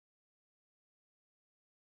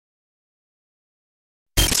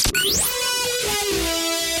The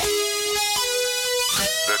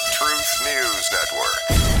Truth News Network.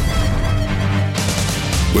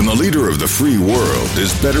 When the leader of the free world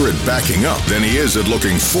is better at backing up than he is at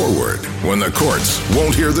looking forward, when the courts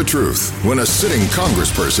won't hear the truth, when a sitting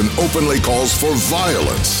congressperson openly calls for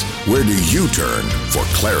violence, where do you turn for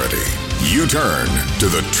clarity? You turn to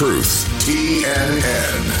The Truth.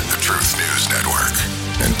 TNN, the Truth News Network,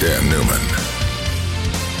 and Dan Newman.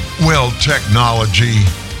 Well, technology,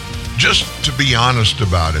 just to be honest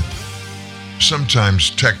about it, sometimes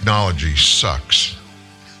technology sucks.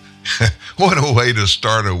 What a way to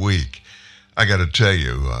start a week. I got to tell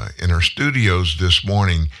you, in our studios this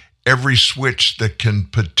morning, every switch that can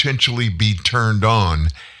potentially be turned on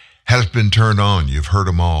has been turned on. You've heard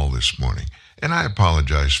them all this morning. And I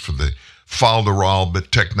apologize for the falderall,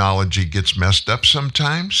 but technology gets messed up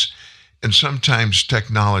sometimes. And sometimes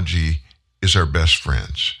technology is our best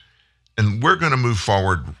friends. And we're going to move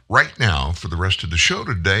forward right now for the rest of the show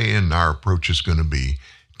today, and our approach is going to be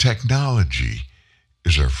technology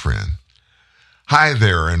is our friend. Hi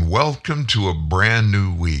there, and welcome to a brand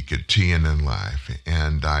new week at TNN Live,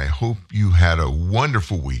 and I hope you had a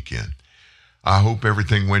wonderful weekend. I hope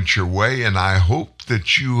everything went your way, and I hope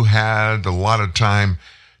that you had a lot of time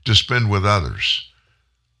to spend with others,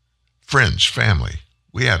 friends, family.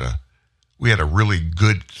 We had a really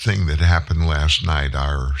good thing that happened last night.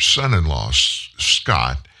 Our son-in-law,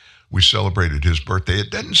 Scott, we celebrated his birthday. It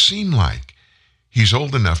doesn't seem like he's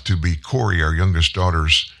old enough to be Corey, our youngest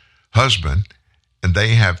daughter's husband, and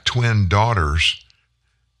they have twin daughters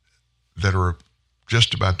that are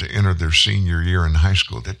just about to enter their senior year in high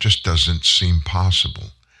school. That just doesn't seem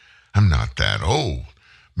possible. I'm not that old.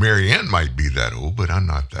 Mary Ann might be that old, but I'm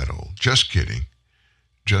not that old. Just kidding.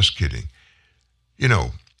 Just kidding. You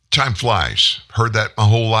know, time flies. Heard that my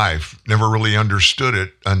whole life. Never really understood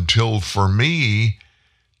it until, for me,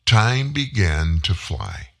 time began to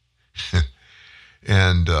fly.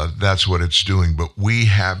 And that's what it's doing. But we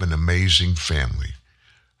have an amazing family.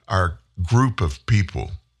 Our group of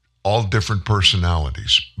people, all different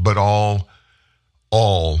personalities, but all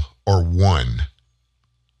are one.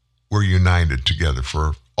 We're united together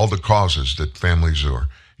for all the causes that families are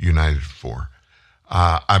united for.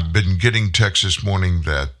 I've been getting texts this morning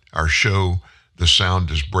that our show, the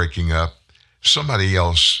sound is breaking up. Somebody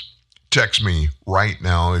else text me right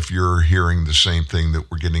now if you're hearing the same thing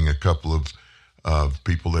that we're getting a couple of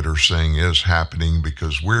people that are saying is happening,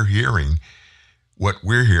 because what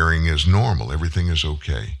we're hearing is normal. Everything is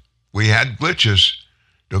okay. We had glitches.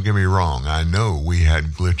 Don't get me wrong. I know we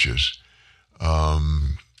had glitches.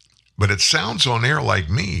 But it sounds on air like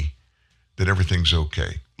me that everything's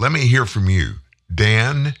okay. Let me hear from you.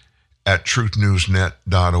 Dan at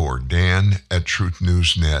truthnewsnet.org. Dan at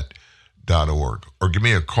truthnewsnet.org. Or give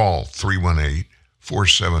me a call,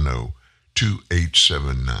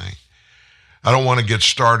 318-470-2879. I don't want to get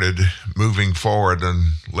started moving forward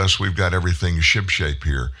unless we've got everything shipshape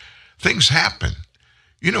here. Things happen.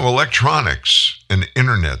 You know, electronics and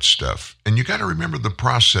internet stuff. And you got to remember the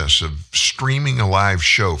process of streaming a live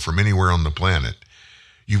show from anywhere on the planet.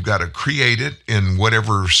 You've got to create it in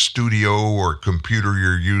whatever studio or computer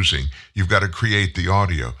you're using. You've got to create the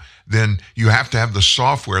audio. Then you have to have the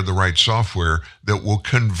software, the right software, that will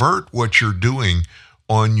convert what you're doing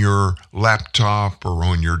on your laptop or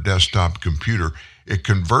on your desktop computer. It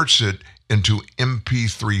converts it into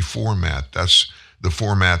MP3 format. That's the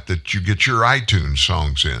format that you get your iTunes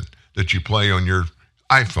songs in, that you play on your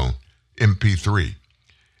iPhone, MP3.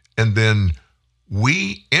 And then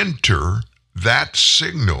we enter that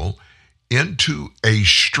signal into a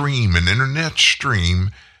stream, an internet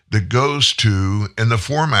stream that goes to, in the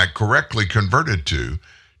format correctly converted to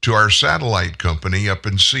our satellite company up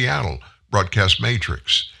in Seattle, Broadcast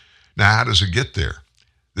Matrix. Now, how does it get there?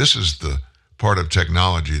 This is the part of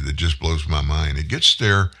technology that just blows my mind. It gets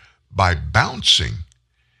there by bouncing.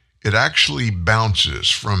 It actually bounces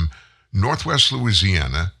from Northwest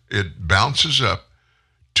Louisiana. It bounces up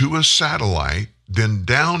to a satellite, then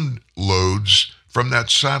downloads from that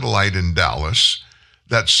satellite in Dallas.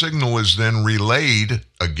 That signal is then relayed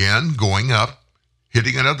again, going up,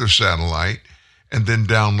 hitting another satellite, and then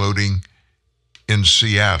downloading in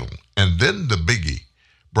Seattle. And then the biggie,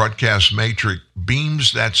 Broadcast Matrix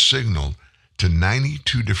beams that signal to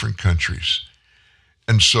 92 different countries.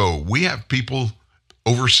 And so we have people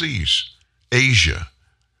overseas, Asia,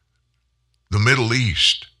 the Middle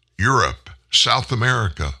East, Europe, South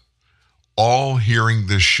America, all hearing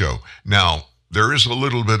this show. Now, there is a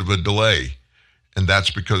little bit of a delay, and that's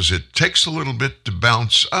because it takes a little bit to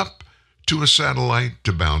bounce up to a satellite,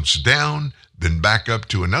 to bounce down, then back up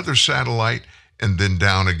to another satellite, and then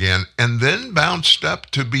down again, and then bounced up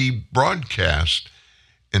to be broadcast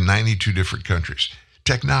in 92 different countries.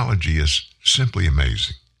 Technology is simply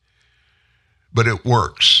amazing. But it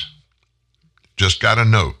works. Just got a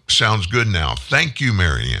note. Sounds good now. Thank you,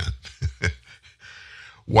 Marianne.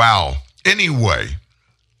 Wow. Anyway,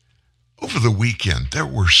 over the weekend, there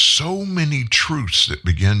were so many truths that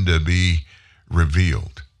began to be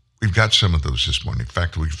revealed. We've got some of those this morning. In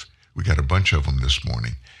fact, we got a bunch of them this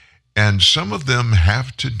morning. And some of them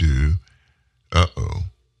have to do,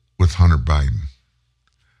 with Hunter Biden.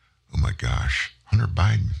 Oh my gosh, Hunter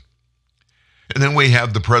Biden. And then we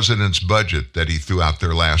have the president's budget that he threw out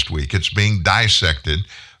there last week. It's being dissected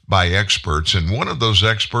by experts. And one of those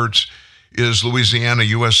experts is Louisiana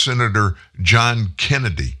U.S. Senator John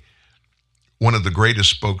Kennedy, one of the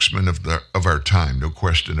greatest spokesmen of our time, no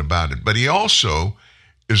question about it. But he also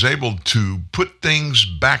is able to put things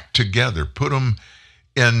back together, put them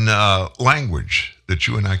in language that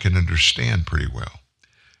you and I can understand pretty well.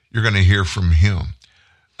 You're going to hear from him.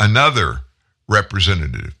 Another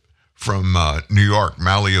representative from New York,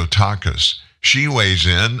 Maliotakis, she weighs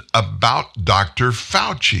in about Dr.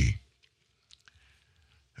 Fauci.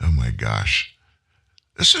 Oh my gosh.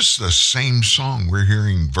 This is the same song. We're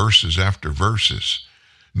hearing verses after verses.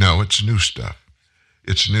 No, it's new stuff.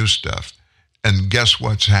 It's new stuff. And guess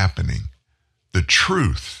what's happening? The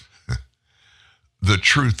truth. The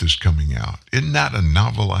truth is coming out. Isn't that a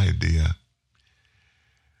novel idea?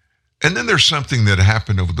 And then there's something that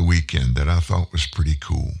happened over the weekend that I thought was pretty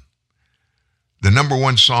cool. The number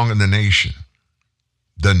one song in the nation.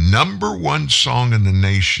 The number one song in the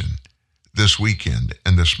nation this weekend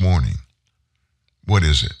and this morning. What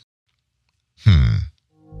is it?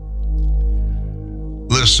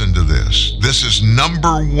 Listen to this. This is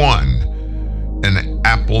number one in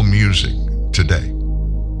Apple Music today.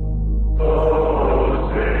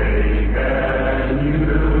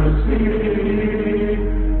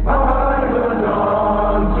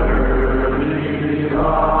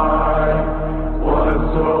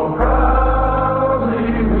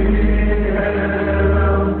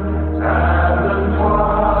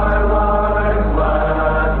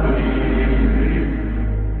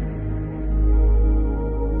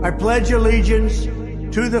 I pledge allegiance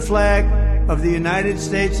to the flag of the United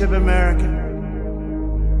States of America.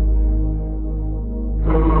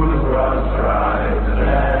 Whose broad stripes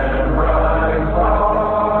and bright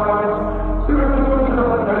stars through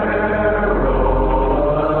the perilous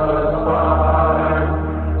fight,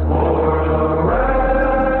 o'er the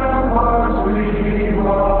ramparts we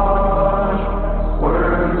watch,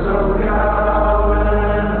 words of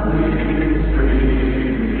gallantly stream.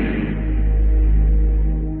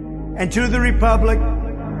 And to the republic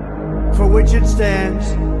for which it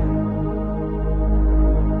stands,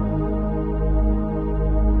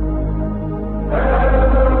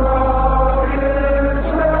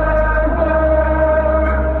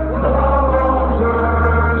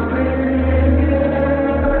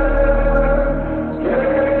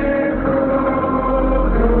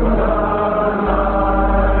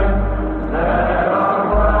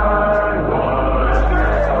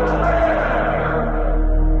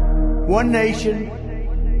 one nation,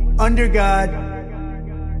 under God,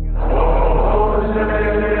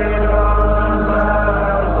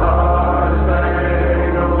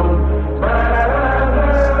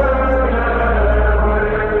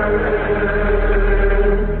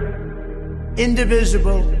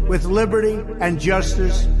 indivisible, with liberty and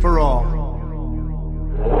justice for all.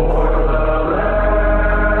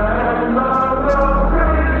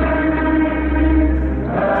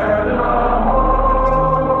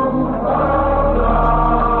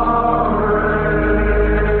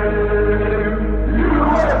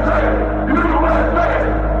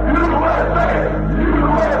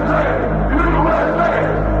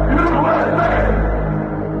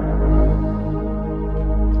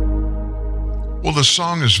 The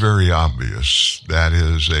song is very obvious. That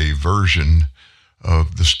is a version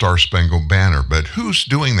of the Star Spangled Banner. But who's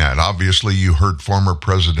doing that? Obviously, you heard former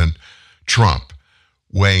President Trump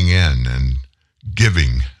weighing in and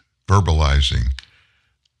verbalizing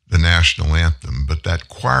the national anthem. But that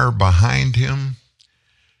choir behind him,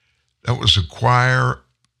 that was a choir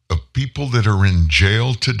of people that are in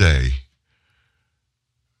jail today.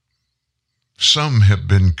 Some have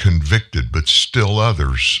been convicted, but still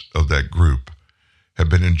others of that group have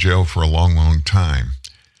been in jail for a long, long time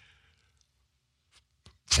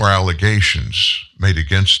for allegations made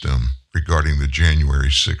against them regarding the January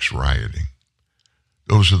 6th rioting.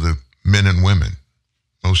 Those are the men and women,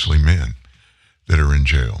 mostly men, that are in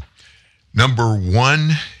jail. Number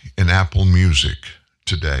one in Apple Music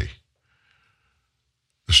today,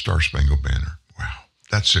 the Star Spangled Banner.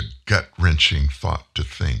 That's a gut-wrenching thought to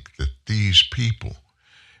think that these people,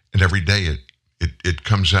 and every day it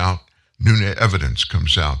comes out, new evidence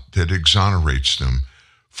comes out that exonerates them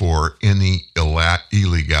for any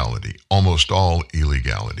illegality, almost all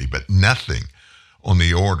illegality, but nothing on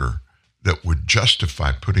the order that would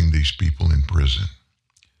justify putting these people in prison.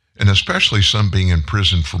 And especially some being in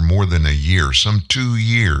prison for more than a year, some 2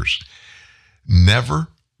 years, never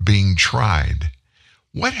being tried.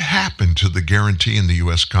 What happened to the guarantee in the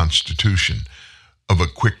U.S. Constitution of a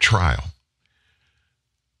quick trial?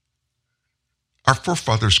 Our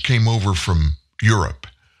forefathers came over from Europe,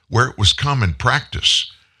 where it was common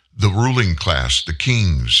practice. The ruling class, the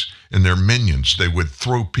kings and their minions, they would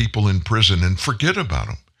throw people in prison and forget about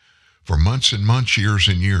them for months and months, years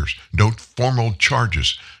and years. No formal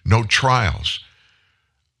charges, no trials.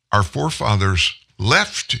 Our forefathers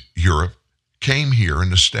left Europe, came here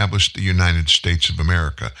and established the United States of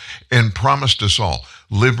America and promised us all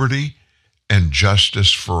liberty and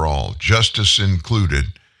justice for all. Justice included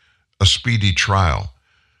a speedy trial,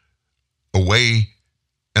 a way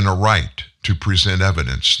and a right to present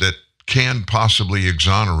evidence that can possibly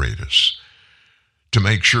exonerate us, to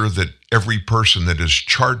make sure that every person that is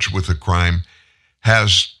charged with a crime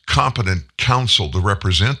has competent counsel to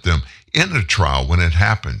represent them in a trial when it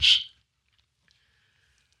happens.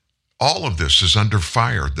 All of this is under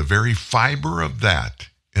fire. The very fiber of that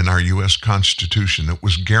in our U.S. Constitution that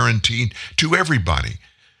was guaranteed to everybody,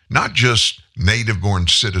 not just native-born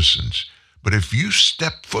citizens, but if you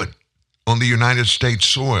step foot on the United States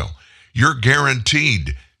soil, you're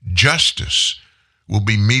guaranteed justice will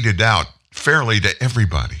be meted out fairly to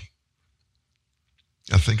everybody.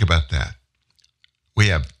 Now think about that. We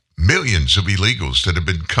have millions of illegals that have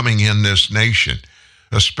been coming in this nation,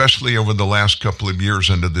 especially over the last couple of years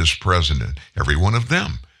under this president. Every one of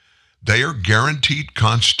them. They are guaranteed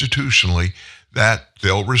constitutionally that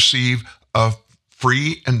they'll receive a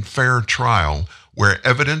free and fair trial where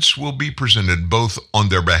evidence will be presented both on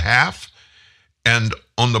their behalf and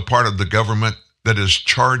on the part of the government that is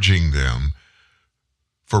charging them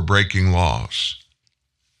for breaking laws.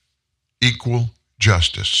 Equal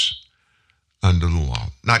justice under the law.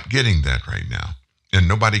 Not getting that right now. And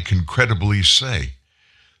nobody can credibly say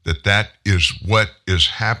that that is what is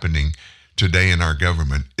happening today in our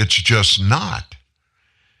government. It's just not.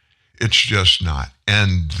 It's just not.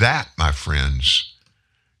 And that, my friends,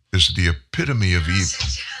 is the epitome of evil.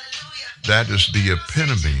 That is the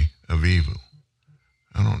epitome of evil.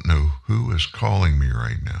 I don't know who is calling me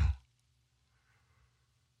right now.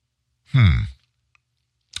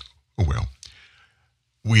 Oh, well,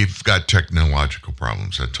 we've got technological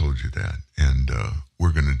problems. I told you that. And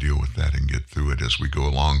we're going to deal with that and get through it as we go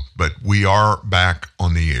along. But we are back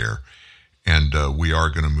on the air, and we are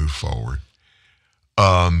going to move forward.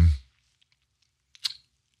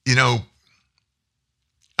 You know,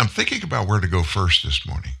 I'm thinking about where to go first this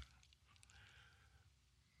morning.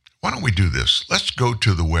 Why don't we do this? Let's go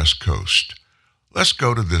to the West Coast. Let's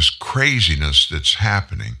go to this craziness that's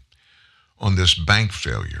happening on this bank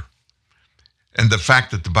failure. And the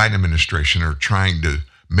fact that the Biden administration are trying to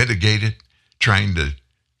mitigate it, trying to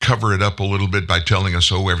cover it up a little bit by telling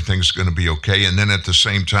us, oh, everything's going to be okay. And then at the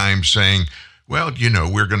same time saying, well, you know,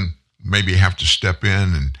 we're going to maybe have to step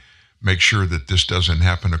in and make sure that this doesn't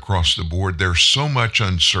happen across the board. There's so much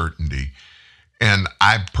uncertainty. And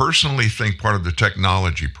I personally think part of the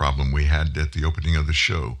technology problem we had at the opening of the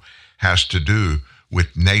show has to do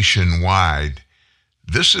with nationwide.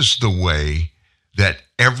 This is the way that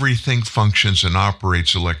everything functions and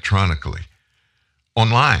operates electronically.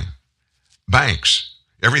 Online, banks,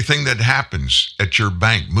 everything that happens at your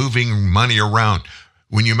bank, moving money around,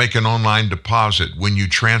 when you make an online deposit, when you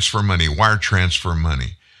transfer money, wire transfer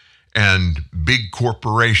money, and big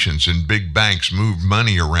corporations and big banks move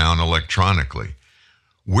money around electronically.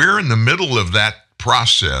 We're in the middle of that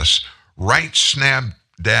process, right snap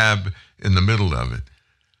dab in the middle of it.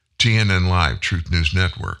 TNN Live, Truth News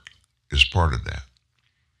Network, is part of that.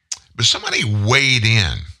 But somebody weighed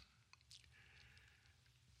in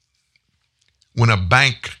when a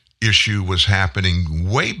bank issue was happening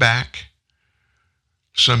way back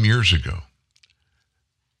some years ago.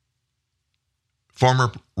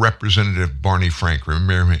 Former Representative Barney Frank,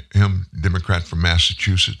 remember him, Democrat from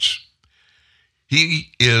Massachusetts?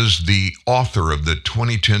 He is the author of the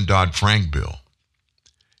 2010 Dodd-Frank bill.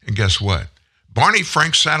 And guess what? Barney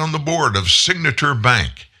Frank sat on the board of Signature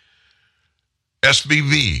Bank,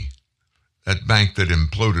 SVB, that bank that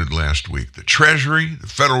imploded last week. The Treasury, the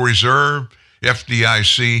Federal Reserve,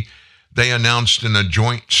 FDIC, they announced in a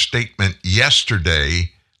joint statement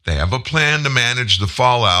yesterday they have a plan to manage the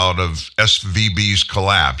fallout of SVB's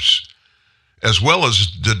collapse. as well as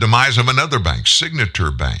the demise of another bank,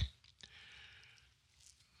 Signature Bank.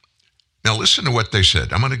 Now listen to what they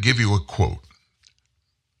said. I'm going to give you a quote.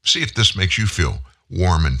 See if this makes you feel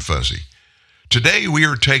warm and fuzzy. Today, we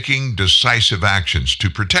are taking decisive actions to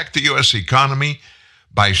protect the U.S. economy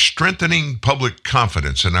by strengthening public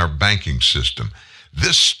confidence in our banking system.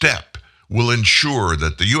 This step will ensure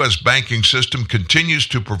that the U.S. banking system continues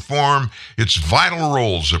to perform its vital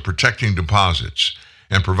roles of protecting deposits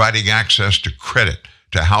and providing access to credit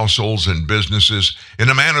to households and businesses in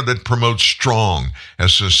a manner that promotes strong and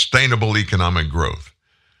sustainable economic growth.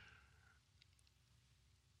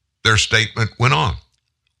 Their statement went on.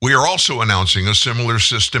 We are also announcing a similar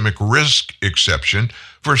systemic risk exception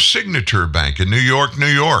for Signature Bank in New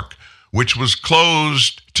York, which was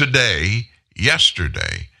closed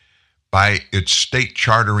yesterday, by its state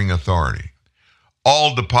chartering authority.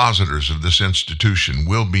 All depositors of this institution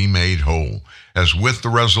will be made whole, as with the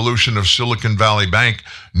resolution of Silicon Valley Bank,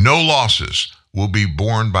 no losses will be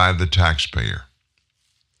borne by the taxpayer.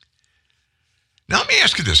 Now let me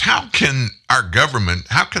ask you this, how can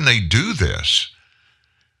they do this?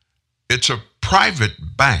 It's a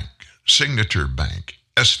private bank, Signature Bank,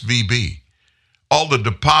 SVB. All the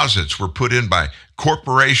deposits were put in by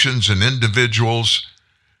corporations and individuals.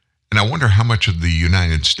 And I wonder how much of the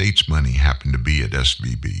United States money happened to be at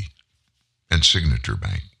SVB and Signature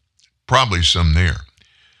Bank. Probably some there.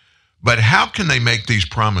 But how can they make these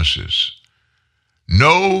promises?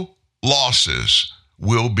 No losses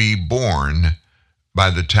will be borne by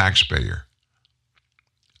the taxpayer.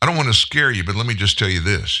 I don't want to scare you, but let me just tell you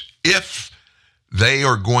this. If they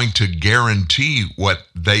are going to guarantee what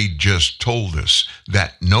they just told us,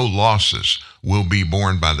 that no losses will be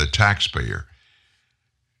borne by the taxpayer,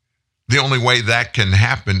 the only way that can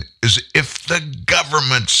happen is if the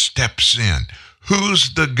government steps in.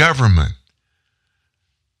 Who's the government?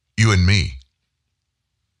 You and me.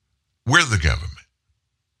 We're the government.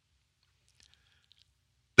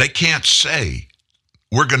 They can't say,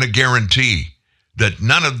 we're going to guarantee that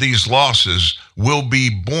none of these losses will be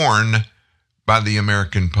borne by the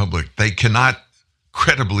American public. They cannot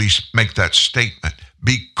credibly make that statement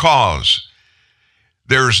because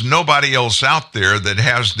there's nobody else out there that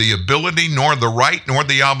has the ability, nor the right, nor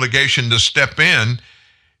the obligation to step in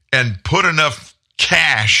and put enough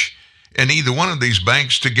cash in either one of these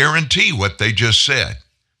banks to guarantee what they just said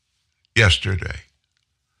yesterday.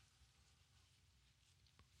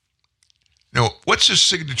 Now, what's this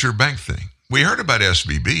Signature Bank thing? We heard about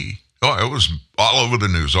SVB. Oh, it was all over the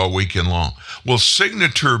news all weekend long. Well,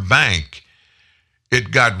 Signature Bank,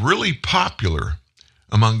 it got really popular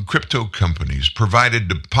among crypto companies, provided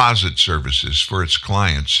deposit services for its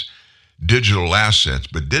clients, digital assets,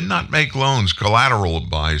 but did not make loans collateral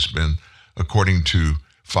by spend, according to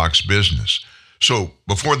Fox Business. So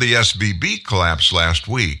before the SVB collapse last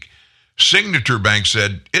week, Signature Bank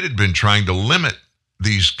said it had been trying to limit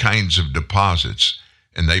these kinds of deposits,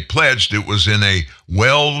 and they pledged it was in a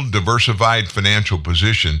well-diversified financial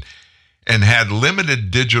position and had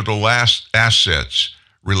limited digital assets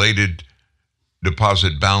related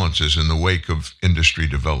deposit balances in the wake of industry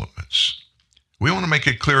developments. We want to make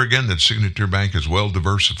it clear again that Signature Bank is well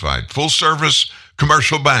diversified, full service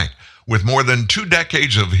commercial bank with more than 2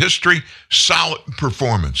 decades of history, solid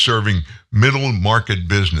performance, serving middle market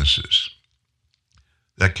businesses.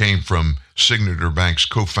 That came from Signature Bank's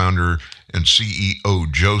co-founder and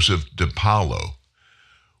CEO, Joseph DiPaolo.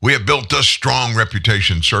 We have built a strong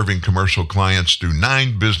reputation serving commercial clients through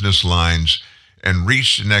 9 business lines and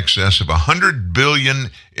reached in excess of $100 billion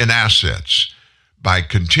in assets by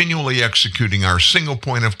continually executing our single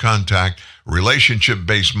point of contact,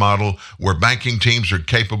 relationship-based model where banking teams are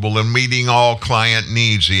capable of meeting all client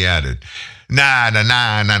needs, he added. Nah.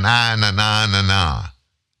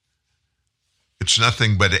 It's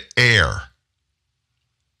nothing but air.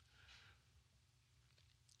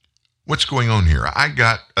 What's going on here? I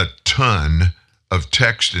got a ton of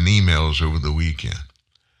text and emails over the weekend.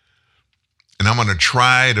 And I'm going to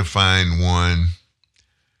try to find one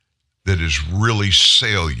that is really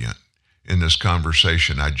salient in this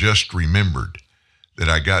conversation. I just remembered that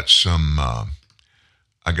I got some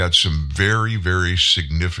very, very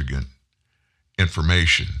significant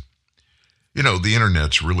information. You know, the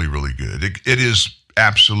internet's really, really good. It is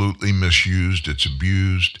absolutely misused. It's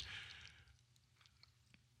abused.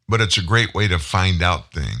 But it's a great way to find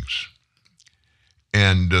out things.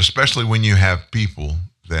 And especially when you have people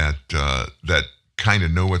that kind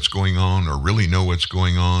of know what's going on or really know what's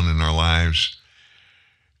going on in our lives,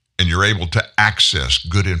 and you're able to access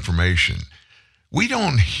good information. We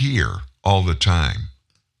don't hear all the time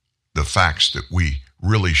the facts that we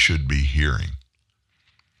really should be hearing.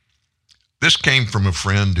 This This came from a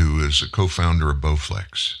friend who is a co-founder of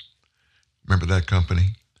Bowflex. Remember that company?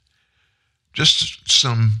 Just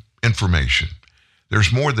some information.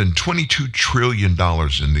 There's more than $22 trillion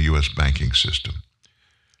in the U.S. banking system.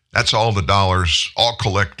 That's all the dollars, all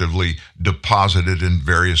collectively deposited in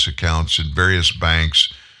various accounts in various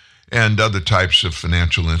banks and other types of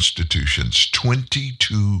financial institutions.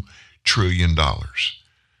 $22 trillion.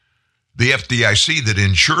 The FDIC that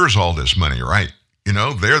insures all this money, right? You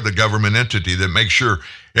know, they're the government entity that makes sure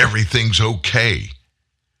everything's okay.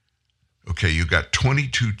 Okay, you got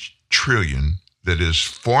 $22 trillion that is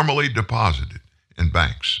formally deposited in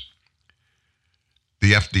banks.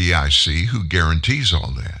 The FDIC, who guarantees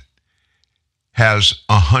all that, has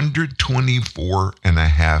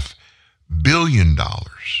 $124.5 billion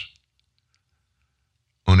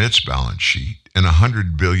on its balance sheet and a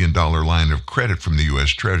 $100 billion line of credit from the U.S.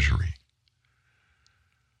 Treasury.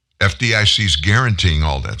 FDIC's guaranteeing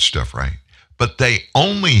all that stuff, right? But they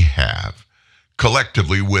only have,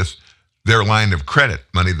 collectively with their line of credit,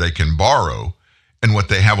 money they can borrow, and what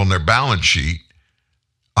they have on their balance sheet,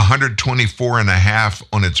 124.5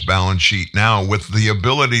 on its balance sheet now, with the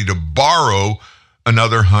ability to borrow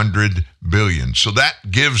another 100 billion. So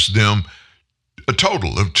that gives them a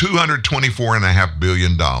total of $224.5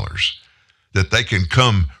 billion that they can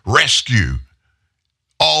come rescue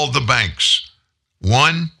all the banks,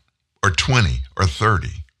 1 or 20 or 30.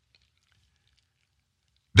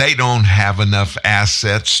 They don't have enough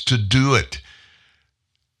assets to do it.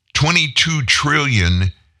 22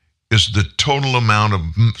 trillion is the total amount of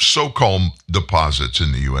so-called deposits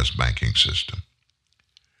in the U.S. banking system.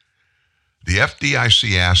 The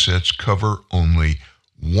FDIC assets cover only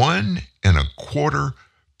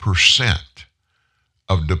 1.25%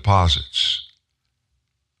 of deposits.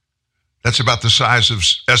 That's about the size of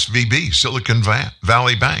SVB, Silicon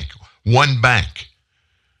Valley Bank. One bank.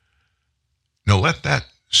 Now let that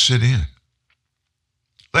sit in.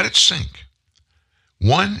 Let it sink.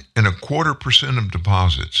 1.25% of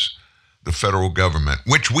deposits, the federal government,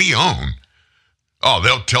 which we own. Oh,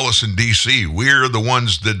 they'll tell us in D.C. we're the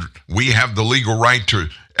ones that we have the legal right to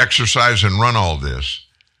exercise and run all this.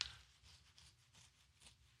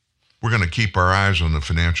 We're going to keep our eyes on the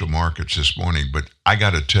financial markets this morning, but I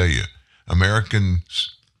got to tell you,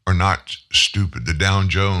 Americans are not stupid. The Dow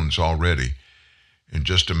Jones already, in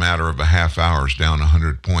just a matter of a half hour, is down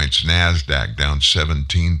 100 points. NASDAQ down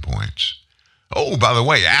 17 points. Oh, by the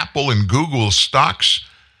way, Apple and Google stocks,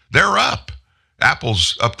 they're up.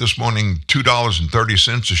 Apple's up this morning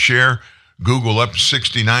 $2.30 a share. Google up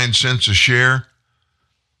 69 cents a share.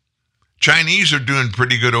 Chinese are doing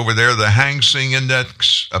pretty good over there. The Hang Seng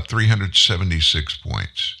Index up 376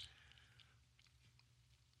 points.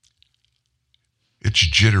 It's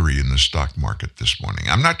jittery in the stock market this morning.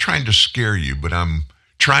 I'm not trying to scare you, but I'm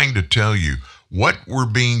trying to tell you what we're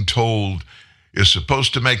being told is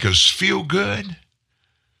supposed to make us feel good.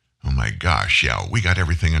 Oh my gosh, yeah, we got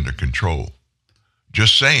everything under control.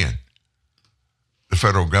 Just saying, the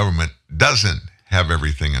federal government doesn't have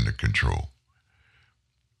everything under control.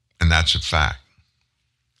 And that's a fact.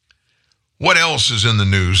 What else is in the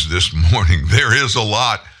news this morning? There is a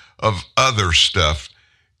lot of other stuff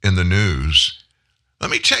in the news. Let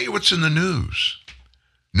me tell you what's in the news.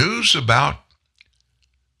 News about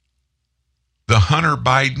the Hunter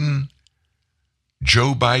Biden,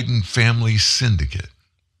 Joe Biden family syndicate.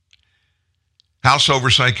 House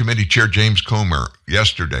Oversight Committee Chair James Comer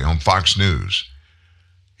yesterday on Fox News.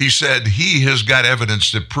 He said he has got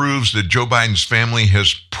evidence that proves that Joe Biden's family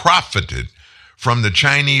has profited from the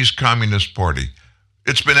Chinese Communist Party.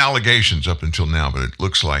 It's been allegations up until now, but it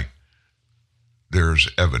looks like there's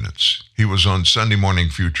evidence. He was on Sunday Morning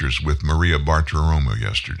Futures with Maria Bartiromo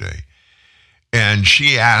yesterday. And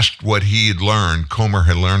she asked what he had learned, Comer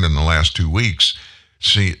had learned in the last 2 weeks,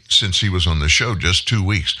 since he was on the show, just 2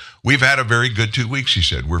 weeks. We've had a very good 2 weeks, he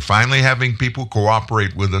said. We're finally having people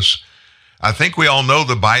cooperate with us. I think we all know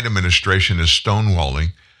the Biden administration is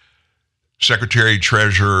stonewalling. Secretary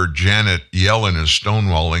Treasurer Janet Yellen is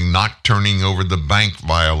stonewalling, not turning over the bank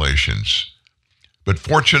violations. But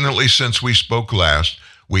fortunately, since we spoke last,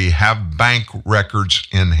 we have bank records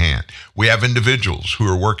in hand. We have individuals who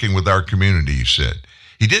are working with our community, he said.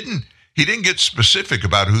 He didn't get specific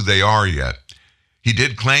about who they are yet. He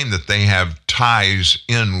did claim that they have ties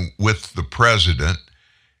in with the president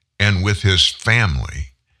and with his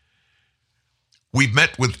family. We've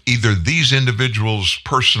met with either these individuals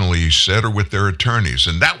personally, he said, or with their attorneys.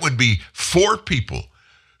 And that would be 4 people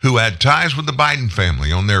who had ties with the Biden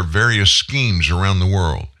family on their various schemes around the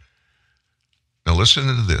world. Now listen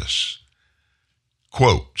to this.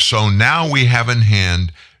 Quote, so now we have in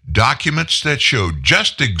hand documents that showed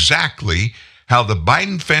just exactly how the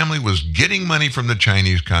Biden family was getting money from the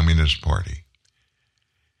Chinese Communist Party.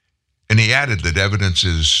 And he added that evidence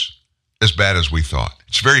is as bad as we thought.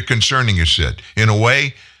 It's very concerning, he said. In a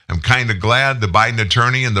way, I'm kind of glad the Biden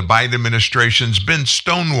attorney and the Biden administration's been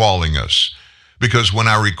stonewalling us, because when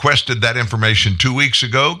I requested that information 2 weeks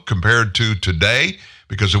ago compared to today,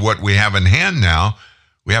 because of what we have in hand now,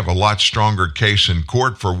 we have a lot stronger case in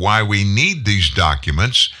court for why we need these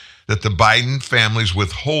documents that the Biden family's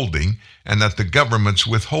withholding and that the government's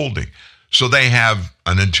withholding. So they have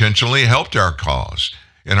unintentionally helped our cause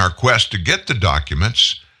in our quest to get the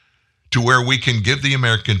documents to where we can give the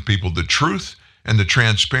American people the truth and the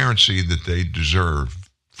transparency that they deserve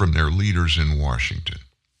from their leaders in Washington.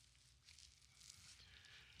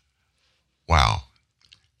 Wow.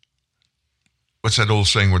 What's that old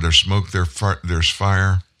saying, where there's smoke, there's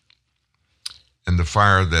fire? And the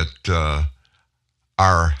fire that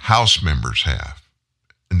our House members have,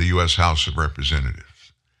 in the U.S. House of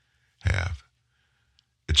Representatives have,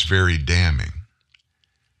 it's very damning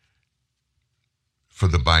for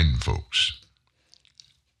the Biden folks.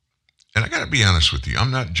 And I got to be honest with you, I'm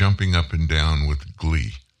not jumping up and down with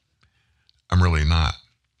glee. I'm really not.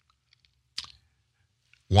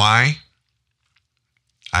 Why?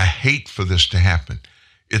 I hate for this to happen.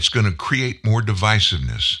 It's going to create more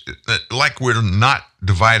divisiveness, like we're not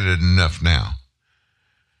divided enough now.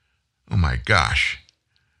 Oh my gosh.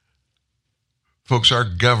 Folks, our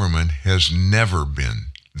government has never been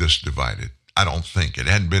this divided. I don't think. It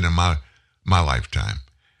hadn't been in my lifetime.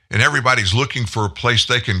 And everybody's looking for a place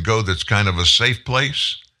they can go that's kind of a safe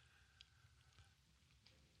place.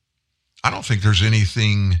 I don't think there's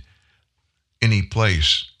any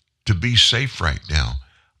place to be safe right now.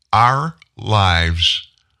 Our lives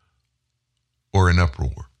are in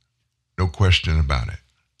uproar. No question about it.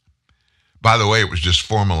 By the way, it was just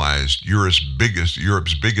formalized. Europe's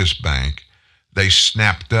biggest bank, they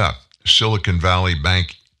snapped up Silicon Valley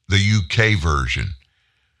Bank, the UK version.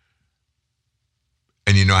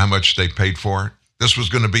 And you know how much they paid for it? This was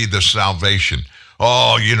going to be the salvation.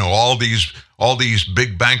 Oh, you know, all these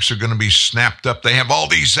big banks are going to be snapped up. They have all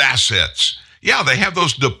these assets. Yeah, they have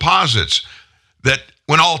those deposits that,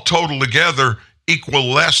 when all totaled together,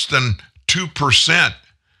 equal less than 2%.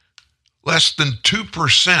 Less than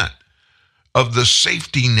 2% of the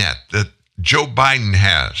safety net that Joe Biden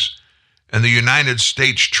has and the United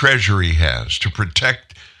States Treasury has to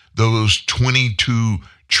protect those $22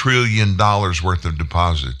 trillion worth of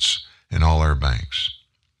deposits in all our banks.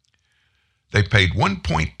 They paid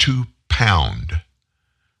 1.2 pound.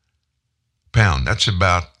 That's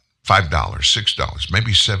about $5, $6,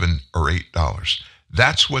 maybe $7 or $8.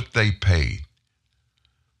 That's what they paid.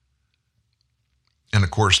 And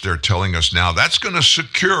of course, they're telling us now that's going to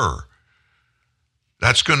secure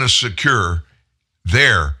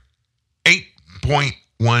their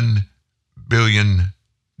 $8.1 billion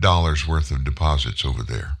worth of deposits over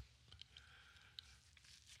there.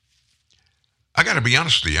 I got to be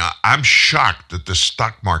honest with you, I'm shocked that the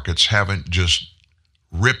stock markets haven't just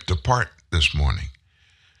ripped apart this morning.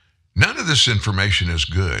 None of this information is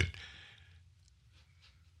good.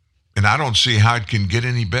 And I don't see how it can get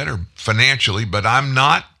any better financially, but I'm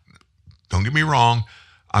not, don't get me wrong,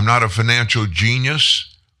 I'm not a financial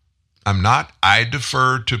genius. I'm not. I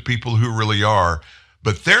defer to people who really are.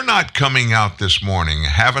 But they're not coming out this morning.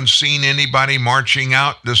 Haven't seen anybody marching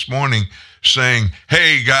out this morning saying,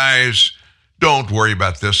 hey, guys, don't worry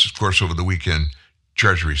about this. Of course, over the weekend,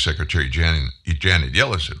 Treasury Secretary Janet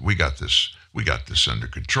Yellen said, we got this under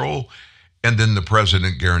control. And then the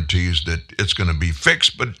president guarantees that it's going to be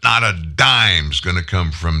fixed, but not a dime's going to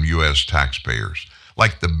come from U.S. taxpayers,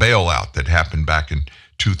 like the bailout that happened back in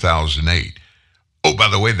 2008. Oh, by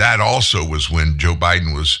the way, that also was when Joe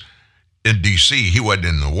Biden was in D.C. He wasn't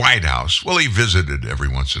in the White House. Well, he visited every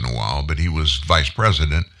once in a while, but he was vice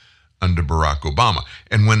president under Barack Obama.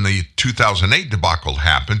 And when the 2008 debacle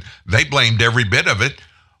happened, they blamed every bit of it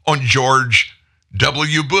on George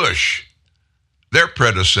W. Bush, their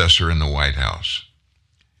predecessor in the White House.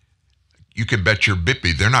 You can bet your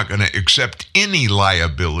bippy they're not going to accept any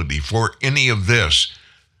liability for any of this.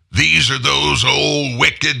 These are those old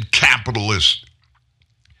wicked capitalists.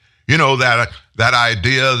 You know, that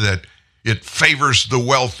idea that it favors the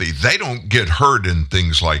wealthy. They don't get hurt in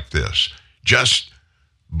things like this. Just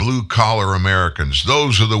blue-collar Americans.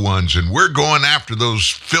 Those are the ones. And we're going after those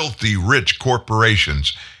filthy, rich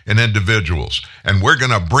corporations and individuals. And we're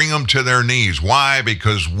going to bring them to their knees. Why?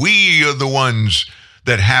 Because we are the ones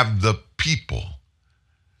that have the people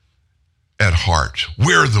at heart.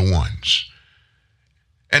 We're the ones.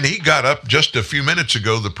 And he got up just a few minutes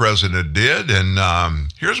ago, the president did, and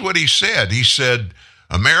here's what he said. He said,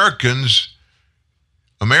 Americans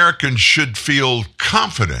should feel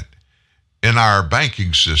confident in our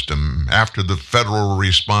banking system after the federal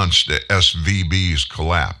response to SVB's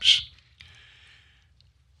collapse.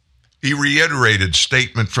 He reiterated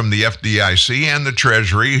statement from the FDIC and the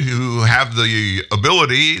Treasury, who have the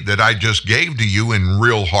ability that I just gave to you in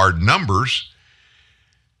real hard numbers.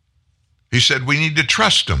 He said we need to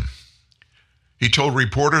trust them. He told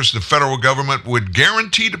reporters the federal government would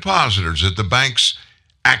guarantee depositors at the banks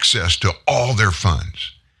access to all their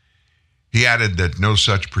funds. He added that no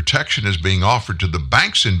such protection is being offered to the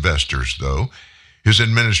bank's investors, though. His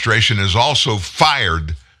administration has also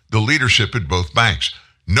fired the leadership at both banks.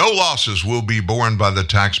 No losses will be borne by the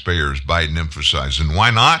taxpayers, Biden emphasized. And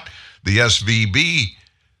why not? The SVB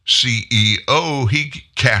CEO, he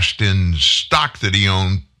cashed in stock that he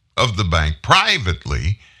owned of the bank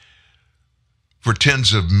privately for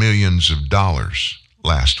tens of millions of dollars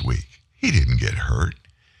last week. He didn't get hurt.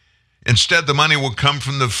 Instead, the money will come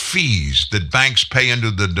from the fees that banks pay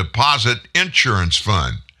into the deposit insurance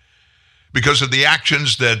fund. Because of the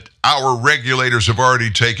actions that our regulators have already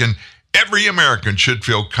taken, every American should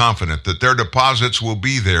feel confident that their deposits will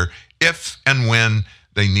be there if and when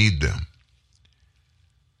they need them.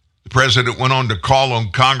 The president went on to call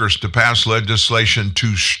on Congress to pass legislation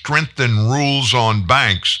to strengthen rules on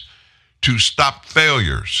banks to stop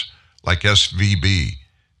failures like SVB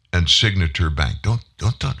and Signature Bank.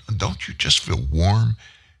 Don't you just feel warm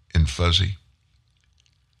and fuzzy?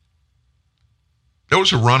 There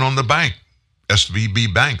was a run on the bank,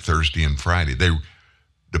 SVB Bank, Thursday and Friday.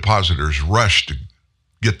 Depositors rushed to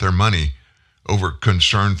get their money over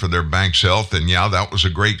concern for their bank's health. And yeah, that was a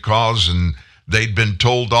great cause. And they'd been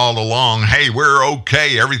told all along, hey, we're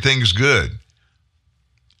okay, everything's good.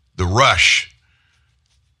 The rush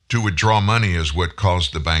to withdraw money is what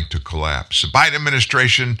caused the bank to collapse. The Biden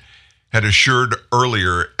administration had assured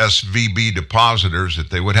earlier SVB depositors that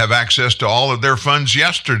they would have access to all of their funds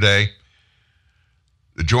yesterday.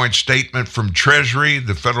 The joint statement from Treasury,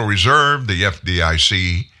 the Federal Reserve, the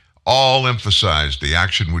FDIC, all emphasized the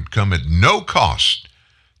action would come at no cost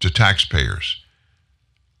to taxpayers.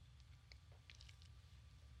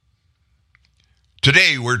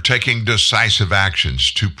 Today, we're taking decisive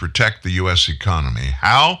actions to protect the U.S. economy.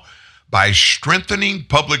 How? By strengthening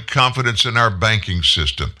public confidence in our banking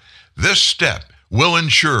system. This step will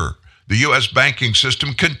ensure the U.S. banking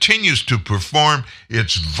system continues to perform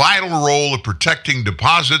its vital role of protecting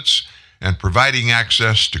deposits and providing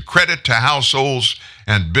access to credit to households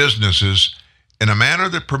and businesses in a manner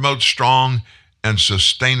that promotes strong and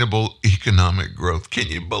sustainable economic growth. Can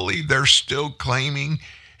you believe they're still claiming,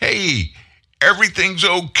 hey, everything's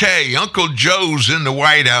okay. Uncle Joe's in the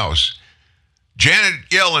White House.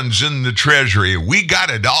 Janet Yellen's in the Treasury. We got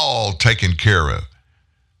it all taken care of.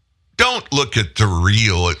 Don't look at the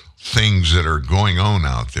real things that are going on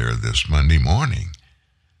out there this Monday morning.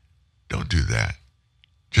 Don't do that.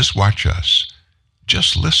 Just watch us.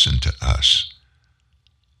 Just listen to us.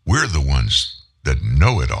 We're the ones that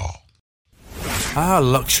know it all.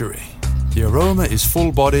 Luxury. The aroma is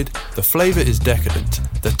full-bodied, the flavor is decadent,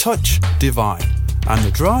 the touch divine, and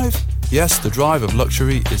the drive? Yes, the drive of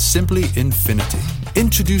luxury is simply infinity.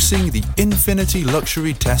 Introducing the Infinity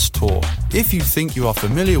Luxury Test Tour. If you think you are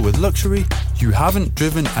familiar with luxury, you haven't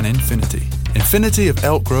driven an Infinity. Infinity of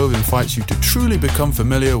Elk Grove invites you to truly become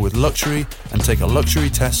familiar with luxury and take a luxury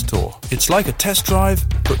test tour. It's like a test drive,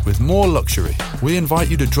 but with more luxury. We invite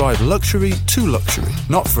you to drive luxury to luxury,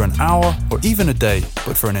 not for an hour or even a day,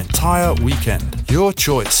 but for an entire weekend. Your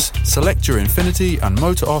choice. Select your Infinity and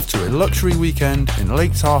motor off to a luxury weekend in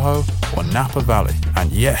Lake Tahoe or Napa Valley.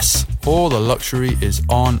 And yes, all the luxury is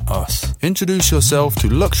on us. Introduce yourself to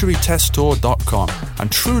luxurytesttour.com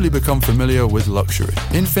and truly become familiar with luxury.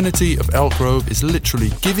 Infinity of Elk Grove is literally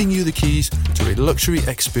giving you the keys to a luxury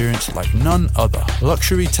experience like none other.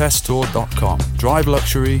 luxurytesttour.com. Drive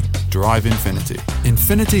luxury, drive infinity.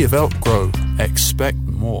 Infinity of Elk Grove. Expect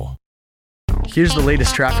more. Here's the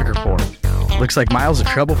latest traffic report. Looks like miles of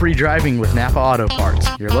trouble-free driving with Napa Auto Parts.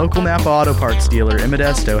 Your local Napa Auto Parts dealer in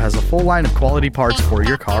Modesto has a full line of quality parts for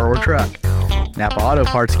your car or truck. Napa Auto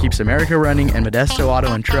Parts keeps America running, and Modesto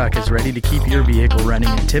Auto and Truck is ready to keep your vehicle running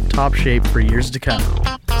in tip-top shape for years to come.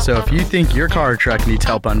 So if you think your car or truck needs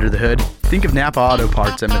help under the hood, think of Napa Auto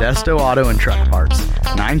Parts at Modesto Auto and Truck Parts,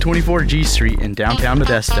 924 G Street in downtown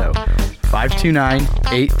Modesto,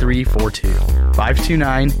 529-8342,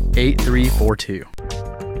 529-8342.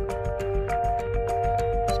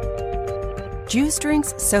 Juice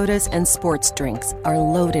drinks, sodas, and sports drinks are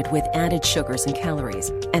loaded with added sugars and calories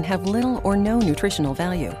and have little or no nutritional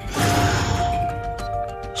value.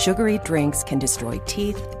 Sugary drinks can destroy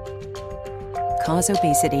teeth, cause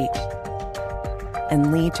obesity,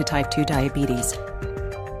 and lead to type 2 diabetes.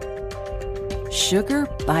 Sugar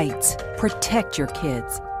bites. Protect your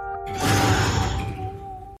kids.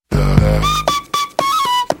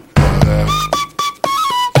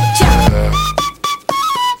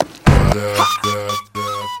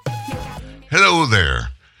 Hello there.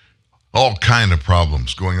 All kind of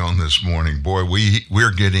problems going on this morning. Boy,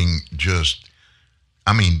 we're getting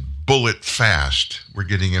bullet fast. We're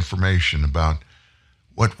getting information about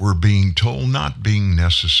what we're being told not being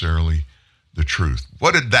necessarily the truth.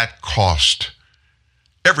 What did that cost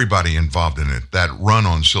everybody involved in it, that run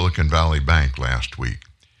on Silicon Valley Bank last week?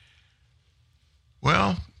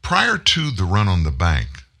 Well, prior to the run on the bank,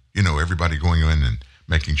 everybody going in and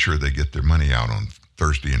making sure they get their money out on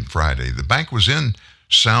Thursday and Friday, the bank was in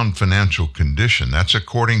sound financial condition. That's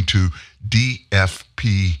according to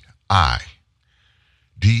DFPI.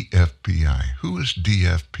 DFPI. Who is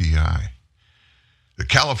DFPI? The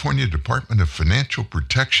California Department of Financial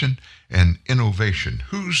Protection and Innovation.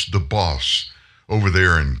 Who's the boss over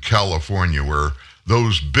there in California where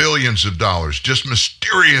those billions of dollars just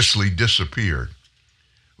mysteriously disappeared?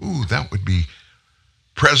 Ooh, that would be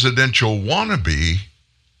presidential wannabe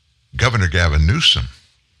Governor Gavin Newsom.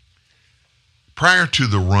 Prior to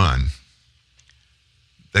the run,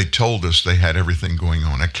 they told us they had everything going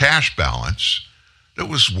on, a cash balance that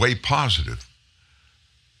was way positive.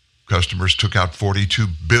 Customers took out $42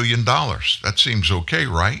 billion. That seems okay,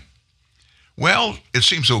 right? Well, it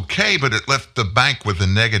seems okay, but it left the bank with a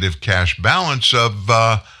negative cash balance of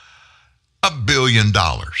 $1 billion.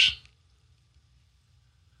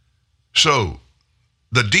 So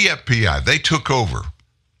the DFPI, they took over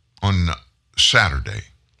on Saturday.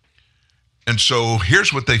 And so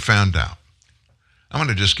here's what they found out. I'm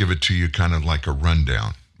going to just give it to you kind of like a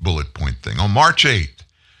rundown, bullet point thing. On March 8th,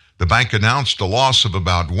 the bank announced a loss of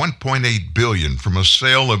about $1.8 billion from a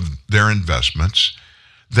sale of their investments.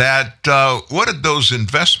 What did those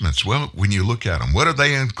investments, well, when you look at them, what do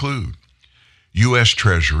they include? U.S.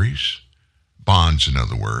 Treasuries, bonds in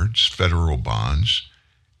other words, federal bonds,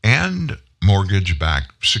 and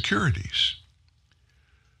mortgage-backed securities.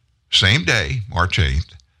 Same day, March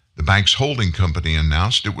 8th, the bank's holding company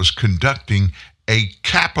announced it was conducting a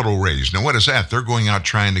capital raise. Now, what is that? They're going out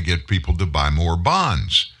trying to get people to buy more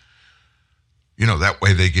bonds. That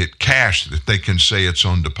way they get cash that they can say it's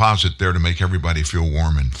on deposit there to make everybody feel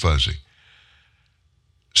warm and fuzzy.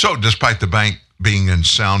 So despite the bank being in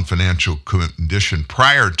sound financial condition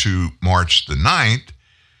prior to March the 9th,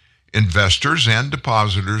 investors and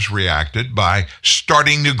depositors reacted by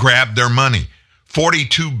starting to grab their money.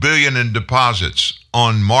 $42 billion in deposits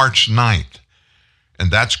on March 9th.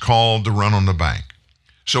 And that's called the run on the bank.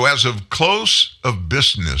 So as of close of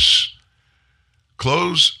business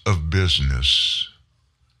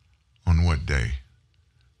on what day?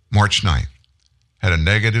 March 9th. Had a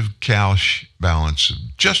negative cash balance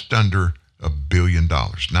of just under $1 billion,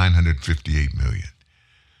 $958 million.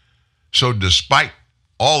 So despite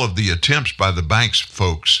all of the attempts by the bank's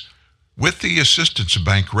folks, with the assistance of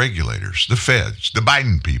bank regulators, the feds, the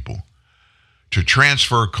Biden people, to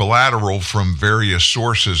transfer collateral from various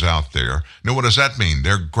sources out there. Now, what does that mean?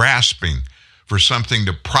 They're grasping for something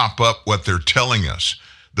to prop up what they're telling us.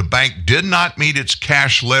 The bank did not meet its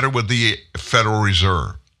cash letter with the Federal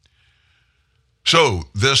Reserve. So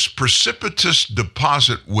this precipitous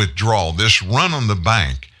deposit withdrawal, this run on the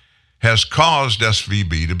bank, has caused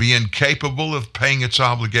SVB to be incapable of paying its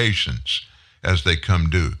obligations as they come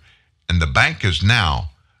due. And the bank is now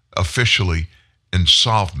officially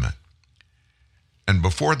insolvent. And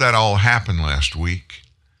before that all happened last week,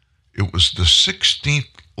 it was the 16th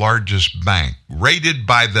largest bank, rated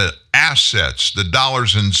by the assets, the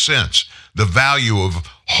dollars and cents, the value of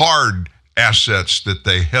hard assets that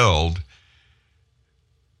they held.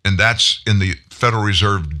 And that's in the Federal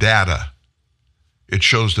Reserve data. It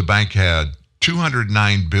shows the bank had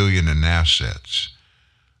 $209 billion in assets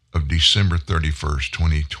of December 31st,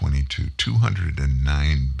 2022,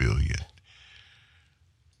 $209 billion.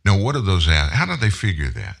 Now, what are those at? How do they figure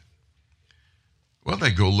that? Well,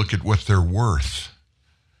 they go look at what they're worth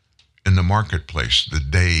in the marketplace the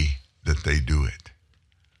day that they do it.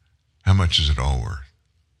 How much is it all worth?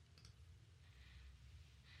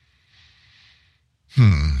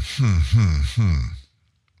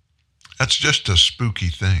 That's just a spooky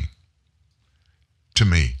thing to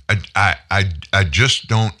me. I just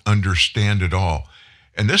don't understand it all.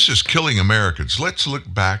 And this is killing Americans. Let's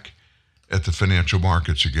look back at the financial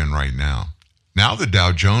markets again right now. Now the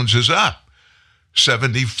Dow Jones is up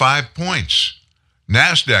 75 points.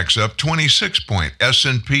 NASDAQ's up 26 points.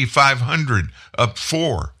 S&P 500 up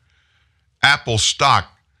 4. Apple stock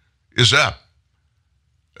is up.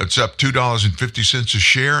 It's up $2.50 a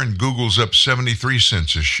share, and Google's up 73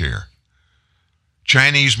 cents a share.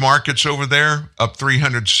 Chinese markets over there up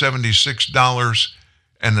 $376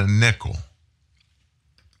 and a nickel.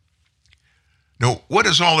 Now, what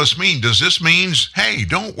does all this mean? Does this mean, hey,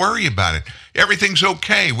 don't worry about it. Everything's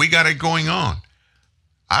okay. We got it going on.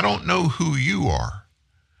 I don't know who you are,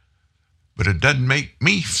 but it doesn't make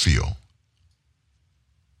me feel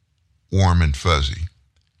warm and fuzzy.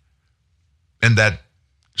 And that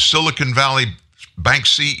Silicon Valley Bank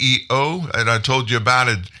CEO that I told you about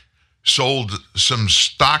had sold some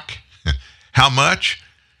stock. How much?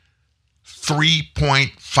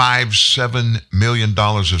 $3.57 million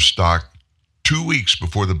of stock 2 weeks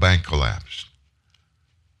before the bank collapsed.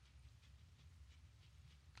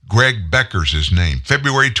 Greg Becker's his name.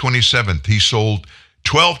 February 27th, he sold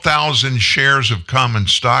 12,000 shares of common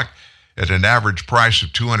stock at an average price of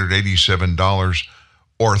 $287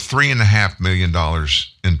 or $3.5 million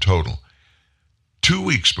in total. 2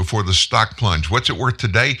 weeks before the stock plunge. What's it worth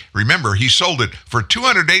today? Remember, he sold it for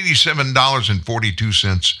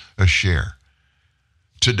 $287.42 a share.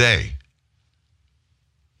 Today,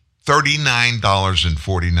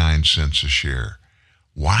 $39.49 a share.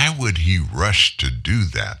 Why would he rush to do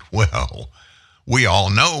that? Well, we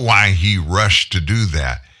all know why he rushed to do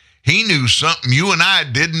that. He knew something you and I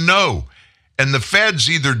didn't know. And the feds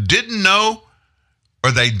either didn't know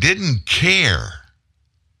or they didn't care.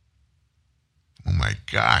 Oh my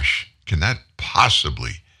gosh, can that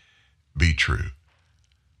possibly be true?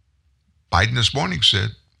 Biden this morning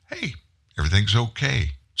said, hey, everything's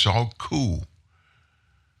okay. It's all cool.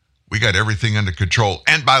 We got everything under control.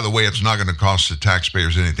 And by the way, it's not going to cost the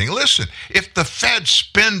taxpayers anything. Listen, if the feds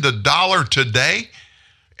spend $1 today,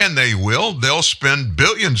 and they will, they'll spend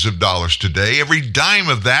billions of dollars today. Every dime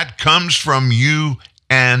of that comes from you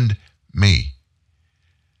and me.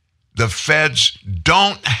 The feds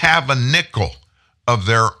don't have a nickel of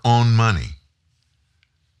their own money.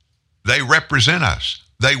 They represent us.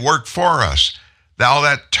 They work for us. All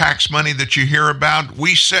that tax money that you hear about,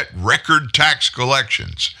 we set record tax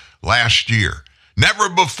collections last year. Never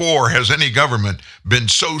before has any government been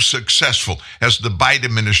so successful as the Biden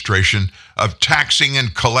administration of taxing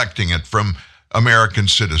and collecting it from American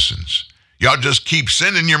citizens. Y'all just keep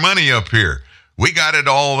sending your money up here. We got it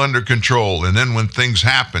all under control. And then when things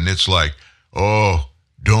happen, it's like, oh,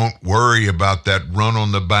 don't worry about that run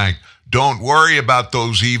on the bank. Don't worry about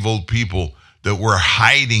those evil people that were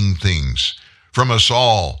hiding things from us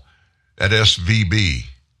all at SVB.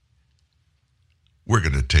 We're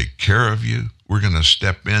going to take care of you. We're going to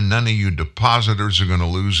step in. None of you depositors are going to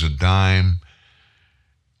lose a dime.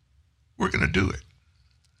 We're going to do it.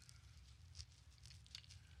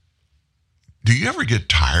 Do you ever get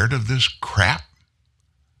tired of this crap?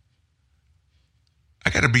 I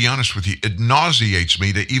got to be honest with you. It nauseates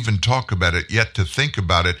me to even talk about it, yet to think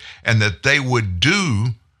about it, and that they would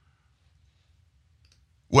do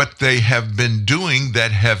what they have been doing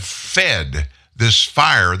that have fed this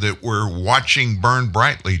fire that we're watching burn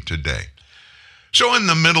brightly today. So in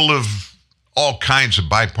the middle of all kinds of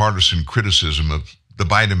bipartisan criticism of the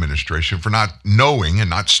Biden administration for not knowing and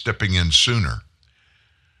not stepping in sooner,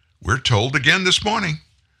 we're told again this morning,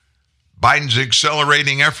 Biden's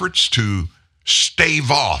accelerating efforts to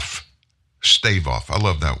stave off. Stave off. I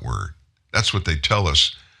love that word. That's what they tell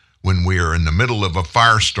us when we are in the middle of a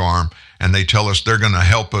firestorm and they tell us they're going to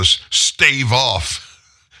help us stave off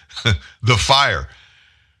the fire.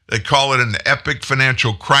 They call it an epic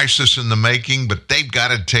financial crisis in the making, but they've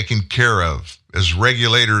got it taken care of as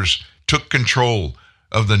regulators took control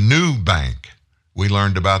of the new bank we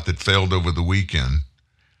learned about that failed over the weekend,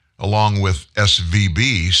 along with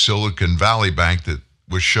SVB, Silicon Valley Bank, that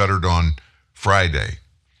was shuttered on Friday.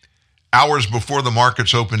 Hours before the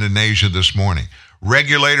markets opened in Asia this morning,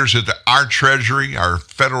 regulators at our Treasury, our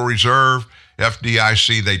Federal Reserve,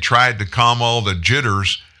 FDIC, they tried to calm all the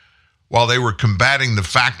jitters while they were combating the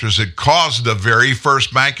factors that caused the very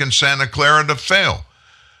first bank in Santa Clara to fail.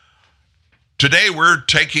 Today, we're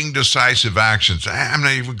taking decisive actions. I'm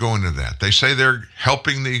not even going to that. They say they're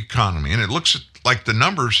helping the economy, and it looks like the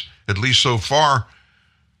numbers, at least so far,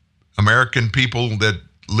 American people that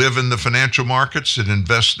live in the financial markets and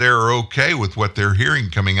invest there are okay with what they're hearing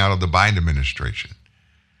coming out of the Biden administration.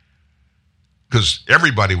 Because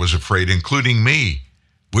everybody was afraid, including me.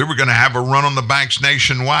 We were going to have a run on the banks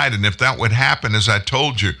nationwide, and if that would happen, as I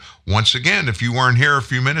told you, once again, if you weren't here a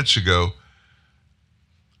few minutes ago,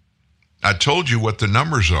 I told you what the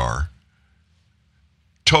numbers are.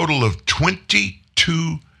 total of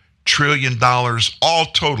 $22 trillion, all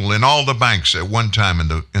total in all the banks at one time in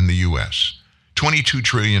the U.S. $22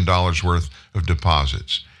 trillion worth of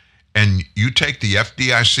deposits. And you take the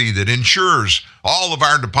FDIC that insures all of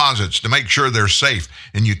our deposits to make sure they're safe,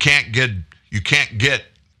 and you can't get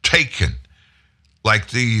taken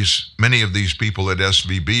like many of these people at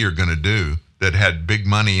SVB are going to do that had big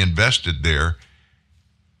money invested there.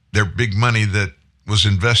 Their big money that was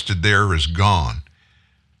invested there is gone.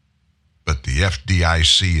 But the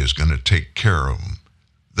FDIC is going to take care of them.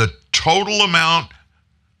 The total amount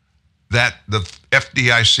that the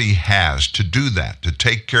FDIC has to do that, to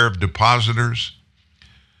take care of depositors,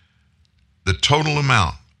 the total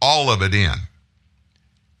amount, all of it in,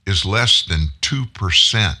 is less than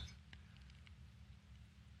 2%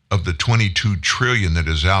 of the $22 trillion that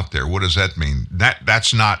is out there. What does that mean?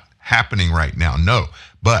 That's not happening right now, no.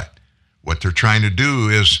 But what they're trying to do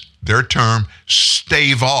is, their term,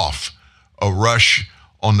 stave off a rush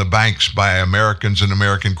on the banks by Americans and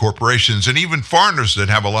American corporations and even foreigners that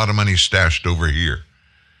have a lot of money stashed over here.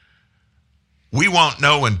 We won't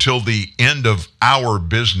know until the end of our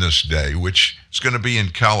business day, which is going to be in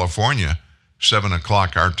California, 7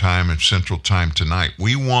 o'clock our time and Central Time tonight.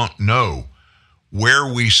 We won't know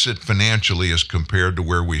where we sit financially as compared to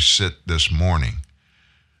where we sit this morning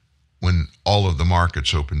when all of the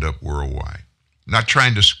markets opened up worldwide. I'm not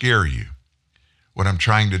trying to scare you. What I'm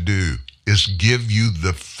trying to do is give you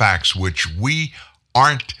the facts, which we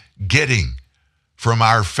aren't getting from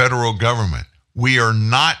our federal government. We are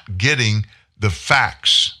not getting the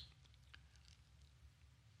facts.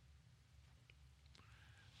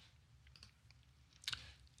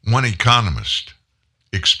 One economist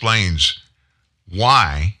explains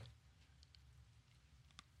why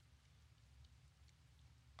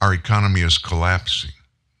our economy is collapsing.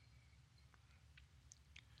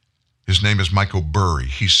 His name is Michael Burry.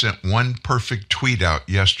 He sent one perfect tweet out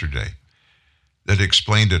yesterday that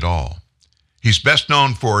explained it all. He's best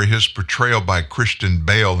known for his portrayal by Christian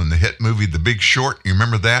Bale in the hit movie The Big Short. You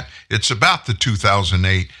remember that? It's about the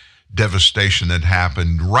 2008 devastation that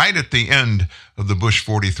happened right at the end of the Bush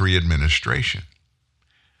 43 administration.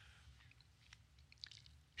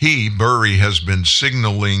 Burry, has been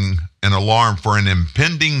signaling an alarm for an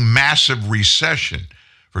impending massive recession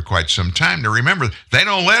for quite some time. Now remember, they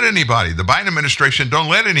don't let anybody, the Biden administration don't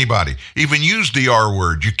let anybody even use the R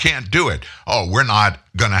word. You can't do it. Oh, we're not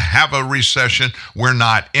going to have a recession. We're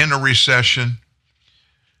not in a recession.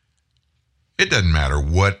 It doesn't matter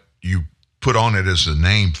what you put on it as a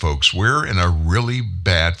name, folks. We're in a really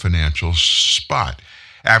bad financial spot.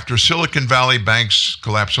 After Silicon Valley Bank's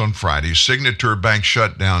collapse on Friday, Signature Bank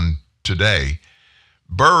shut down today,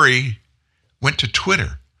 Burry went to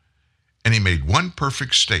Twitter and he made one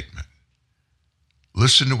perfect statement.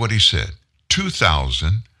 Listen to what he said.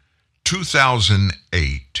 2000,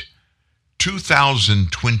 2008,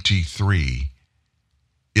 2023,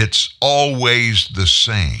 it's always the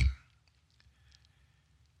same.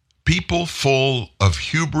 People full of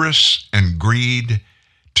hubris and greed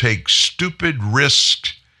take stupid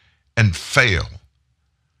risks and fail.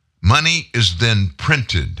 Money is then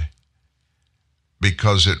printed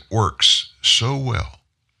because it works so well.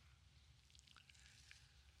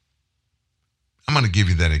 I'm going to give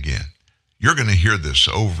you that again. You're going to hear this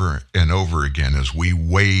over and over again as we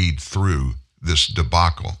wade through this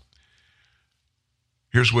debacle.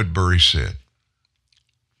 Here's what Burry said.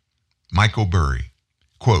 Michael Burry,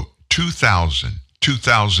 quote, 2000,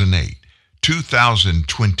 2008,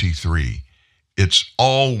 2023, it's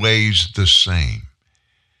always the same.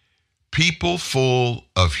 People full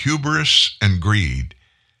of hubris and greed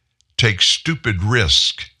take stupid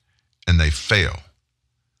risks and they fail.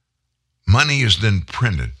 Money is then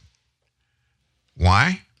printed.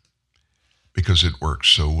 Why? Because it works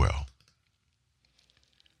so well.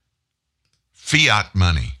 Fiat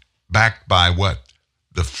money, backed by what?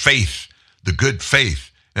 The faith, the good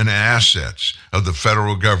faith and assets of the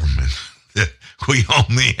federal government. We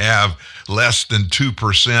only have less than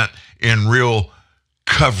 2% in real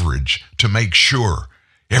coverage to make sure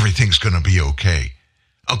everything's going to be okay.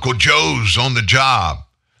 Uncle Joe's on the job.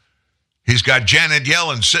 He's got Janet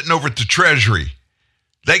Yellen sitting over at the Treasury.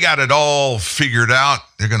 They got it all figured out.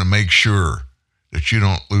 They're going to make sure that you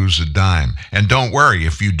don't lose a dime. And don't worry,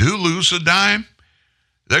 if you do lose a dime,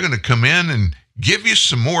 they're going to come in and give you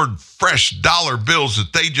some more fresh dollar bills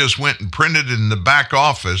that they just went and printed in the back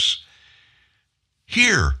office.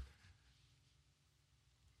 Here,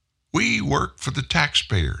 we work for the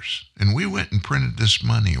taxpayers, and we went and printed this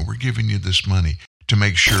money, and we're giving you this money to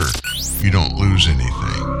make sure you don't lose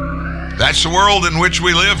anything. That's the world in which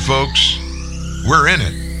we live, folks. We're in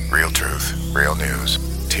it. Real truth, real news.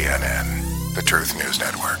 TNN, the Truth News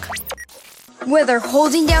Network. Whether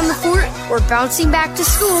holding down the fort or bouncing back to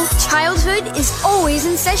school, childhood is always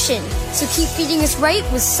in session. So keep feeding us right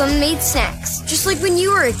with Sun-Made snacks, just like when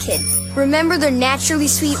you were a kid. Remember their naturally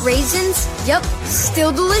sweet raisins? Yup,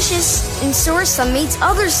 still delicious. And so are Sun-Made's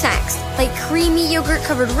other snacks, like creamy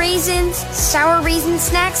yogurt-covered raisins, sour raisin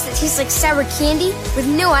snacks that taste like sour candy with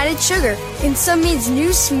no added sugar, and Sun-Made's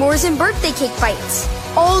new s'mores and birthday cake bites.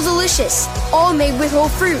 All delicious, all made with whole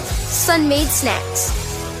fruit. Sun-Made snacks.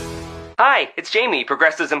 Hi, it's Jamie,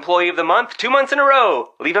 Progressive's Employee of the Month, 2 months in a row.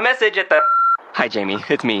 Leave a message at the... Hi, Jamie.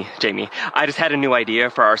 It's me, Jamie. I just had a new idea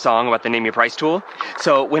for our song about the Name Your Price tool.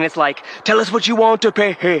 So when it's like, tell us what you want to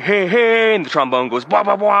pay, hey, hey, hey, and the trombone goes, blah,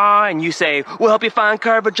 blah, blah, and you say, we'll help you find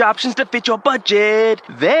coverage options to fit your budget.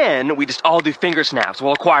 Then we just all do finger snaps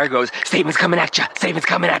while a choir goes, statements coming at ya, statements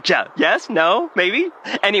coming at ya. Yes? No? Maybe?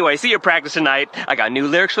 Anyway, see your practice tonight. I got new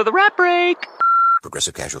lyrics for the rap break.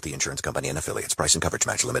 Progressive Casualty Insurance Company and Affiliates. Price and coverage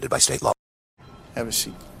match limited by state law. Have a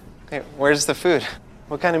seat. Hey, where's the food?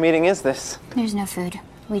 What kind of meeting is this? There's no food.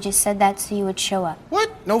 We just said that so you would show up.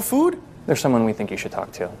 What? No food? There's someone we think you should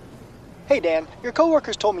talk to. Hey, Dan, your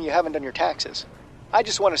coworkers told me you haven't done your taxes. I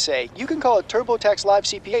just want to say, you can call a TurboTax Live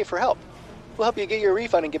CPA for help. We'll help you get your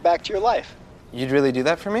refund and get back to your life. You'd really do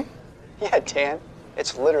that for me? Yeah, Dan.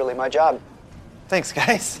 It's literally my job. Thanks,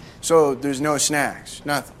 guys. So there's no snacks?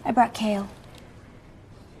 Nothing? I brought kale.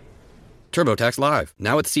 TurboTax Live,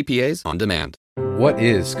 now with CPAs on demand. What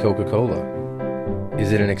is Coca-Cola?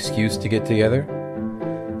 Is it an excuse to get together?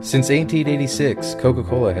 Since 1886,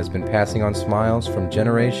 Coca-Cola has been passing on smiles from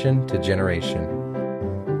generation to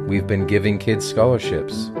generation. We've been giving kids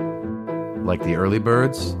scholarships, like the early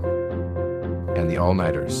birds and the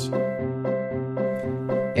all-nighters.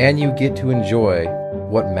 And you get to enjoy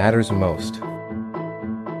what matters most.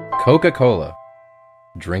 Coca-Cola.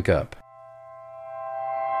 Drink up.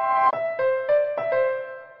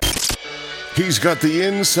 He's got the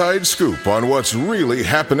inside scoop on what's really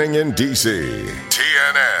happening in D.C.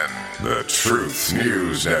 TNN, the Truth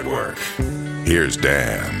News Network. Here's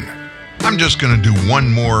Dan. I'm just going to do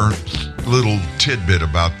one more little tidbit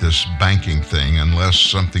about this banking thing, unless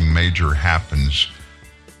something major happens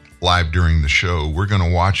live during the show. We're going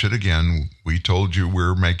to watch it again. We told you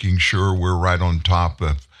we're making sure we're right on top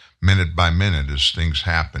of minute by minute as things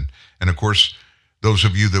happen. And of course, those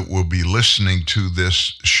of you that will be listening to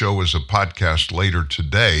this show as a podcast later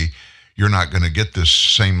today, you're not going to get this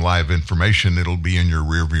same live information. It'll be in your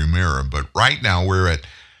rearview mirror. But right now we're at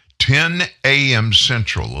 10 a.m.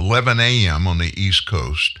 Central, 11 a.m. on the East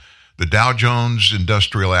Coast. The Dow Jones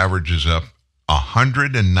Industrial Average is up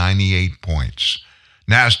 198 points.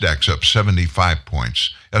 NASDAQ's up 75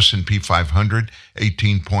 points. S&P 500,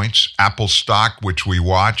 18 points. Apple stock, which we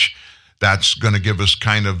watch, that's going to give us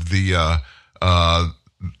kind of the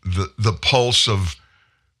pulse of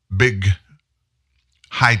big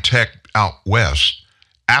high tech out west.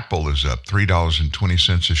 Apple is up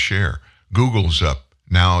 $3.20 a share. Google's up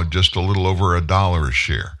now just a little over $1 a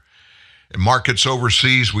share. In markets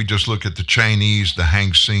overseas, we just look at the Chinese, the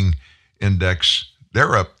Hang Seng Index.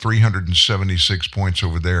 They're up 376 points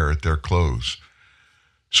over there at their close.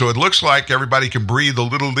 So it looks like everybody can breathe a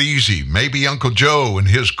little easy. Maybe Uncle Joe and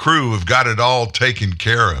his crew have got it all taken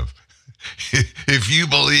care of. If you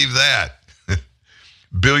believe that.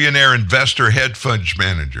 Billionaire investor hedge fund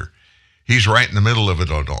manager. He's right in the middle of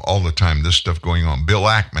it all the time, this stuff going on. Bill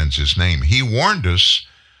Ackman's his name. He warned us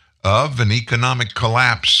of an economic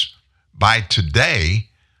collapse by today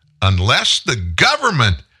unless the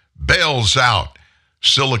government bails out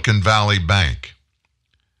Silicon Valley Bank.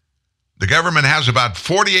 The government has about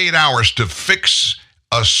 48 hours to fix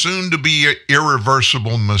a soon-to-be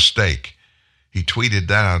irreversible mistake. He tweeted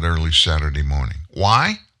that out early Saturday morning.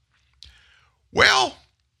 Why? Well,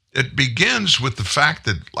 it begins with the fact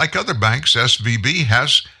that, like other banks, SVB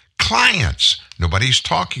has clients. Nobody's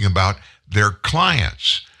talking about their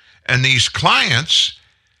clients. And these clients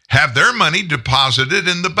have their money deposited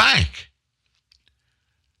in the bank.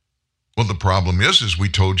 Well, the problem is, as we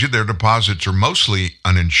told you, their deposits are mostly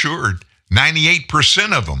uninsured.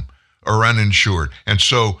 98% of them are uninsured. And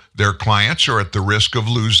so their clients are at the risk of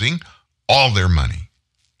losing all their money.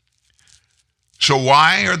 So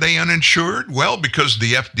why are they uninsured? Well, because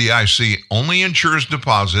the FDIC only insures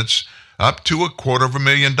deposits up to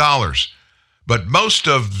 $250,000. But most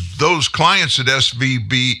of those clients at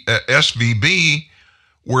SVB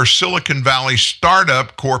were Silicon Valley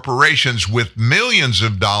startup corporations with millions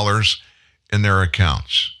of dollars in their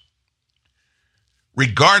accounts.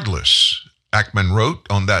 Regardless, Ackman wrote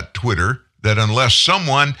on that Twitter that unless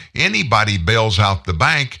anybody bails out the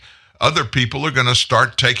bank, other people are going to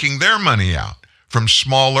start taking their money out. from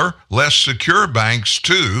smaller, less secure banks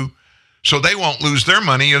too, so they won't lose their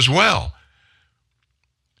money as well.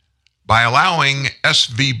 By allowing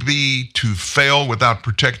SVB to fail without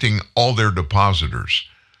protecting all their depositors,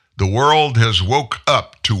 the world has woke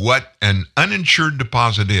up to what an uninsured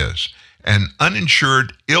deposit is, an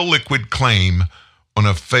uninsured illiquid claim on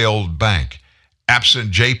a failed bank.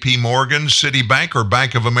 Absent JP Morgan, Citibank, or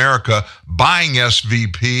Bank of America buying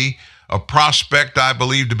SVB, a prospect I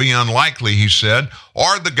believe to be unlikely, he said,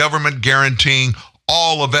 or the government guaranteeing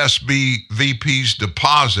all of SVB's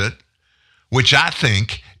deposit, which I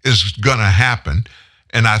think is going to happen,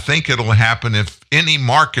 and I think it'll happen if any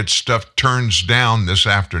market stuff turns down this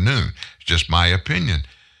afternoon. It's just my opinion.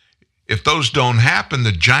 If those don't happen,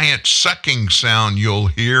 the giant sucking sound you'll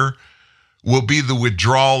hear will be the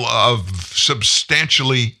withdrawal of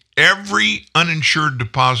substantially every uninsured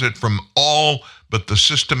deposit from all but the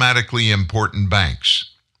systematically important banks.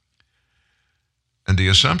 And the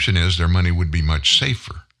assumption is their money would be much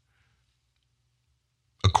safer.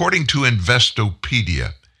 According to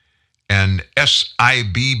Investopedia, an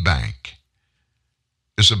SIB bank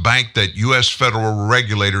is a bank that U.S. federal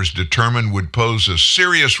regulators determined would pose a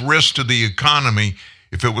serious risk to the economy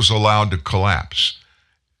if it was allowed to collapse.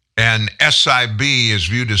 And SIB is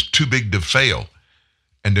viewed as too big to fail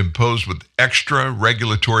and imposed with extra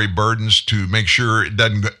regulatory burdens to make sure it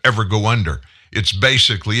doesn't ever go under. It's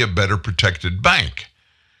basically a better protected bank.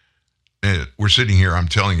 We're sitting here, I'm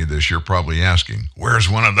telling you this, you're probably asking, where's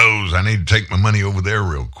one of those? I need to take my money over there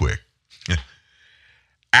real quick.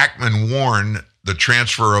 Ackman warned the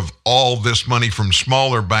transfer of all this money from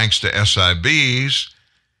smaller banks to SIBs,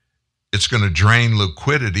 it's going to drain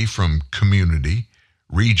liquidity from community,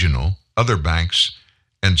 regional, other banks,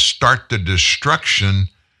 and start the destruction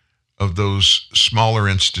of those smaller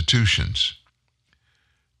institutions.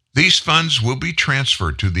 These funds will be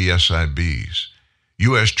transferred to the SIBs,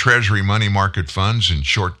 U.S. Treasury money market funds, and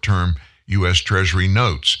short-term U.S. Treasury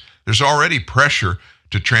notes. There's already pressure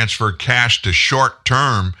to transfer cash to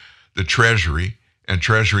short-term the Treasury and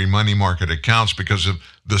Treasury money market accounts because of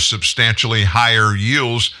the substantially higher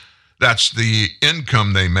yields. That's the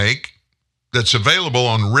income they make that's available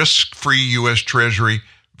on risk-free U.S. Treasury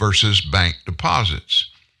versus bank deposits.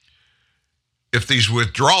 If these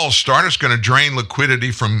withdrawals start, it's going to drain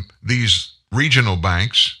liquidity from these regional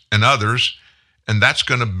banks and others, and that's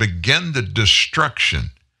going to begin the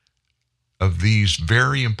destruction of these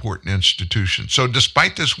very important institutions. So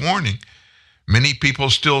despite this warning, many people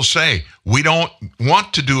still say, we don't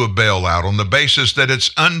want to do a bailout on the basis that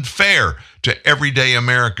it's unfair to everyday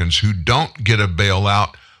Americans who don't get a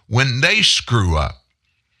bailout when they screw up.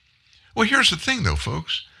 Well, here's the thing, though,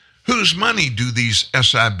 folks. Whose money do these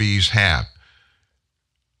SIBs have?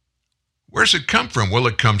 Where's it come from? Well,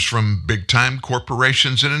 it comes from big-time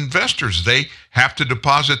corporations and investors. They have to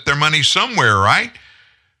deposit their money somewhere, right?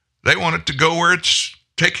 They want it to go where it's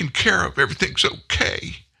taken care of. Everything's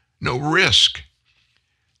okay. No risk.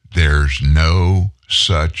 There's no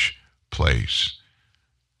such place.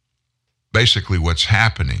 Basically, what's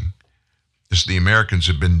happening is the Americans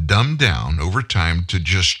have been dumbed down over time to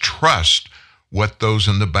just trust what those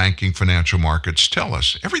in the banking financial markets tell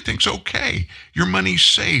us. Everything's okay. Your money's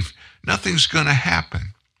safe. Nothing's going to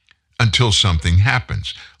happen until something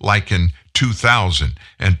happens, like in 2000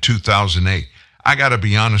 and 2008. I got to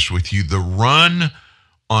be honest with you, the run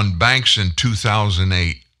on banks in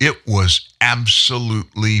 2008, it was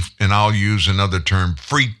absolutely, and I'll use another term,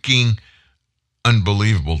 freaking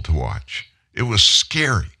unbelievable to watch. It was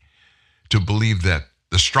scary to believe that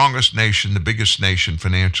the strongest nation, the biggest nation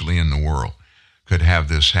financially in the world, could have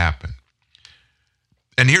this happen.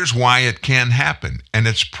 And here's why it can happen, and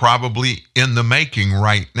it's probably in the making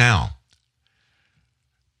right now.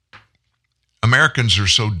 Americans are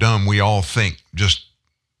so dumb, we all think just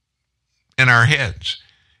in our heads.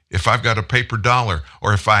 If I've got a paper dollar,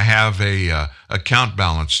 or if I have a account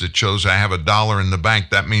balance that shows I have $1 in the bank,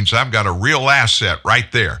 that means I've got a real asset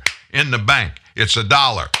right there in the bank. It's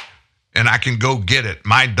 $1, and I can go get it,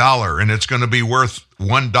 my dollar, and it's going to be worth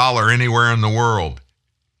 $1 anywhere in the world.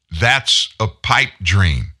 That's a pipe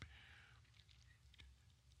dream.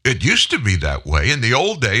 It used to be that way. In the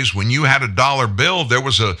old days, when you had a dollar bill, there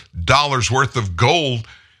was $1 worth of gold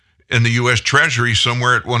in the U.S. Treasury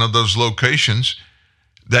somewhere at one of those locations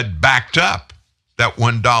that backed up that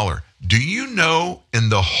 $1. Do you know in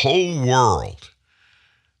the whole world,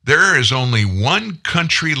 there is only one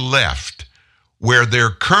country left where their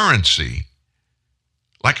currency,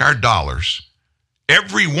 like our dollars,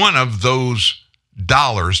 every one of those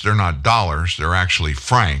dollars, they're not dollars, they're actually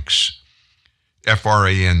francs,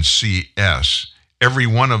 Francs, every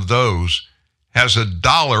one of those has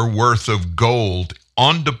 $1 worth of gold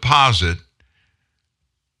on deposit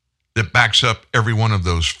that backs up every one of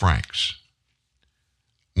those francs.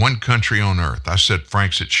 One country on earth. I said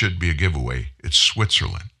francs, it should be a giveaway. It's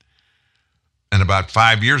Switzerland. And about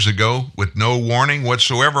 5 years ago, with no warning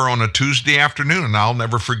whatsoever, on a Tuesday afternoon, and I'll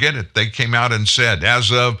never forget it, they came out and said, as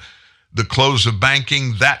of the close of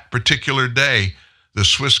banking that particular day, the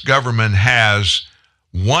Swiss government has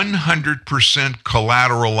 100%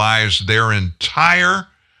 collateralized their entire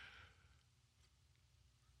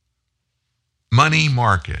money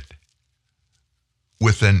market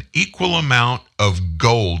with an equal amount of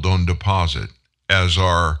gold on deposit as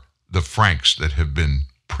are the francs that have been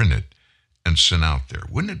printed and sent out there.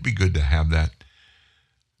 Wouldn't it be good to have that?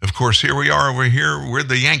 Of course, here we are over here. We're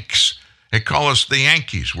the Yanks. They call us the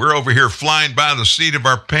Yankees. We're over here flying by the seat of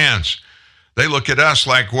our pants. They look at us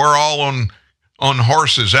like we're all on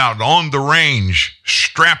horses out on the range,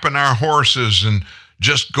 strapping our horses and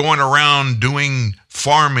just going around doing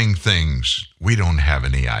farming things. We don't have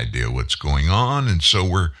any idea what's going on, and so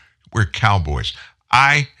we're cowboys.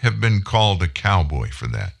 I have been called a cowboy for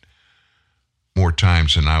that more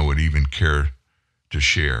times than I would even care to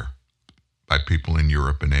share by people in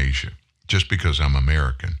Europe and Asia, just because I'm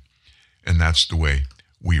American. And that's the way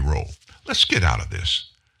we roll. Let's get out of this.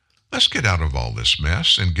 Let's get out of all this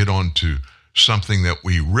mess and get on to something that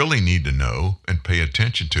we really need to know and pay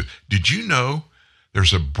attention to. Did you know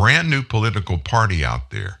there's a brand new political party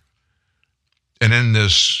out there? And in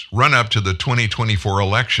this run-up to the 2024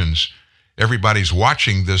 elections, everybody's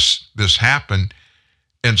watching this happen.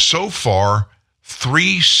 And so far,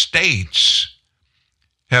 3 states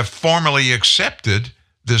have formally accepted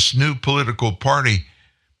this new political party,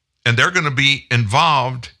 and they're going to be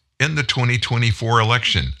involved in the 2024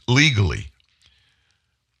 election legally.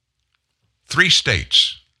 3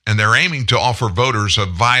 states, and they're aiming to offer voters a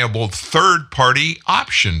viable third-party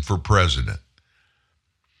option for president.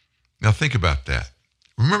 Now think about that.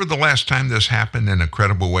 Remember the last time this happened in a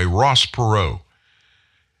credible way? Ross Perot.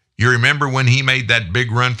 You remember when he made that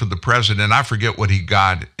big run for the president? I forget what he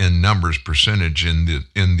got in numbers percentage in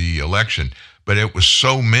the election, but it was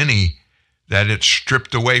so many that it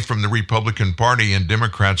stripped away from the Republican Party and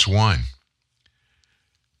Democrats won.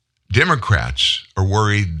 Democrats are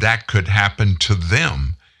worried that could happen to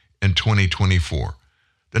them in 2024.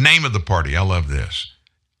 The name of the party, I love this.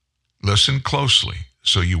 Listen closely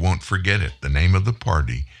so you won't forget it. The name of the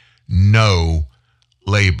party, No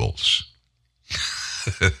Labels.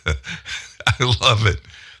 I love it.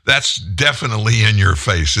 That's definitely in your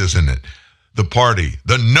face, isn't it? The party,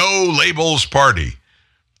 the No Labels Party.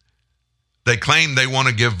 They claim they want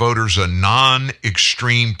to give voters a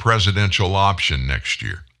non-extreme presidential option next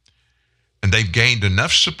year. And they've gained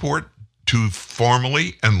enough support to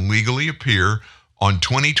formally and legally appear on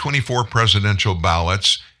 2024 presidential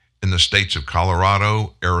ballots in the states of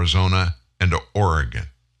Colorado, Arizona, and Oregon.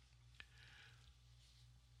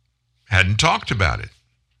 Hadn't talked about it.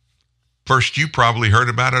 First, you probably heard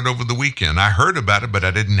about it over the weekend. I heard about it, but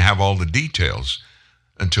I didn't have all the details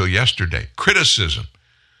until yesterday. Criticism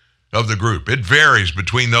of the group. It varies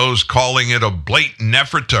between those calling it a blatant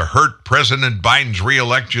effort to hurt President Biden's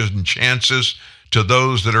re-election chances to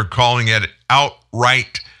those that are calling it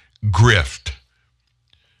outright grift.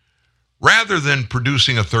 Rather than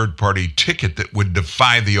producing a third-party ticket that would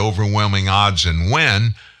defy the overwhelming odds and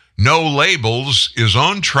win, No Labels is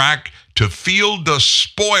on track to field a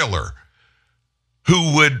spoiler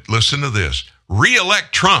who would, listen to this,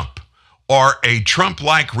 re-elect Trump or a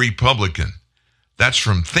Trump-like Republican. That's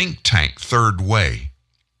from think tank Third Way.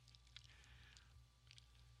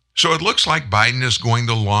 So it looks like Biden is going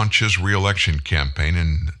to launch his re-election campaign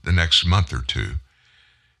in the next month or two.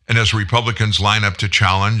 And as Republicans line up to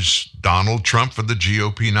challenge Donald Trump for the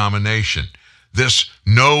GOP nomination, this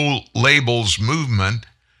No Labels movement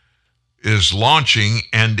is launching,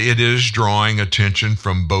 and it is drawing attention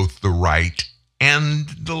from both the right and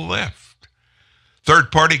the left.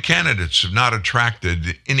 Third-party candidates have not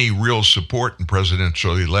attracted any real support in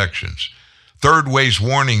presidential elections. Third Way's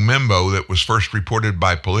warning memo that was first reported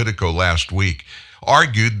by Politico last week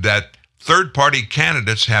argued that third-party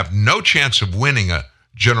candidates have no chance of winning a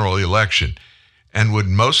general election and would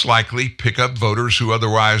most likely pick up voters who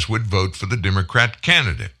otherwise would vote for the Democrat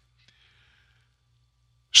candidate.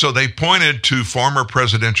 So they pointed to former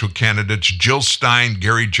presidential candidates Jill Stein,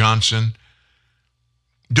 Gary Johnson.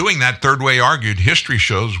 Doing that, Third Way argued, history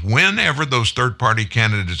shows whenever those third-party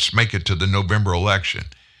candidates make it to the November election,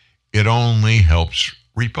 it only helps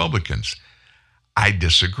Republicans. I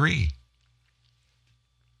disagree.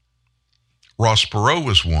 Ross Perot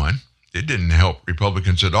was one, It didn't help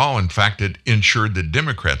Republicans at all. In fact, it ensured that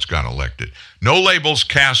Democrats got elected. No Labels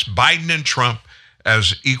casts Biden and Trump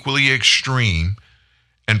as equally extreme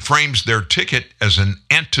and frames their ticket as an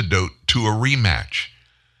antidote to a rematch.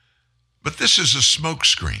 But this is a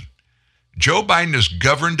smokescreen. Joe Biden is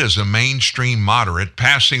governed as a mainstream moderate,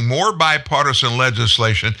 passing more bipartisan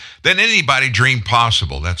legislation than anybody dreamed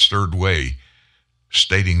possible. That's Third Way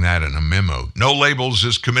stating that in a memo. No Labels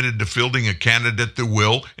is committed to fielding a candidate that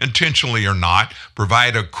will, intentionally or not,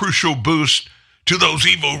 provide a crucial boost to those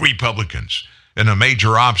evil Republicans and a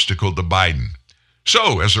major obstacle to Biden.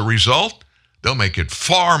 So, as a result, they'll make it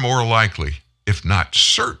far more likely, if not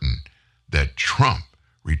certain, that Trump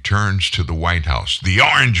returns to the White House. The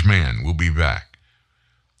Orange Man will be back.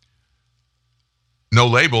 No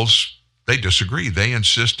Labels, they disagree. They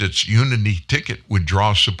insist its unity ticket would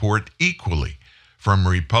draw support equally from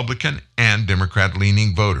Republican and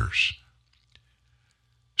Democrat-leaning voters.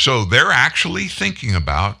 So they're actually thinking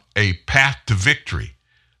about a path to victory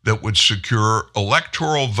that would secure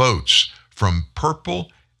electoral votes from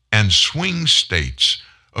purple and swing states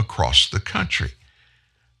across the country.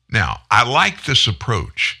 Now, I like this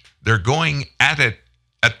approach. They're going at it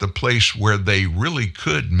at the place where they really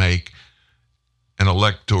could make an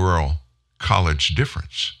electoral college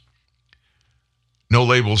difference. No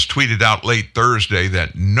Labels tweeted out late Thursday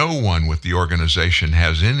that no one with the organization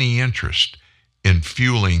has any interest in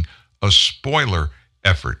fueling a spoiler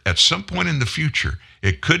effort. At some point in the future,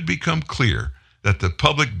 it could become clear that the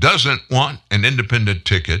public doesn't want an independent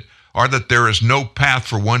ticket, or that there is no path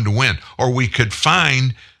for one to win, or we could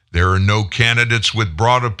find there are no candidates with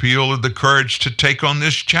broad appeal or the courage to take on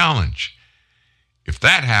this challenge. If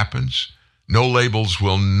that happens, No Labels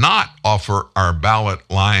will not offer our ballot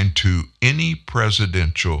line to any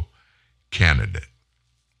presidential candidate.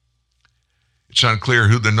 It's unclear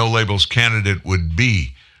who the No Labels candidate would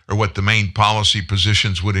be or what the main policy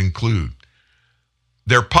positions would include.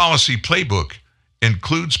 Their policy playbook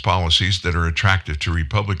includes policies that are attractive to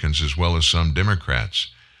Republicans as well as some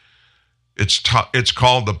Democrats. It's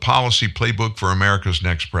called the Policy Playbook for America's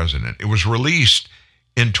Next President. It was released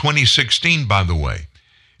in 2016, by the way.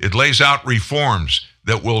 It lays out reforms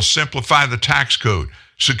that will simplify the tax code,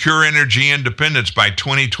 secure energy independence by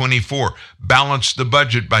 2024, balance the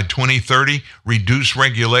budget by 2030, reduce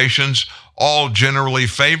regulations, all generally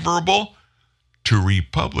favorable to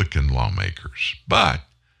Republican lawmakers. But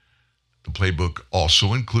the playbook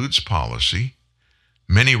also includes policy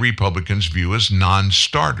many Republicans view as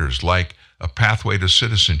non-starters, like a pathway to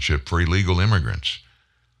citizenship for illegal immigrants,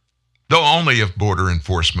 though only if border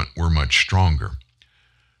enforcement were much stronger.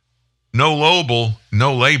 No Label is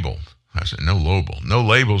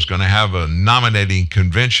going to have a nominating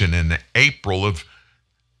convention in April of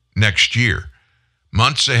next year,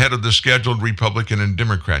 months ahead of the scheduled Republican and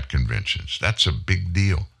Democrat conventions. That's a big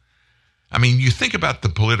deal. I mean, you think about the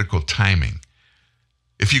political timing.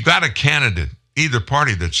 If you got a candidate, either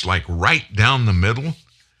party, that's like right down the middle,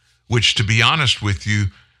 which, to be honest with you,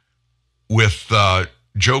 with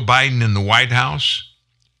Joe Biden in the White House,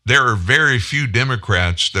 there are very few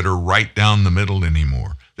Democrats that are right down the middle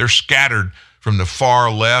anymore. They're scattered from the far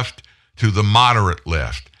left to the moderate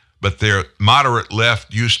left. But their moderate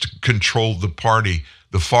left used to control the party.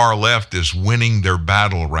 The far left is winning their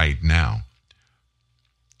battle right now.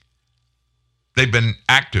 They've been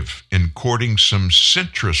active in courting some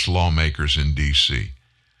centrist lawmakers in D.C.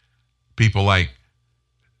 People like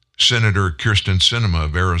Senator Kyrsten Sinema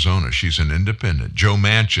of Arizona. She's an independent. Joe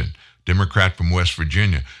Manchin, Democrat from West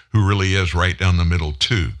Virginia, who really is right down the middle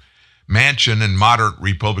too. Manchin and moderate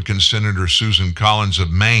Republican Senator Susan Collins of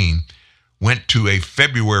Maine went to a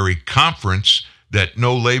February conference that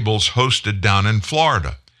No Labels hosted down in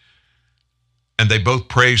Florida. And they both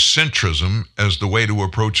praised centrism as the way to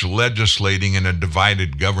approach legislating in a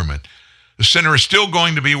divided government. The center is still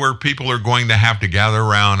going to be where people are going to have to gather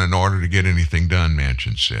around in order to get anything done,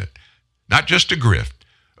 Manchin said. Not just a grift,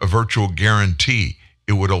 a virtual guarantee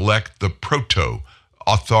it would elect the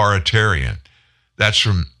proto-authoritarian. That's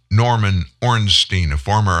from Norman Ornstein, a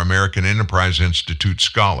former American Enterprise Institute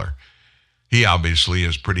scholar. He obviously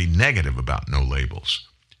is pretty negative about No Labels.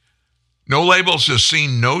 No Labels has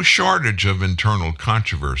seen no shortage of internal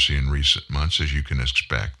controversy in recent months, as you can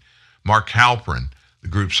expect. Mark Halperin, the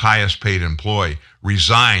group's highest paid employee,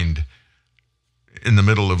 resigned in the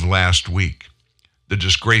middle of last week. The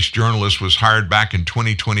disgraced journalist was hired back in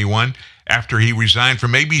 2021 after he resigned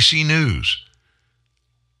from ABC News.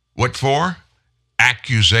 What for?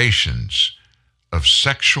 Accusations of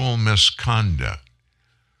sexual misconduct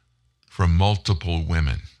from multiple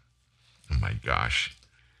women. Oh my gosh.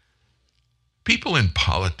 People in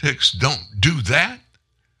politics don't do that.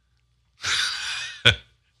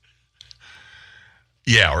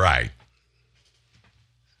 Yeah, right.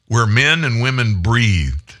 Where men and women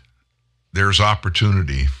breathed, there's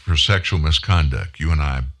opportunity for sexual misconduct. You and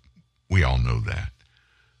I, we all know that.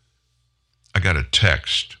 I got a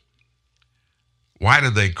text. Why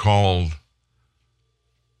did they call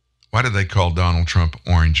Donald Trump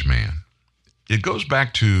Orange Man? It goes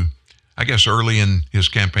back to, I guess, early in his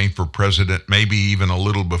campaign for president, maybe even a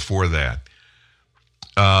little before that.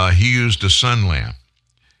 He used a sun lamp,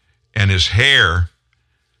 and his hair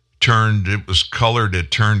turned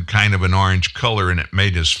kind of an orange color, and it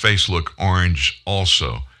made his face look orange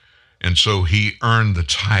also. And so he earned the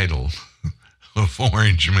title of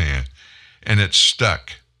Orange Man, and it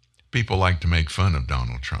stuck. People like to make fun of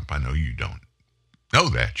Donald Trump. I know you don't know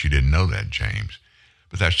that. You didn't know that, James.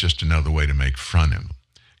 But that's just another way to make fun of him.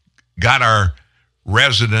 Got our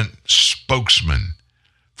resident spokesman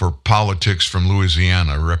for politics from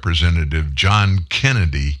Louisiana, Representative John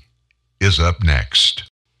Kennedy, is up next.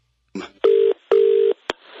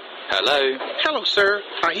 Hello. Hello, sir.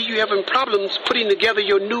 I hear you having problems putting together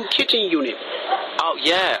your new kitchen unit. Oh,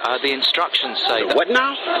 yeah, the instructions say that. What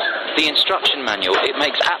now? The instruction manual. It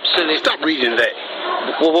makes absolute... Stop reading that.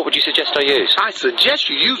 Well, what would you suggest I use? I suggest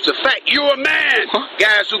you use the fact you're a man. Huh?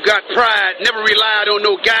 Guys who got pride never relied on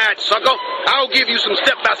no guide, sucker. I'll give you some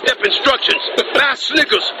step-by-step instructions. Buy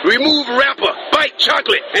Snickers, remove wrapper, bite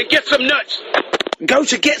chocolate, and get some nuts. Go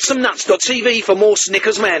to GetSomeNuts.tv for more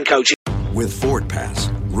Snickers man coaching. With Ford Pass,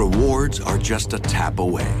 rewards are just a tap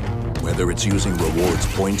away. Whether it's using rewards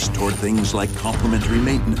points toward things like complimentary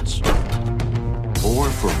maintenance or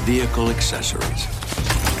for vehicle accessories.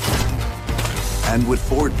 And with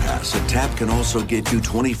Ford Pass, a tap can also get you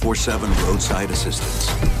 24/7 roadside assistance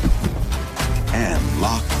and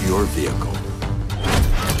lock your vehicle.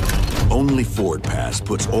 Only Ford Pass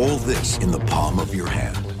puts all this in the palm of your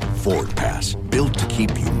hand. Ford Pass, built to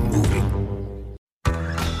keep you moving.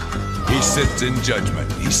 He sits in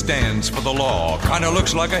judgment. He stands for the law. Kinda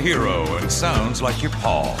looks like a hero and sounds like your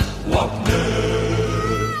pa. Wapner.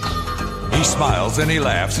 He smiles and he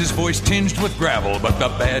laughs, his voice tinged with gravel, but the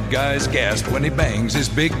bad guys gasp when he bangs his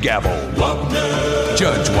big gavel. Wapner.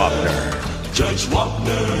 Judge Wapner. Judge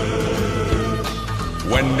Wapner.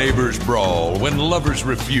 When neighbors brawl, when lovers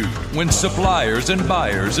refute, when suppliers and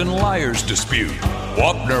buyers and liars dispute,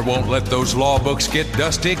 Wapner won't let those law books get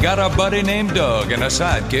dusty. Got a buddy named Doug and a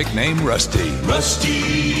sidekick named Rusty.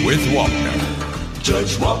 Rusty with Wapner.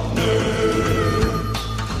 Judge Wapner.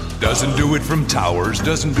 Doesn't do it from towers,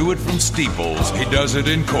 doesn't do it from steeples. He does it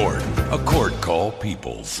in court, a court called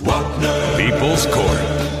People's. Wapner. People's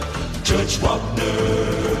Court. Judge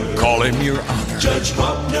Wapner. Call him your honor. Judge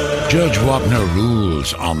Wapner. Judge Wapner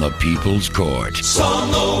rules on the People's Court.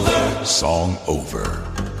 Song over. Song over.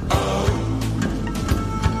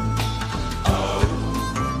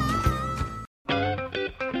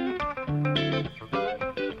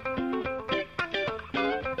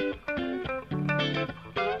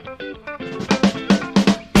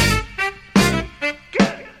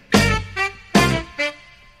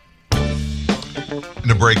 In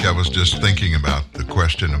the break, I was just thinking about the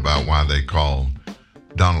question about why they call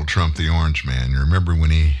Donald Trump the Orange Man. You remember when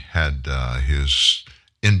he had his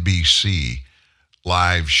NBC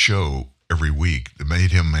live show every week that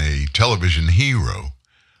made him a television hero?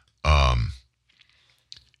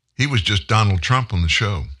 He was just Donald Trump on the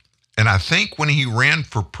show. And I think when he ran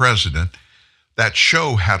for president, that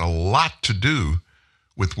show had a lot to do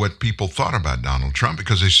with what people thought about Donald Trump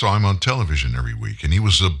because they saw him on television every week. And he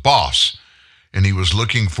was the boss. And he was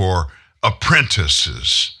looking for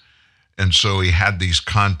apprentices. And so he had these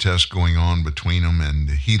contests going on between them, and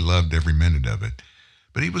he loved every minute of it.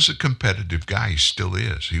 But he was a competitive guy. He still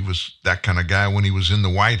is. He was that kind of guy when he was in the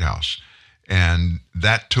White House. And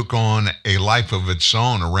that took on a life of its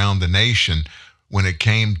own around the nation when it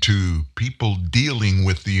came to people dealing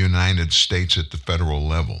with the United States at the federal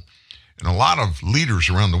level. And a lot of leaders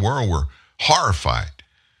around the world were horrified.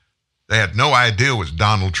 They had no idea what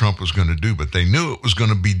Donald Trump was going to do, but they knew it was going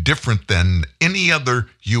to be different than any other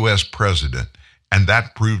U.S. president, and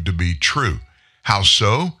that proved to be true. How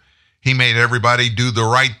so? He made everybody do the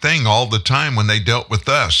right thing all the time when they dealt with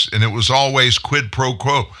us, and it was always quid pro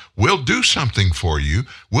quo. We'll do something for you.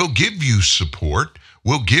 We'll give you support.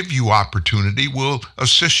 We'll give you opportunity. We'll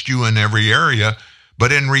assist you in every area,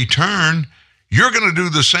 but in return, you're going to do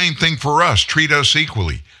the same thing for us. Treat us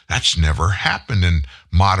equally. That's never happened in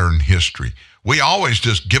modern history. We always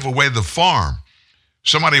just give away the farm.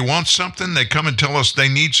 Somebody wants something, they come and tell us they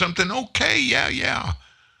need something. Okay, yeah.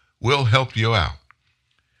 We'll help you out.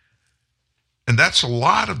 And that's a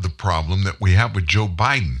lot of the problem that we have with Joe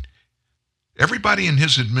Biden. Everybody in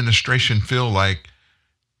his administration feel like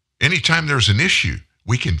anytime there's an issue,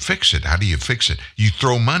 we can fix it. How do you fix it? You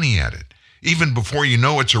throw money at it, even before you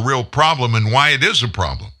know it's a real problem and why it is a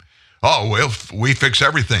problem. Oh, well, we fix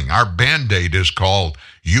everything. Our Band-Aid is called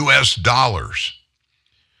U.S. dollars.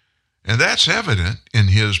 And that's evident in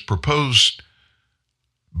his proposed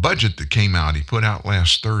budget that came out. He put out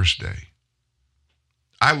last Thursday.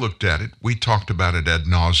 I looked at it. We talked about it ad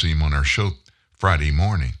nauseum on our show Friday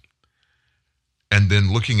morning. And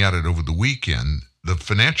then looking at it over the weekend, the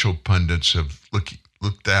financial pundits have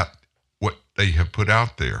looked at what they have put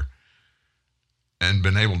out there and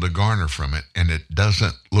been able to garner from it, and it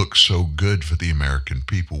doesn't look so good for the American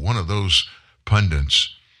people. One of those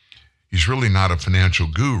pundits, he's really not a financial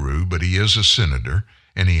guru, but he is a senator,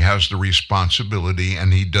 and he has the responsibility,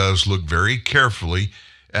 and he does look very carefully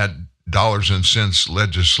at dollars and cents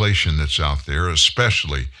legislation that's out there,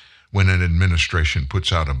 especially when an administration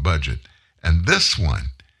puts out a budget. And this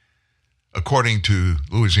one, according to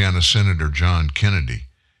Louisiana Senator John Kennedy,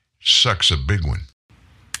 sucks a big one.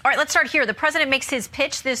 All right, let's start here. The president makes his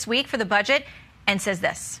pitch this week for the budget and says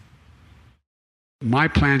this. My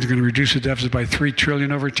plan is going to reduce the deficit by $3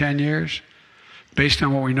 trillion over 10 years. Based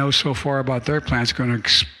on what we know so far about their plan, it's going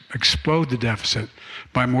to explode the deficit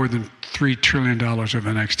by more than $3 trillion over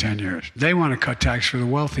the next 10 years. They want to cut tax for the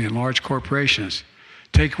wealthy and large corporations,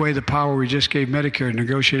 take away the power we just gave Medicare to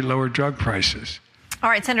negotiate lower drug prices. All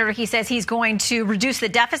right, Senator, he says he's going to reduce the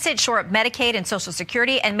deficit, shore up Medicaid and Social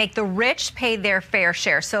Security, and make the rich pay their fair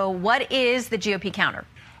share. So what is the GOP counter?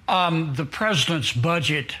 The president's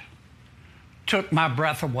budget took my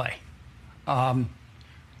breath away.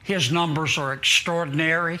 His numbers are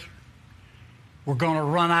extraordinary. We're going to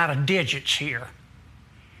run out of digits here.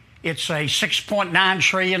 It's a $6.9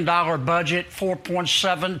 trillion budget,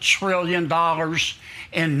 $4.7 trillion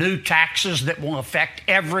in new taxes that will affect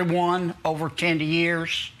everyone over 10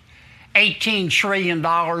 years, $18 trillion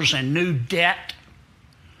in new debt,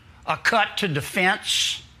 a cut to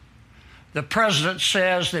defense. The president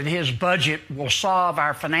says that his budget will solve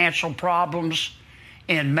our financial problems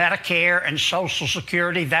in Medicare and Social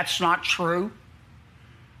Security. That's not true.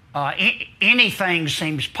 Anything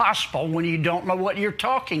seems possible when you don't know what you're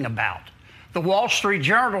talking about. The Wall Street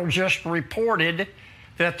Journal just reported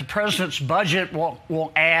that the president's budget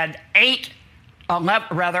will add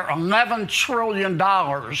 $11 trillion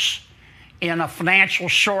in a financial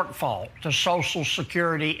shortfall to Social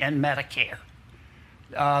Security and Medicare.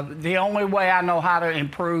 The only way I know how to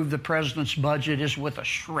improve the president's budget is with a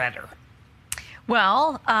shredder.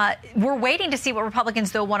 Well, we're waiting to see what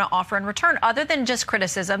Republicans, though, want to offer in return, other than just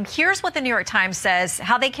criticism. Here's what the New York Times says,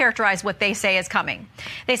 how they characterize what they say is coming.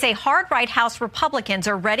 They say hard right House Republicans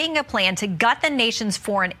are readying a plan to gut the nation's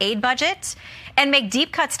foreign aid budget and make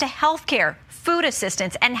deep cuts to health care, food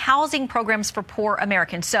assistance, and housing programs for poor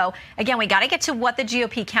Americans. So, again, we got to get to what the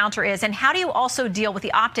GOP counter is, and how do you also deal with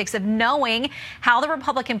the optics of knowing how the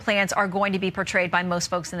Republican plans are going to be portrayed by most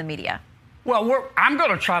folks in the media? Well, I'm going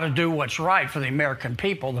to try to do what's right for the American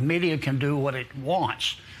people. The media can do what it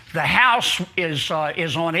wants. The House is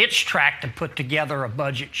on its track to put together a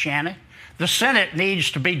budget, Shannon. The Senate needs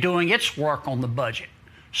to be doing its work on the budget.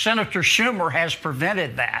 Senator Schumer has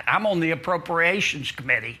prevented that. I'm on the Appropriations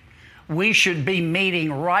Committee. We should be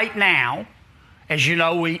meeting right now. As you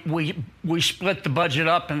know, we split the budget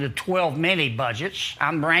up into 12 mini budgets.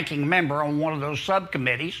 I'm ranking member on one of those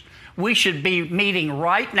subcommittees. We should be meeting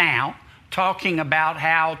right now, talking about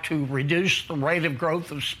how to reduce the rate of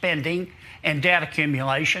growth of spending and debt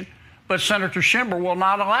accumulation, but Senator Schumer will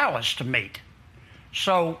not allow us to meet.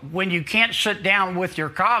 So when you can't sit down with your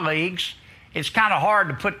colleagues, it's kind of hard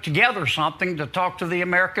to put together something to talk to the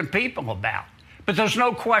American people about. But there's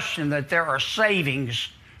no question that there are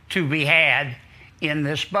savings to be had in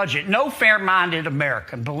this budget. No fair-minded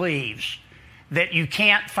American believes that you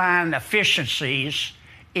can't find efficiencies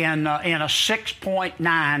in a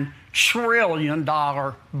 $6.9 trillion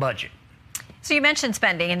budget. So you mentioned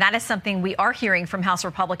spending, and that is something we are hearing from House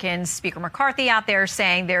Republicans. Speaker McCarthy out there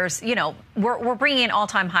saying we're bringing in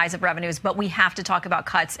all-time highs of revenues, but we have to talk about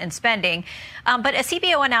cuts in spending. But a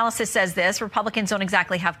CBO analysis says this: Republicans don't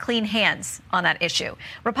exactly have clean hands on that issue.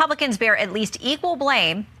 Republicans bear at least equal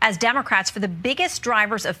blame as Democrats for the biggest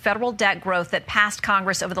drivers of federal debt growth that passed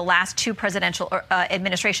Congress over the last two presidential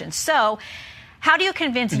administrations. So how do you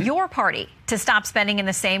convince your party to stop spending in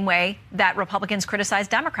the same way that Republicans criticize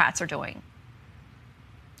Democrats are doing?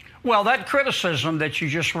 Well, that criticism that you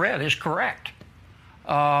just read is correct.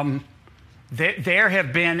 There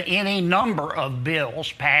have been any number of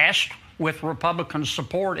bills passed with Republican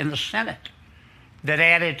support in the Senate that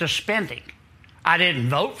added to spending. I didn't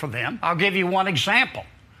vote for them. I'll give you one example.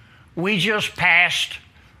 We just passed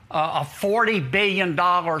a $40 billion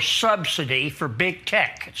subsidy for big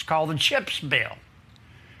tech. It's called the CHIPS bill.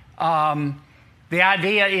 The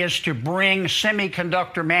idea is to bring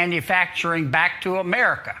semiconductor manufacturing back to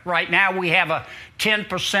America. Right now, we have a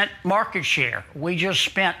 10% market share. We just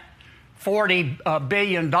spent $40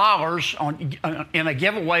 billion in a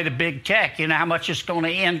giveaway to big tech. You know how much it's going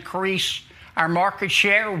to increase our market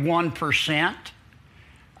share? 1%.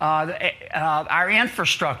 Our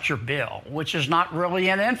infrastructure bill, which is not really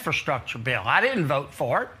an infrastructure bill. I didn't vote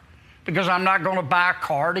for it because I'm not going to buy a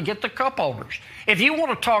car to get the cup holders. If you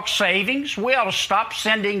want to talk savings, we ought to stop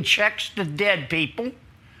sending checks to dead people.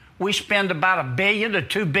 We spend about $1 billion to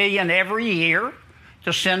 $2 billion every year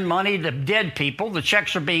to send money to dead people. The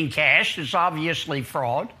checks are being cashed. It's obviously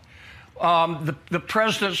fraud. The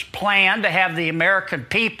president's plan to have the American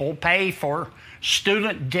people pay for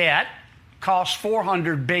student debt cost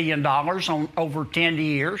 $400 billion on over 10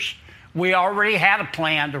 years. We already had a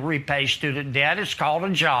plan to repay student debt. It's called a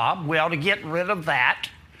job. We ought to get rid of that.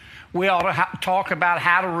 We ought to talk about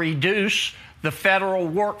how to reduce the federal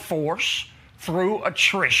workforce through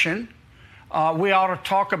attrition. We ought to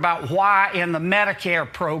talk about why in the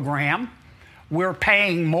Medicare program we're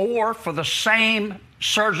paying more for the same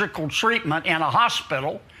surgical treatment in a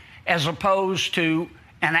hospital as opposed to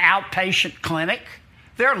an outpatient clinic.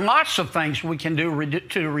 There are lots of things we can do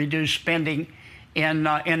to reduce spending in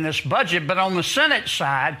this budget, but on the Senate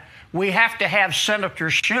side, we have to have Senator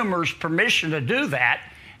Schumer's permission to do that,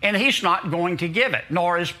 and he's not going to give it,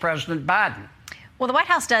 nor is President Biden. Well, the White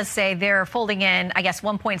House does say they're folding in, I guess,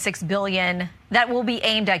 $1.6 billion that will be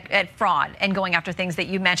aimed at fraud and going after things that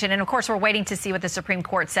you mentioned. And, of course, we're waiting to see what the Supreme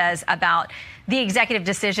Court says about the executive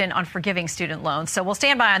decision on forgiving student loans. So we'll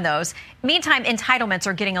stand by on those. Meantime, entitlements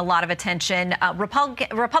are getting a lot of attention.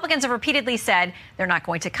 Republicans have repeatedly said they're not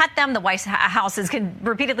going to cut them. The White House has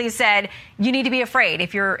repeatedly said you need to be afraid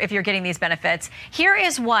if you're getting these benefits. Here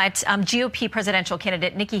is what GOP presidential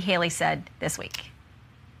candidate Nikki Haley said this week.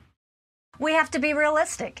 We have to be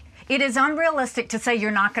realistic. It is unrealistic to say you're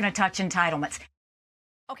not going to touch entitlements.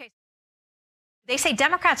 Okay. They say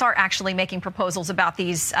Democrats are actually making proposals about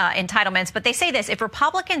these entitlements, but they say this: if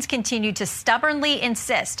Republicans continue to stubbornly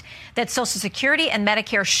insist that Social Security and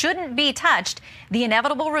Medicare shouldn't be touched, the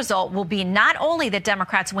inevitable result will be not only that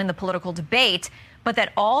Democrats win the political debate, but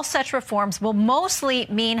that all such reforms will mostly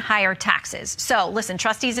mean higher taxes. So listen,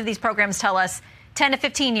 trustees of these programs tell us 10 to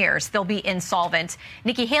 15 years, they'll be insolvent.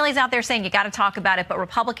 Nikki Haley's out there saying you got to talk about it, but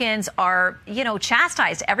Republicans are,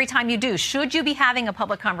 chastised every time you do. Should you be having a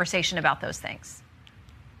public conversation about those things?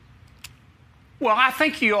 Well, I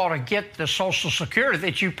think you ought to get the Social Security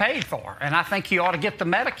that you paid for, and I think you ought to get the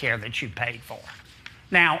Medicare that you paid for.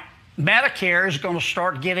 Now, Medicare is going to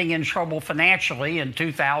start getting in trouble financially in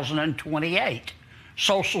 2028.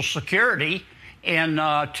 Social Security in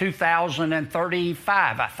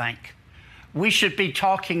 2035, I think. We should be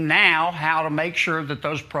talking now how to make sure that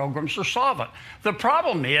those programs are solvent. The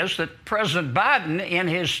problem is that President Biden, in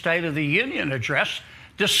his State of the Union address,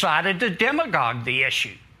 decided to demagogue the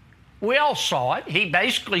issue. We all saw it. He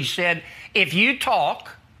basically said, if you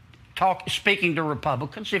speaking to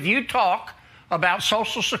Republicans, if you talk about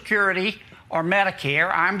Social Security or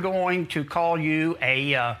Medicare, I'm going to call you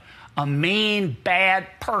a mean, bad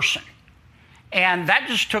person. And that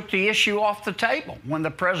just took the issue off the table when the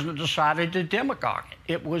president decided to demagogue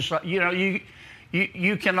it. It was,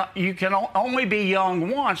 you can only be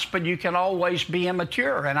young once, but you can always be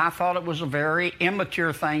immature. And I thought it was a very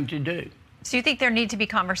immature thing to do. So you think there need to be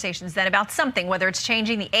conversations then about something, whether it's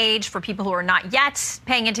changing the age for people who are not yet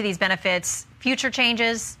paying into these benefits, future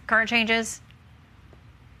changes, current changes?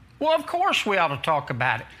 Well, of course we ought to talk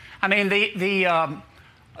about it. I mean, the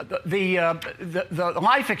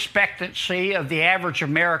life expectancy of the average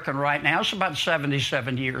American right now is about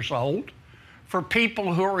 77 years old. For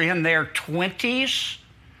people who are in their 20s,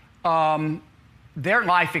 their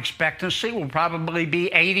life expectancy will probably be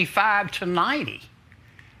 85 to 90.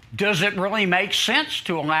 Does it really make sense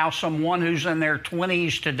to allow someone who's in their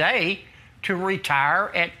 20s today to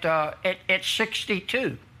retire at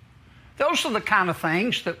 62? Those are the kind of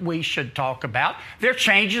things that we should talk about. There are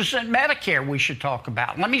changes in Medicare we should talk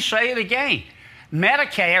about. Let me say it again.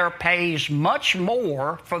 Medicare pays much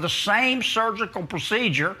more for the same surgical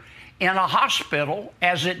procedure in a hospital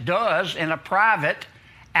as it does in a private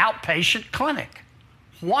outpatient clinic.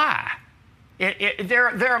 Why? There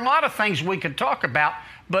are a lot of things we could talk about,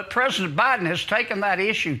 but President Biden has taken that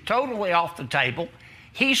issue totally off the table.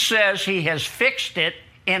 He says he has fixed it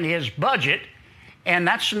in his budget. And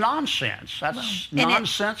that's nonsense. That's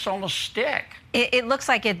nonsense on a stick. It looks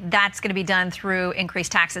like that's going to be done through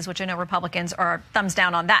increased taxes, which I know Republicans are thumbs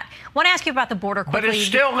down on that. I want to ask you about the border quickly. But it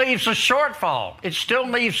still leaves a shortfall. It still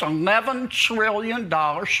leaves $11 trillion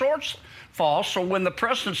shortfall. So when the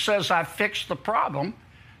president says I fixed the problem,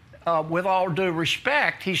 with all due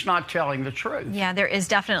respect, he's not telling the truth. Yeah, there is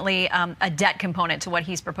definitely a debt component to what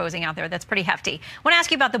he's proposing out there. That's pretty hefty. I want to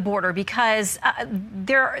ask you about the border because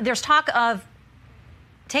there's talk of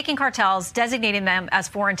taking cartels, designating them as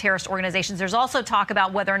foreign terrorist organizations. There's also talk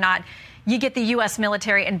about whether or not you get the U.S.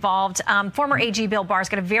 military involved. Former AG Bill Barr's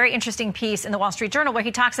got a very interesting piece in the Wall Street Journal where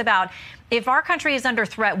he talks about if our country is under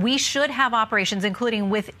threat, we should have operations, including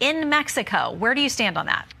within Mexico. Where do you stand on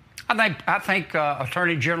that? I think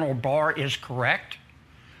Attorney General Barr is correct.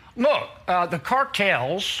 Look, the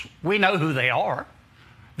cartels, we know who they are.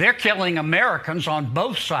 They're killing Americans on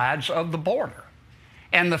both sides of the border.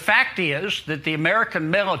 And the fact is that the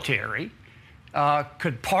American military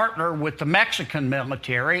could partner with the Mexican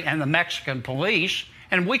military and the Mexican police,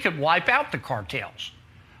 and we could wipe out the cartels.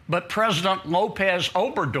 But President Lopez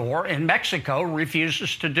Obrador in Mexico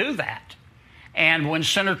refuses to do that. And when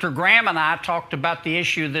Senator Graham and I talked about the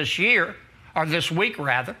issue this week,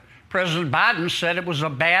 President Biden said it was a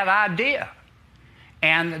bad idea.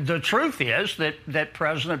 And the truth is that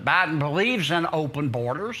President Biden believes in open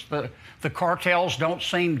borders. The cartels don't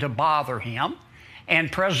seem to bother him. And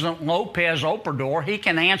President Lopez Obrador, he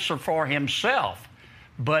can answer for himself.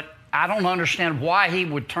 But I don't understand why he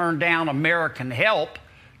would turn down American help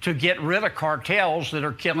to get rid of cartels that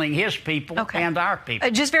are killing his people and our people.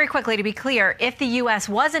 Just very quickly, to be clear, if the U.S.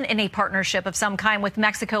 wasn't in a partnership of some kind with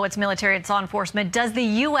Mexico, its military, its law enforcement, does the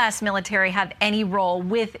U.S. military have any role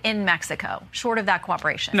within Mexico, short of that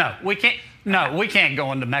cooperation? No, we can't. No, we can't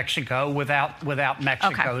go into Mexico without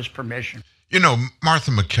Mexico's permission. You know, Martha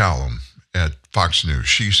McCallum at Fox News,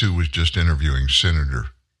 she's who was just interviewing Senator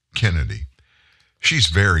Kennedy. She's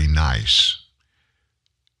very nice.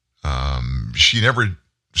 She never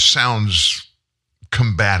sounds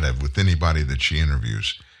combative with anybody that she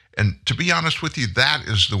interviews. And to be honest with you, that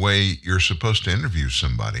is the way you're supposed to interview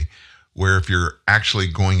somebody, where if you're actually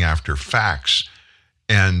going after facts,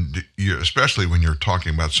 and especially when you're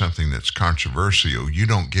talking about something that's controversial, you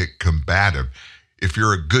don't get combative. If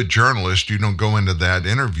you're a good journalist, you don't go into that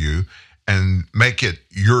interview and make it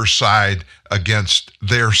your side against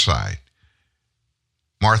their side.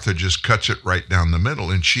 Martha just cuts it right down the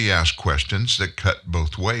middle, and she asks questions that cut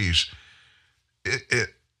both ways.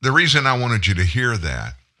 The reason I wanted you to hear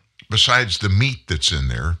that, besides the meat that's in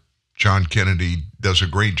there, John Kennedy does a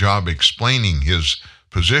great job explaining his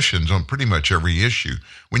positions on pretty much every issue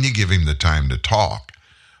when you give him the time to talk,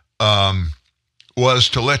 was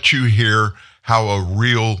to let you hear how a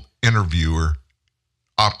real interviewer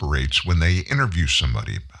operates when they interview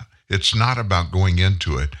somebody. It's not about going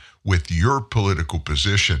into it with your political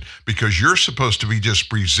position, because you're supposed to be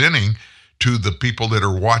just presenting to the people that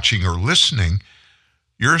are watching or listening.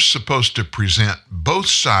 You're supposed to present both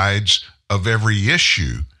sides of every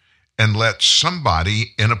issue and let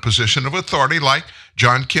somebody in a position of authority like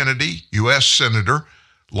John Kennedy, U.S. Senator,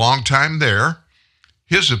 long time there,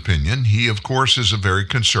 his opinion. He, of course, is a very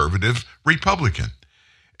conservative Republican.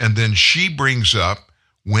 And then she brings up,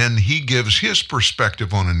 when he gives his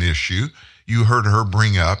perspective on an issue, you heard her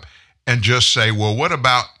bring up, and just say, well, what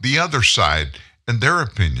about the other side and their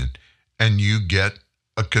opinion? And you get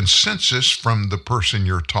a consensus from the person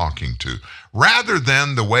you're talking to, rather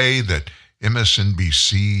than the way that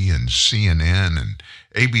MSNBC and CNN and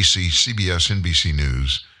ABC, CBS, NBC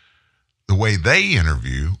News, the way they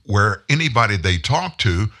interview, where anybody they talk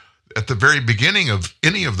to, at the very beginning of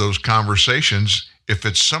any of those conversations, if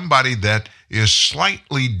it's somebody that is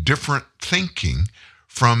slightly different thinking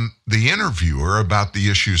from the interviewer about the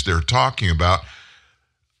issues they're talking about,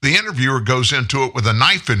 the interviewer goes into it with a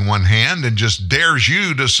knife in one hand and just dares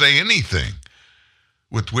you to say anything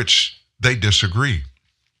with which they disagree.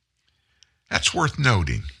 That's worth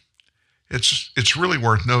noting. It's really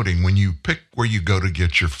worth noting when you pick where you go to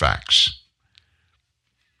get your facts.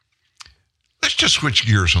 Let's just switch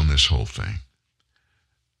gears on this whole thing.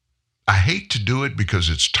 I hate to do it because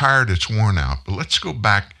it's tired, it's worn out, but let's go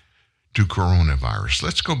back to coronavirus.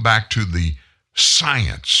 Let's go back to the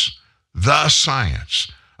science,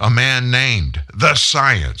 a man named the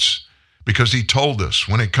science, because he told us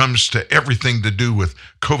when it comes to everything to do with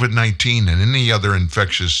COVID-19 and any other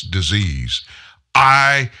infectious disease,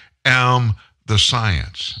 I am the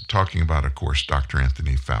science. I'm talking about, of course, Dr.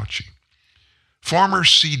 Anthony Fauci, former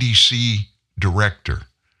CDC director,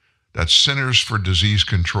 that's Centers for Disease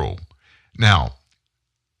Control. Now,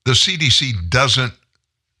 the CDC doesn't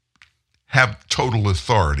have total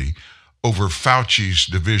authority over Fauci's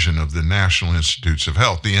division of the National Institutes of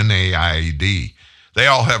Health, the NIAID. They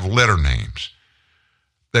all have letter names.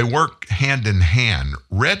 They work hand in hand.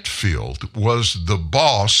 Redfield was the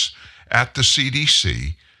boss at the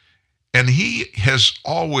CDC, and he has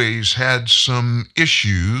always had some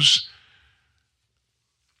issues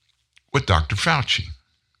with Dr. Fauci.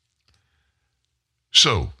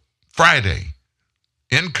 So, Friday,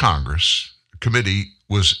 in Congress, a committee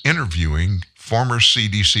was interviewing former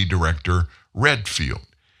CDC Director Redfield.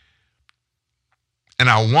 And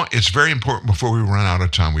it's very important before we run out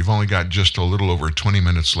of time. We've only got just a little over 20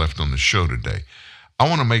 minutes left on the show today. I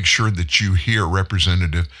want to make sure that you hear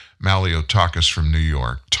Representative Maliotakis from New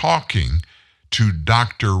York talking to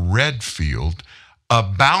Dr. Redfield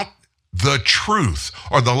about the truth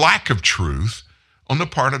or the lack of truth on the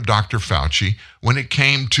part of Dr. Fauci when it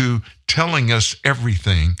came to telling us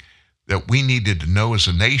everything that we needed to know as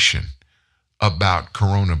a nation about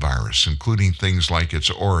coronavirus, including things like its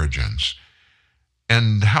origins.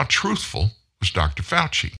 And how truthful was Dr.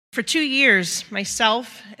 Fauci? For 2 years,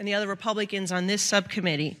 myself and the other Republicans on this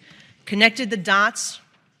subcommittee connected the dots.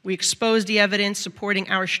 We exposed the evidence supporting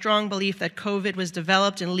our strong belief that COVID was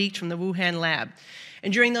developed and leaked from the Wuhan lab.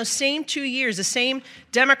 And during those same 2 years, the same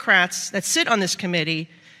Democrats that sit on this committee,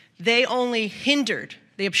 they only hindered,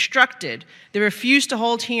 they obstructed, they refused to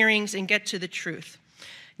hold hearings and get to the truth.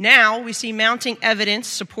 Now we see mounting evidence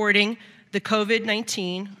supporting the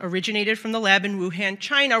COVID-19 originated from the lab in Wuhan,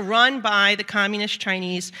 China, run by the Communist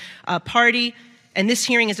Chinese Party. And this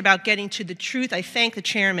hearing is about getting to the truth. I thank the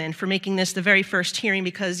chairman for making this the very first hearing,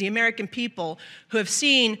 because the American people who have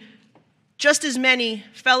seen just as many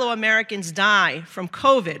fellow Americans die from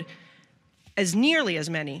COVID, as nearly as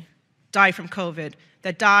many die from COVID,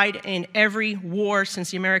 that died in every war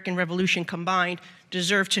since the American Revolution combined,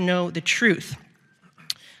 deserve to know the truth.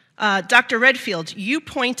 Dr. Redfield, you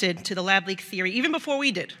pointed to the lab leak theory even before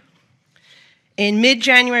we did. In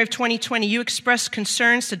mid-January of 2020, you expressed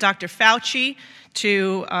concerns to Dr. Fauci,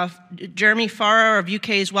 to Jeremy Farrar of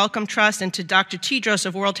UK's Wellcome Trust, and to Dr. Tedros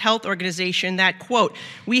of World Health Organization that, quote,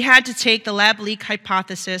 we had to take the lab leak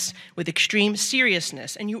hypothesis with extreme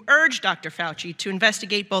seriousness. And you urged Dr. Fauci to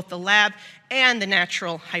investigate both the lab and the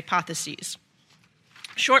natural hypotheses.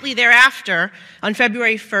 Shortly thereafter, on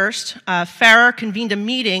February 1st, Farrar convened a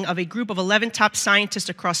meeting of a group of 11 top scientists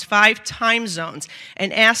across 5 time zones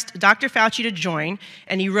and asked Dr. Fauci to join,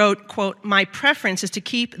 and he wrote, quote, my preference is to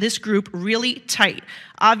keep this group really tight.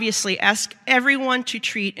 Obviously, ask everyone to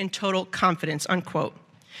treat in total confidence, unquote.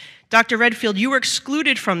 Dr. Redfield, you were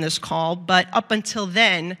excluded from this call, but up until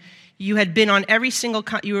then, you had been on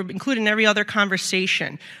you were included in every other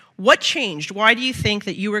conversation. What changed? Why do you think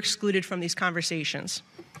that you were excluded from these conversations?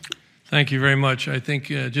 Thank you very much. I think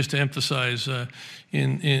just to emphasize,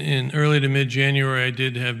 in early to mid-January, I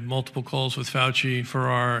did have multiple calls with Fauci,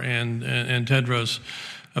 Farrar, and Tedros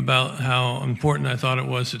about how important I thought it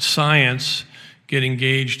was that science get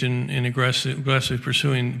engaged in aggressively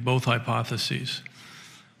pursuing both hypotheses.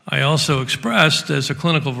 I also expressed, as a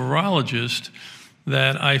clinical virologist,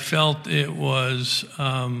 that I felt it was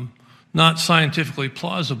not scientifically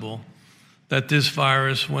plausible that this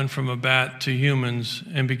virus went from a bat to humans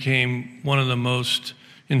and became one of the most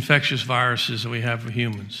infectious viruses that we have for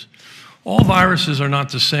humans. All viruses are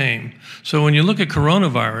not the same. So when you look at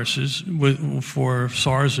coronaviruses, for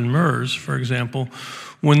SARS and MERS, for example,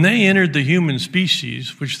 when they entered the human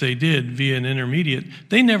species, which they did via an intermediate,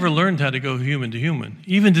 they never learned how to go human to human.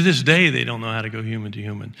 Even to this day, they don't know how to go human to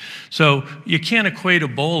human. So you can't equate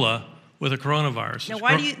Ebola with a coronavirus. Now,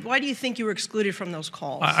 why do you think you were excluded from those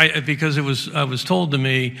calls? Because it was told to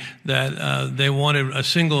me that they wanted a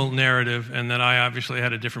single narrative and that I obviously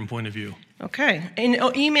had a different point of view. Okay. In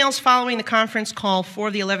emails following the conference call, 4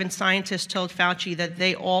 of the 11 scientists told Fauci that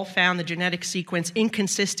they all found the genetic sequence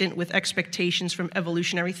inconsistent with expectations from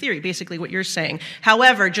evolutionary theory, basically what you're saying.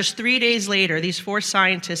 However, just 3 days later, these 4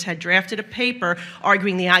 scientists had drafted a paper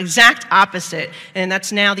arguing the exact opposite, and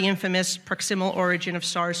that's now the infamous proximal origin of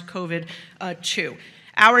SARS-CoV-2.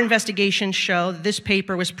 Our investigations show that this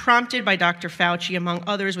paper was prompted by Dr. Fauci, among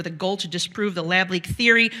others, with a goal to disprove the lab leak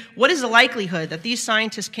theory. What is the likelihood that these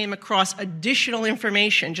scientists came across additional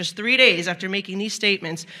information just 3 days after making these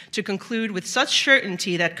statements to conclude with such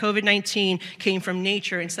certainty that COVID-19 came from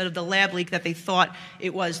nature instead of the lab leak that they thought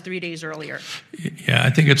it was 3 days earlier? Yeah, I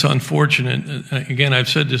think it's unfortunate. Again, I've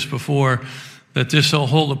said this before, that this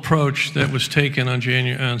whole approach that was taken on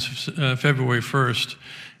February 1st,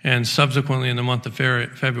 and subsequently in the month of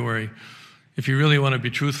February, if you really want to be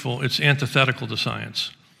truthful, it's antithetical to science.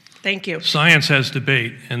 Thank you. Science has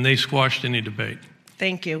debate, and they squashed any debate.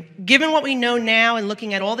 Thank you. Given what we know now and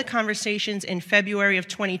looking at all the conversations in February of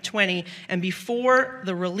 2020 and before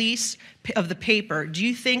the release of the paper, do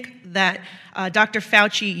you think that Dr.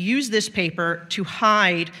 Fauci used this paper to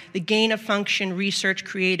hide the gain-of-function research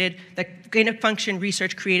created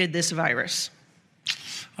this virus?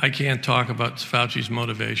 I can't talk about Fauci's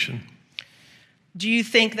motivation. Do you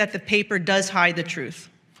think that the paper does hide the truth?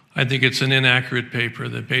 I think it's an inaccurate paper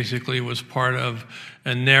that basically was part of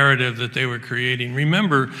a narrative that they were creating.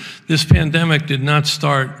 Remember, this pandemic did not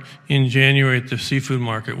start in January at the seafood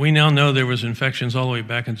market. We now know there was infections all the way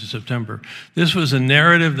back into September. This was a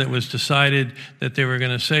narrative that was decided that they were going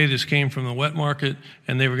to say this came from the wet market,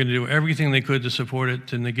 and they were going to do everything they could to support it,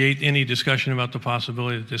 to negate any discussion about the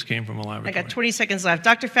possibility that this came from a laboratory. I got 20 seconds left.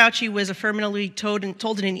 Dr. Fauci was affirmatively told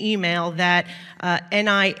in an email that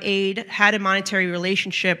NIH had a monetary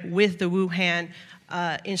relationship with the Wuhan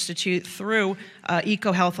Institute through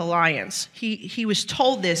EcoHealth Alliance. He was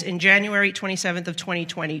told this in January 27th of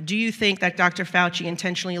 2020. Do you think that Dr. Fauci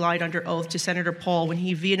intentionally lied under oath to Senator Paul when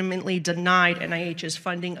he vehemently denied NIH's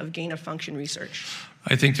funding of gain-of-function research?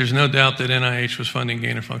 I think there's no doubt that NIH was funding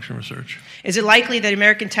gain-of-function research. Is it likely that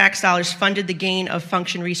American tax dollars funded the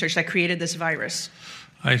gain-of-function research that created this virus?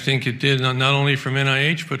 I think it did, not only from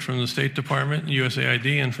NIH, but from the State Department,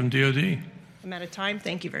 USAID, and from DOD. I'm out of time.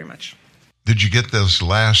 Thank you very much. Did you get those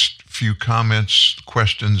last few comments,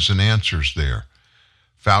 questions, and answers there?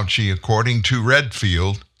 Fauci, according to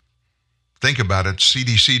Redfield, think about it,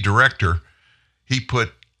 CDC director, he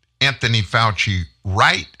put Anthony Fauci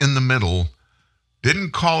right in the middle,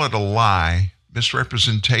 didn't call it a lie,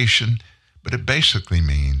 misrepresentation, but it basically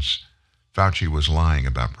means Fauci was lying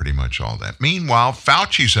about pretty much all that. Meanwhile,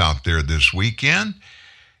 Fauci's out there this weekend,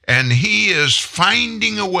 and he is trying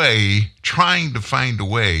to find a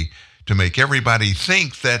way to make everybody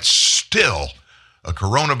think that still a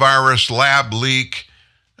coronavirus lab leak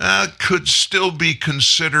could still be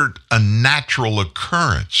considered a natural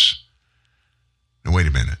occurrence. Now, wait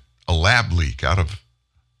a minute. A lab leak out of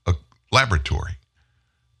a laboratory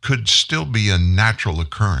could still be a natural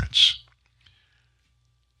occurrence.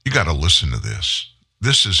 You got to listen to this.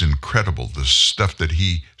 This is incredible, the stuff that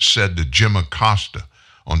he said to Jim Acosta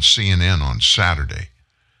on CNN on Saturday.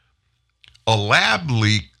 A lab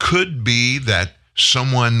leak could be that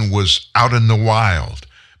someone was out in the wild,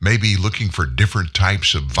 maybe looking for different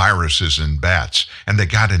types of viruses in bats, and they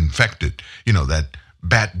got infected. You know, that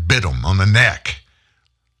bat bit them on the neck.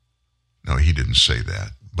 No, he didn't say that,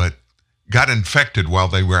 but got infected while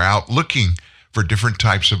they were out looking for different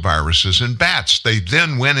types of viruses in bats. They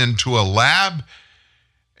then went into a lab,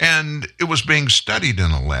 and it was being studied in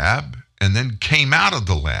a lab, and then came out of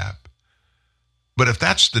the lab. But if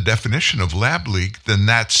that's the definition of lab leak, then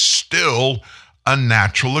that's still a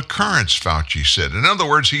natural occurrence, Fauci said. In other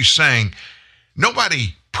words, he's saying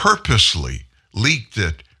nobody purposely leaked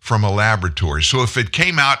it from a laboratory. So if it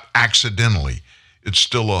came out accidentally, it's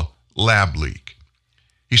still a lab leak.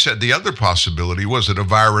 He said the other possibility was that a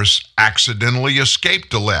virus accidentally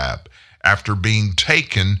escaped a lab after being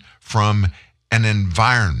taken from an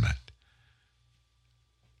environment.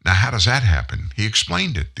 Now, how does that happen? He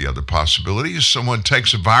explained it. The other possibility is someone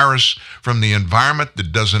takes a virus from the environment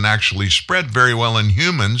that doesn't actually spread very well in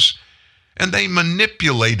humans, and they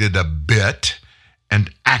manipulate it a bit,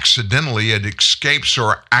 and accidentally it escapes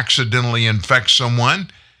or accidentally infects someone,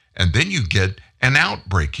 and then you get an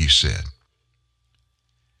outbreak, he said.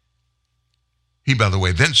 He, by the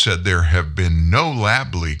way, then said there have been no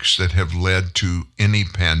lab leaks that have led to any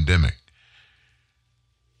pandemic.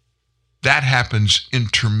 That happens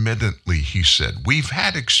intermittently, he said. We've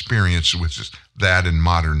had experience with that in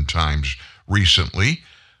modern times recently,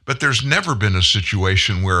 but there's never been a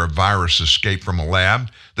situation where a virus escaped from a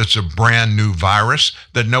lab that's a brand new virus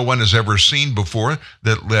that no one has ever seen before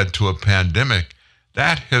that led to a pandemic.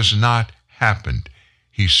 That has not happened,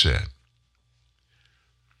 he said.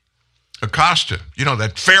 Acosta, you know,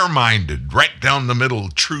 that fair-minded, right down the middle,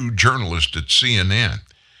 true journalist at CNN.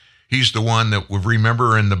 He's the one that we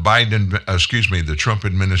remember in the Trump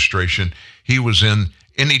administration. He was in,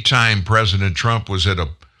 anytime President Trump was at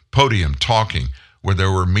a podium talking where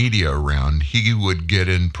there were media around, he would get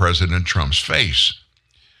in President Trump's face.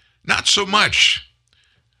 Not so much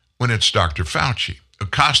when it's Dr. Fauci.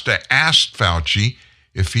 Acosta asked Fauci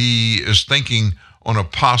if he is thinking on a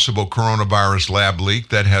possible coronavirus lab leak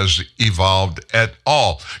that has evolved at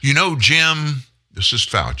all. You know, Jim, this is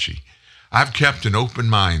Fauci. I've kept an open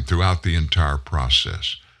mind throughout the entire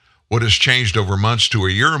process. What has changed over months to a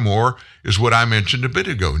year or more is what I mentioned a bit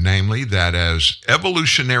ago, namely that as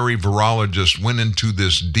evolutionary virologists went into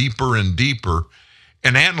this deeper and deeper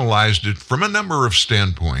and analyzed it from a number of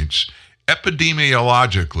standpoints,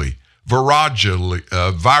 epidemiologically, virology,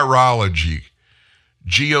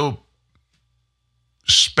 geospatially,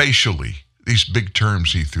 these big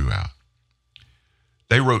terms he threw out.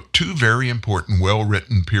 They wrote 2 very important,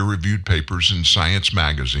 well-written, peer-reviewed papers in Science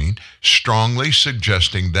magazine, strongly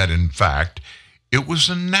suggesting that, in fact, it was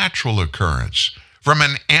a natural occurrence from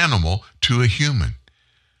an animal to a human.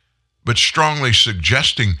 But strongly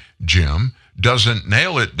suggesting, Jim, doesn't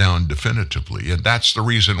nail it down definitively. And that's the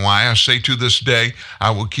reason why I say to this day,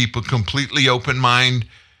 I will keep a completely open mind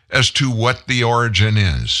as to what the origin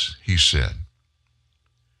is, he said.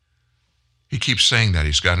 He keeps saying that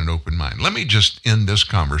he's got an open mind. Let me just end this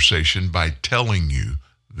conversation by telling you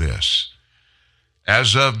this.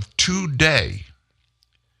 As of today,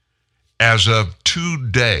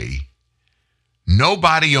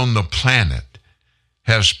 nobody on the planet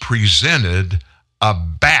has presented a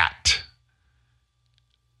bat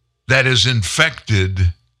that is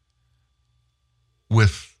infected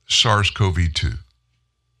with SARS-CoV-2.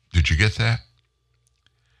 Did you get that?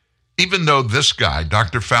 Even though this guy,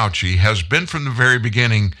 Dr. Fauci, has been from the very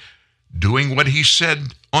beginning doing what he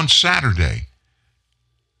said on Saturday.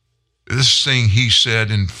 This thing he said,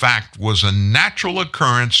 in fact, was a natural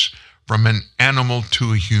occurrence from an animal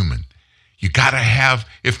to a human. You got to have,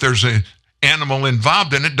 if there's an animal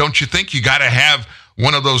involved in it, don't you think you got to have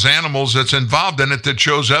one of those animals that's involved in it that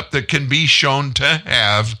shows up that can be shown to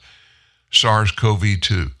have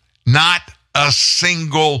SARS-CoV-2? Not a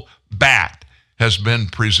single bat has been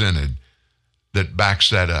presented that backs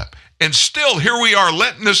that up. And still, here we are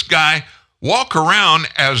letting this guy walk around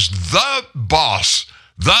as the boss,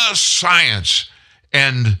 the science.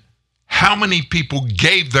 And how many people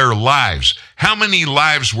gave their lives? How many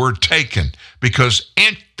lives were taken? Because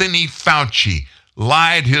Anthony Fauci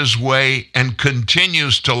lied his way and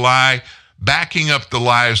continues to lie, backing up the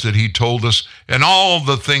lies that he told us and all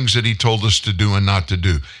the things that he told us to do and not to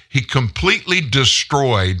do. He completely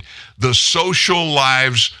destroyed the social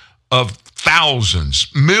lives of thousands,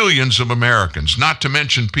 millions of Americans, not to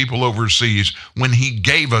mention people overseas, when he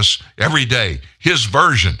gave us every day his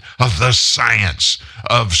version of the science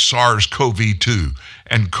of SARS-CoV-2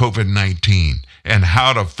 and COVID-19 and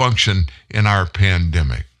how to function in our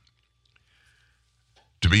pandemic.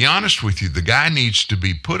 To be honest with you, the guy needs to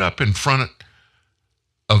be put up in front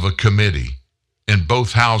of a committee in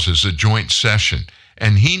both houses, a joint session,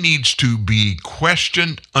 and he needs to be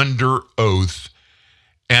questioned under oath.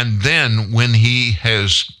 And then when he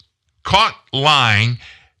has caught lying,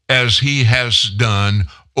 as he has done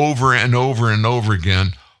over and over and over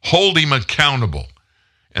again, hold him accountable.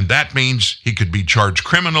 And that means he could be charged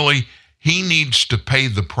criminally. He needs to pay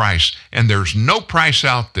the price. And there's no price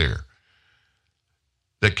out there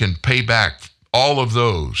that can pay back all of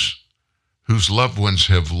those whose loved ones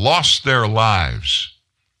have lost their lives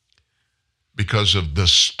because of the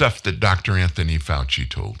stuff that Dr. Anthony Fauci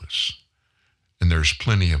told us. And there's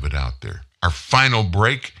plenty of it out there. Our final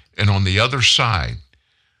break, and on the other side,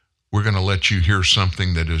 we're going to let you hear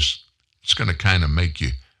something that is, it's going to kind of make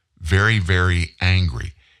you very, very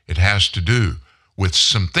angry. It has to do with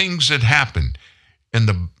some things that happened in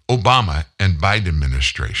the Obama and Biden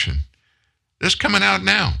administration. This coming out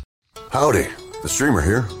now. Howdy, the streamer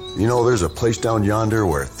here. You know, there's a place down yonder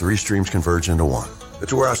where 3 streams converge into one.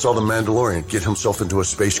 It's where I saw the Mandalorian get himself into a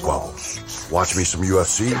space squabble. Watch me some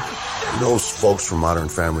UFC. Those folks from Modern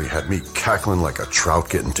Family had me cackling like a trout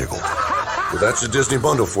getting tickled. But that's the Disney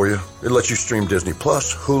bundle for you. It lets you stream Disney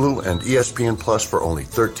Plus, Hulu, and ESPN Plus for only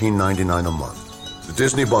 $13.99 a month. The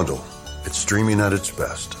Disney bundle. It's streaming at its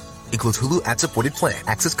best. Includes Hulu ad-supported plan.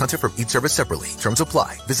 Access content from each service separately. Terms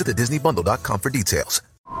apply. Visit thedisneybundle.com for details.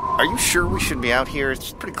 Are you sure we should be out here?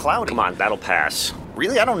 It's pretty cloudy. Come on, that'll pass.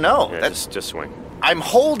 Really? I don't know. Yeah, just swing. I'm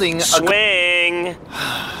holding Swing!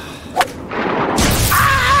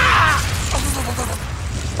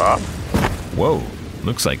 Bob? Whoa.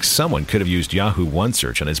 Looks like someone could have used Yahoo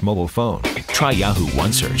OneSearch on his mobile phone. Try Yahoo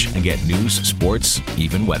OneSearch and get news, sports,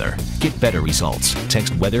 even weather. Get better results.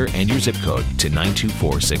 Text weather and your zip code to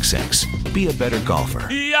 92466. Be a better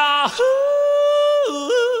golfer. Yahoo!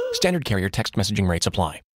 Standard carrier text messaging rates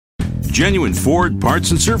apply. Genuine Ford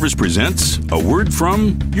Parts and Service presents a word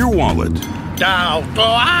from your wallet. Are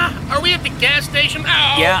we at the gas station?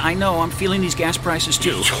 Oh. Yeah, I know. I'm feeling these gas prices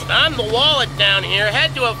too. I'm the wallet down here.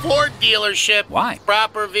 Head to a Ford dealership. Why?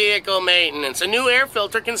 Proper vehicle maintenance. A new air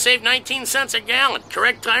filter can save 19 cents a gallon.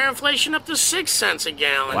 Correct tire inflation up to 6 cents a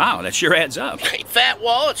gallon. Wow, that sure adds up. Fat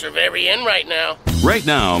wallets are very in right now. Right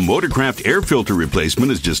now, Motorcraft air filter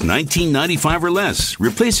replacement is just $19.95 or less.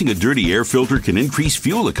 Replacing a dirty air filter can increase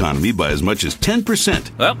fuel economy by as much as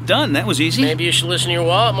 10%. Well, done. That was easy. Maybe you should listen to your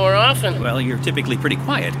wallet more often. Well, you're typically pretty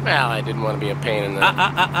quiet. Well, I didn't want to be a pain in the...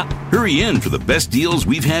 Hurry in for the best deals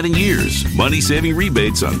we've had in years. Money-saving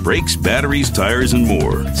rebates on brakes, batteries, tires, and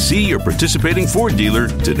more. See your participating Ford dealer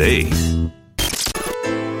today.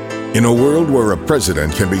 In a world where a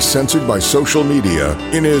president can be censored by social media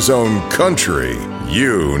in his own country,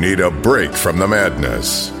 you need a break from the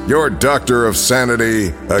madness. Your doctor of sanity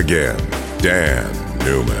again, Dan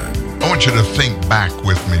Newman. I want you to think back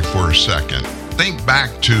with me for a second. Think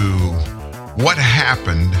back to what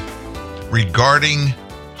happened regarding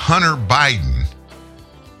Hunter Biden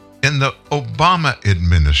in the Obama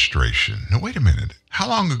administration. Now, wait a minute. How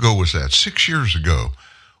long ago was that? 6 years ago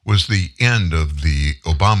was the end of the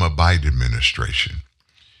Obama-Biden administration.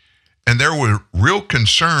 And there were real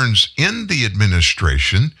concerns in the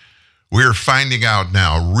administration. We're finding out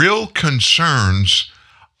now real concerns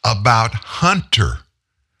about Hunter.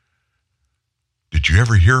 Did you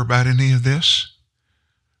ever hear about any of this?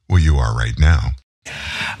 Well, you are right now.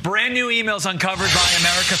 Brand new emails uncovered by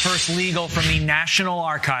America First Legal from the National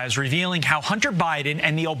Archives revealing how Hunter Biden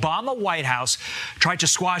and the Obama White House tried to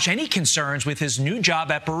squash any concerns with his new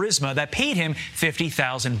job at Burisma that paid him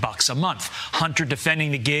 $50,000 a month. Hunter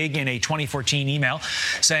defending the gig in a 2014 email,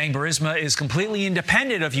 saying Burisma is completely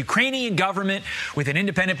independent of Ukrainian government with an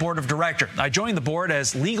independent board of directors. I joined the board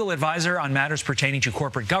as legal advisor on matters pertaining to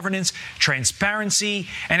corporate governance, transparency,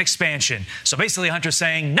 and expansion. So basically, Hunter's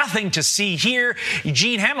saying nothing to see here.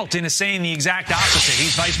 Gene Hamilton is saying the exact opposite.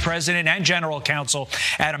 He's vice president and general counsel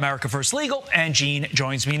at America First Legal, and Gene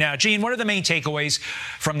joins me now. Gene, what are the main takeaways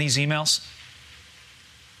from these emails?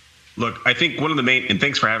 Look, I think one of the main, and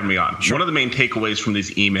thanks for having me on, one of the main takeaways from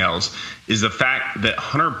these emails is the fact that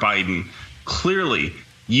Hunter Biden clearly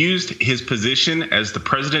used his position as the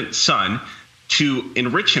president's son to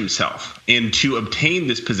enrich himself and to obtain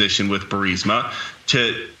this position with Burisma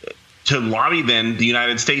to lobby then the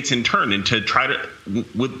United States in turn, and to try to,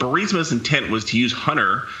 with Burisma's intent was to use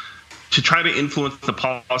Hunter to try to influence the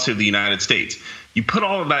policy of the United States. You put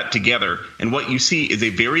all of that together, and what you see is a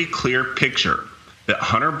very clear picture that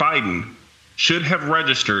Hunter Biden should have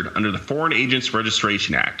registered under the Foreign Agents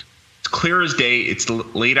Registration Act. It's clear as day. It's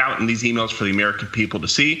laid out in these emails for the American people to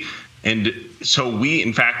see. And so we,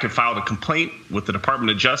 in fact, have filed a complaint with the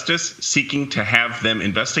Department of Justice seeking to have them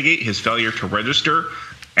investigate his failure to register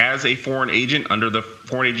as a foreign agent under the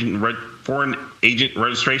Foreign Agent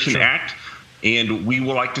Registration Act, and we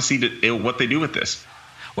will like to see what they do with this.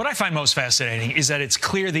 What I find most fascinating is that it's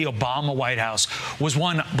clear the Obama White House was,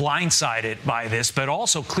 one, blindsided by this, but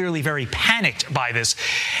also clearly very panicked by this.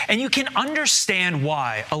 And you can understand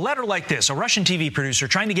why. A letter like this, a Russian TV producer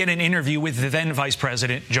trying to get an interview with the then Vice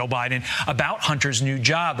President, Joe Biden, about Hunter's new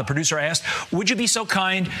job. The producer asked, would you be so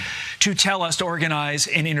kind to tell us to organize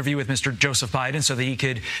an interview with Mr. Joseph Biden so that he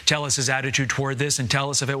could tell us his attitude toward this and tell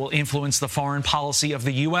us if it will influence the foreign policy of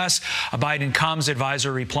the U.S.? A Biden comms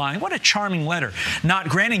advisor replying, what a charming letter, not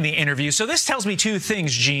granting the interview. So this tells me two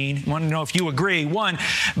things, Gene. I want to know if you agree. One,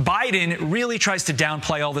 Biden really tries to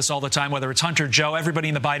downplay all this all the time, whether it's Hunter, Joe, everybody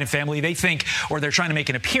in the Biden family. They think, or they're trying to make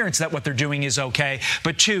an appearance that what they're doing is okay.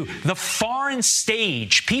 But two, the foreign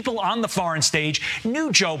stage, people on the foreign stage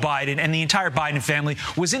knew Joe Biden and the entire Biden family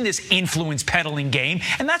was in this influence peddling game.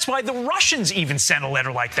 And that's why the Russians even sent a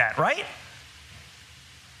letter like that, right?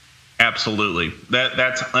 Absolutely.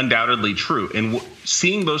 That's undoubtedly true. And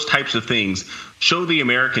seeing those types of things show the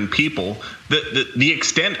American people the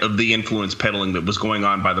extent of the influence peddling that was going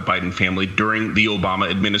on by the Biden family during the Obama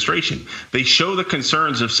administration. They show the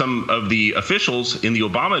concerns of some of the officials in the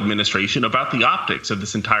Obama administration about the optics of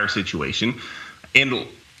this entire situation. And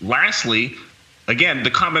lastly, again, the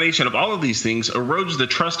combination of all of these things erodes the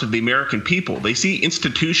trust of the American people. They see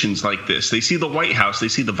institutions like this. They see the White House. They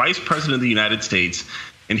see the Vice President of the United States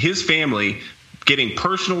and his family getting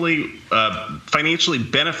personally, financially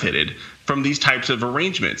benefited from these types of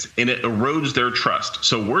arrangements, and it erodes their trust.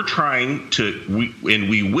 So we're trying to, and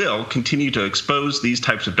we will continue to expose these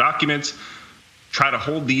types of documents, try to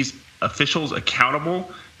hold these officials accountable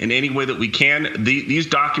in any way that we can. These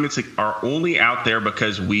documents are only out there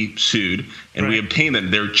because we sued and we obtained them.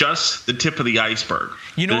 They're just the tip of the iceberg.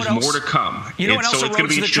 There's more to come. You know what else so it's going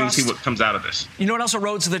to be interesting to trust? see what comes out of this. You know what else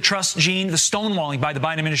erodes the trust, Gene? The stonewalling by the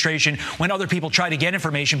Biden administration when other people try to get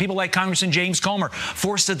information. People like Congressman James Comer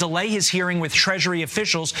forced to delay his hearing with Treasury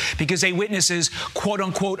officials because a witness is, quote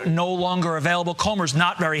unquote, no longer available. Comer's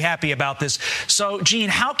not very happy about this. So, Gene,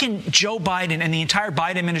 how can Joe Biden and the entire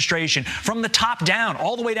Biden administration, from the top down,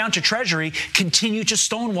 all the way down to Treasury, continue to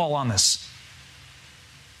stonewall on this?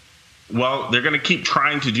 Well, they're going to keep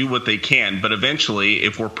trying to do what they can, but eventually,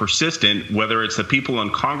 if we're persistent, whether it's the people in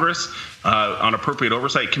Congress on appropriate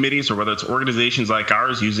oversight committees, or whether it's organizations like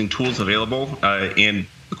ours using tools available in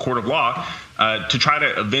the court of law to try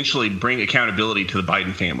to eventually bring accountability to the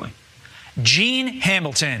Biden family. Gene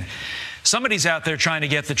Hamilton. Somebody's out there trying to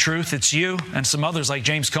get the truth. It's you and some others like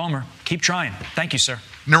James Comer. Keep trying. Thank you, sir.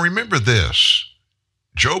 Now, remember this.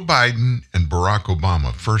 Joe Biden and Barack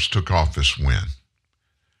Obama first took office when?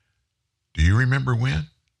 Do you remember when?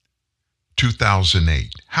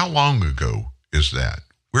 2008. How long ago is that?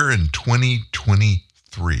 We're in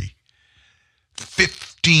 2023.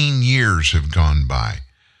 15 years have gone by.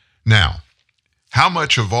 Now, how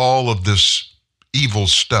much of all of this evil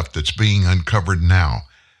stuff that's being uncovered now,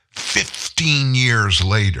 15 years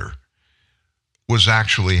later, was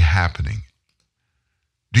actually happening?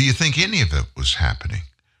 Do you think any of it was happening?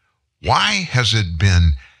 Why has it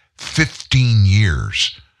been 15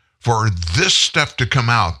 years for this stuff to come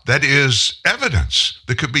out that is evidence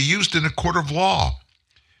that could be used in a court of law?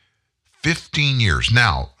 15 years.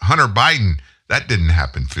 Now, Hunter Biden, that didn't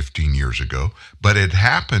happen 15 years ago, but it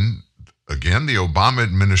happened, again, the Obama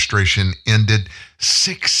administration ended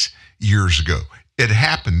 6 years ago. It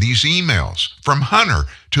happened, these emails from Hunter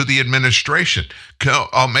to the administration,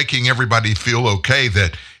 making everybody feel okay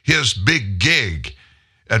that his big gig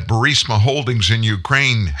at Burisma Holdings in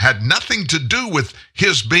Ukraine had nothing to do with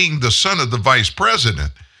his being the son of the vice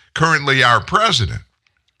president, currently our president.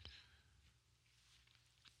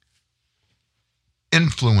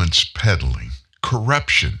 Influence peddling,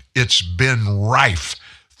 corruption, it's been rife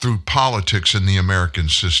through politics in the American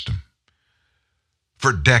system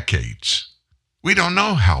for decades. We don't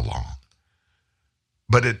know how long,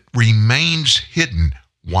 but it remains hidden.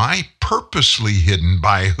 Why? Purposely hidden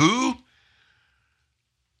by who?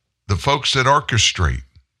 The folks that orchestrate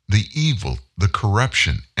the evil, the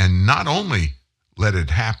corruption, and not only let it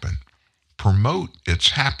happen, promote its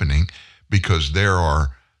happening, because there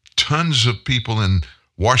are tons of people in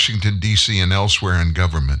Washington, D.C. and elsewhere in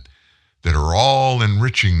government that are all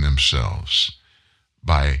enriching themselves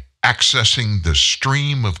by accessing the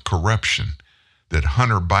stream of corruption that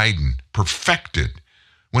Hunter Biden perfected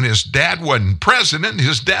when his dad wasn't president.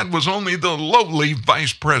 His dad was only the lowly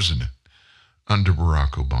vice president under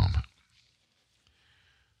Barack Obama.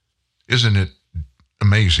 Isn't it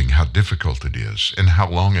amazing how difficult it is and how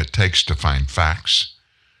long it takes to find facts?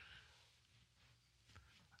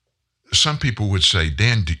 Some people would say,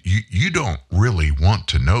 Dan, you don't really want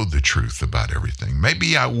to know the truth about everything.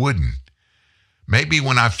 Maybe I wouldn't. Maybe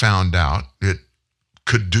when I found out, it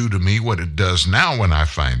could do to me what it does now when I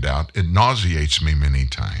find out. It nauseates me many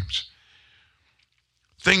times.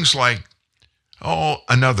 Things like,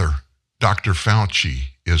 another Dr.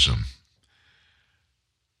 Fauci-ism.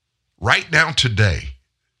 Right now today,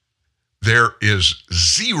 there is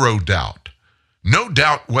zero doubt, no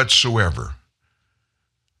doubt whatsoever,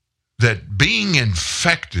 that being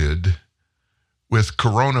infected with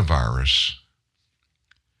coronavirus,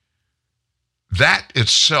 that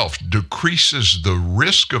itself decreases the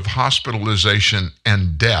risk of hospitalization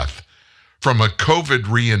and death from a COVID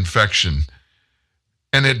reinfection.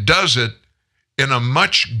 And it does it in a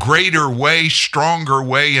much greater way, stronger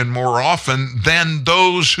way, and more often than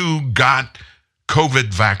those who got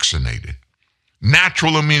COVID vaccinated.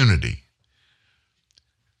 Natural immunity.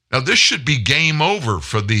 Now, this should be game over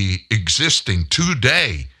for the existing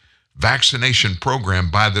 2-day vaccination program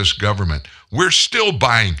by this government. We're still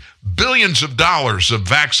buying billions of dollars of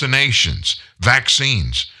vaccines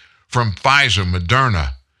from Pfizer,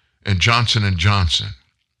 Moderna, and Johnson & Johnson.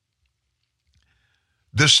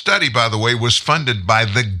 This study, by the way, was funded by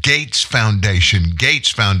the Gates Foundation. Gates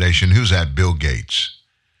Foundation, who's that? Bill Gates.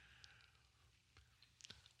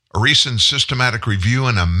 A recent systematic review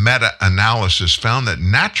and a meta-analysis found that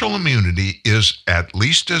natural immunity is at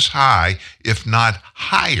least as high, if not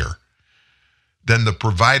higher, than the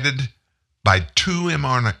provided by 2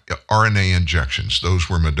 mRNA injections. Those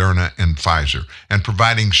were Moderna and Pfizer, and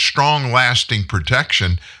providing strong, lasting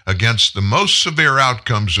protection against the most severe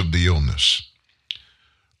outcomes of the illness.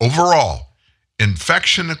 Overall,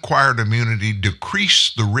 infection-acquired immunity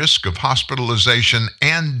decreased the risk of hospitalization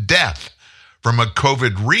and death from a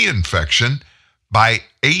COVID reinfection by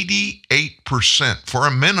 88% for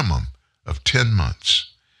a minimum of 10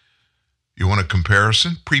 months. You want a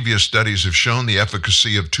comparison? Previous studies have shown the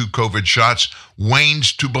efficacy of 2 COVID shots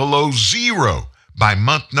wanes to below 0 by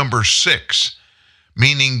month number 6,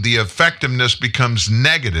 meaning the effectiveness becomes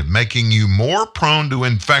negative, making you more prone to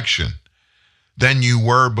infection than you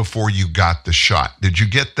were before you got the shot. Did you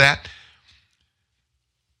get that?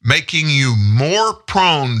 Making you more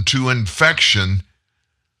prone to infection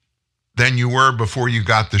than you were before you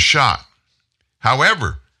got the shot.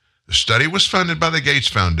 However, the study was funded by the Gates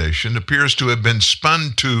Foundation, appears to have been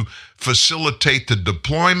spun to facilitate the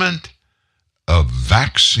deployment of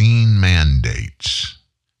vaccine mandates.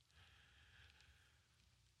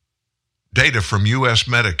 Data from U.S.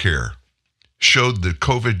 Medicare showed that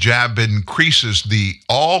COVID jab increases the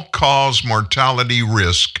all-cause mortality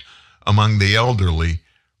risk among the elderly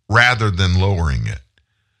rather than lowering it.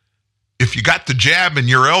 If you got the jab and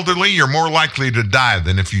you're elderly, you're more likely to die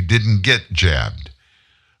than if you didn't get jabbed.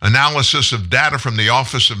 Analysis of data from the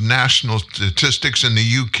Office of National Statistics in the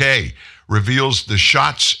UK reveals the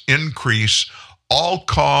shots increase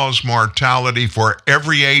all-cause mortality for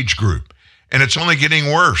every age group, and it's only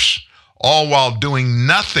getting worse, all while doing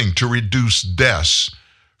nothing to reduce deaths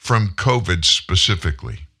from COVID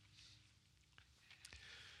specifically.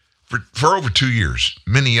 For over 2 years,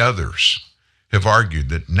 many others have argued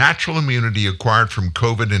that natural immunity acquired from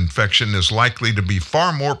COVID infection is likely to be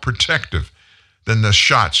far more protective than the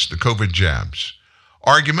shots, the COVID jabs.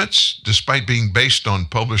 Arguments, despite being based on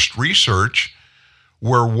published research,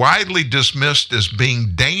 were widely dismissed as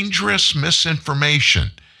being dangerous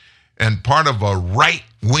misinformation and part of a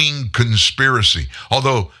right-wing conspiracy.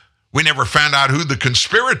 Although we never found out who the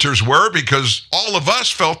conspirators were because all of us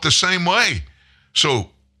felt the same way. So,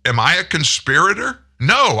 am I a conspirator?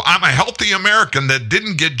 No, I'm a healthy American that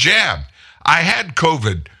didn't get jabbed. I had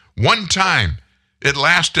COVID one time. It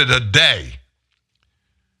lasted a day.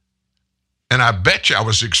 And I bet you I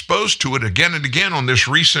was exposed to it again and again on this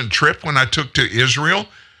recent trip when I took to Israel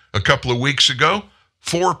a couple of weeks ago.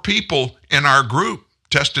 4 people in our group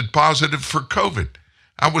tested positive for COVID.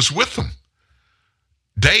 I was with them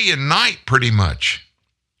day and night pretty much.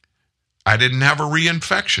 I didn't have a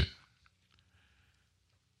reinfection.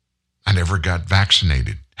 I never got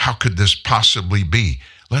vaccinated. How could this possibly be?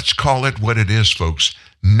 Let's call it what it is, folks.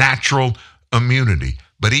 Natural immunity.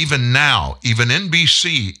 But even now, even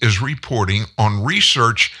NBC is reporting on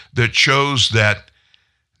research that shows that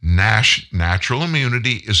natural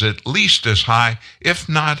immunity is at least as high, if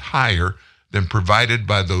not higher, than provided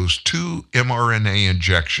by those 2 mRNA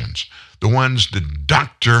injections, the ones that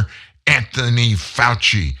Dr. Anthony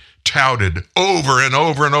Fauci touted over and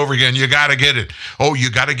over and over again. You got to get it. Oh,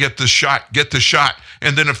 you got to get the shot.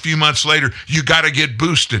 And then a few months later, you got to get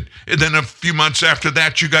boosted. And then a few months after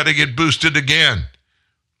that, you got to get boosted again.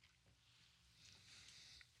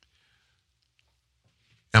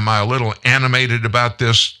 Am I a little animated about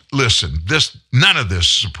this? Listen, none of this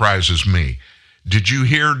surprises me. Did you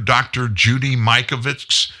hear Dr. Judy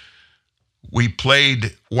Mikovits?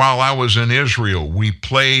 While I was in Israel, we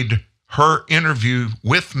played her interview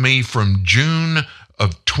with me from June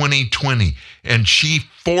of 2020, and she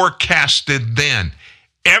forecasted then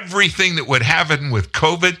everything that would happen with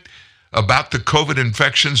COVID, about the COVID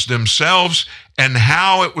infections themselves, and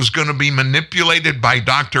how it was going to be manipulated by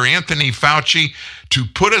Dr. Anthony Fauci to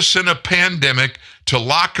put us in a pandemic, to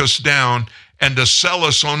lock us down, and to sell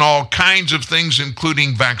us on all kinds of things,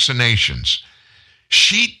 including vaccinations.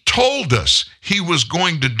 She told us he was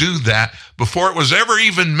going to do that before it was ever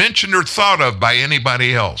even mentioned or thought of by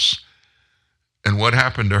anybody else. And what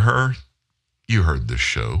happened to her? You heard this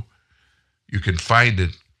show. You can find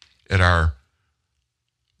it at our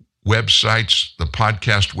websites, the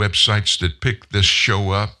podcast websites that pick this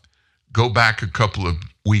show up. Go back a couple of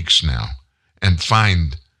weeks now and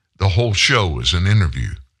find the whole show as an interview.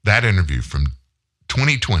 That interview from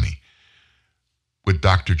 2020 with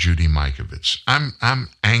Dr. Judy Mikovits. I'm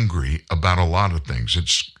angry about a lot of things.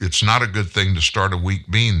 It's not a good thing to start a week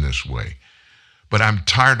being this way, but I'm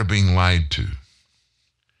tired of being lied to.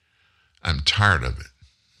 I'm tired of it.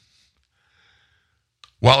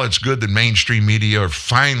 While it's good that mainstream media are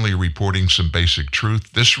finally reporting some basic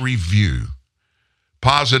truth, this review,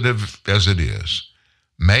 positive as it is,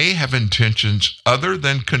 may have intentions other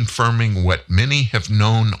than confirming what many have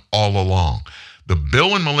known all along. The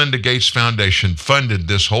Bill and Melinda Gates Foundation funded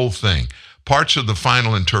this whole thing. Parts of the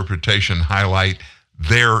final interpretation highlight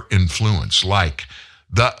their influence, like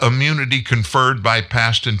the immunity conferred by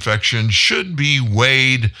past infections should be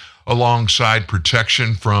weighed alongside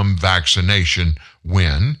protection from vaccination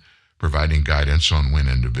when providing guidance on when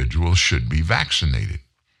individuals should be vaccinated.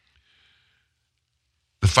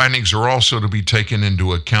 The findings are also to be taken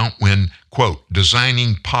into account when, quote,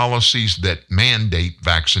 designing policies that mandate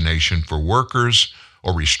vaccination for workers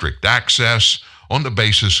or restrict access on the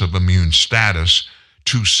basis of immune status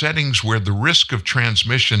to settings where the risk of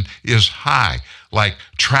transmission is high, like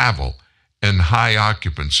travel and high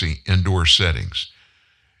occupancy indoor settings.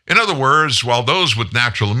 In other words, while those with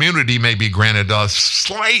natural immunity may be granted a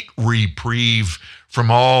slight reprieve from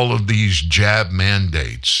all of these jab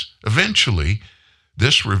mandates, eventually,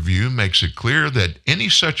 this review makes it clear that any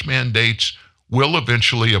such mandates will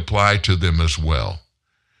eventually apply to them as well.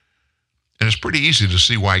 And it's pretty easy to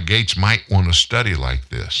see why Gates might want a study like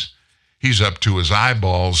this. He's up to his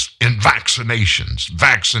eyeballs in vaccinations.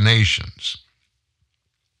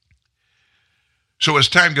 So as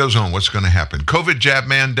time goes on, what's going to happen? COVID jab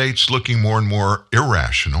mandates looking more and more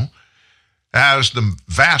irrational, as the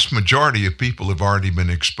vast majority of people have already been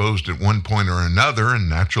exposed at one point or another, and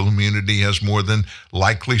natural immunity has more than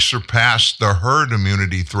likely surpassed the herd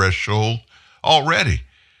immunity threshold already.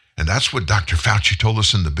 And that's what Dr. Fauci told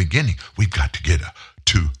us in the beginning. We've got to get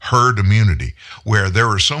to herd immunity, where there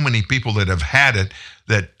are so many people that have had it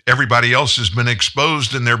that everybody else has been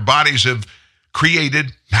exposed and their bodies have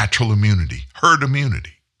created natural immunity, herd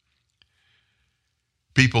immunity.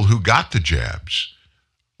 People who got the jabs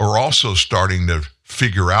are also starting to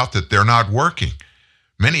figure out that they're not working.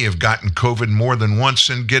 Many have gotten COVID more than once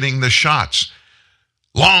in getting the shots.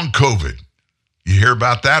 Long COVID. You hear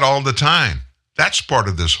about that all the time. That's part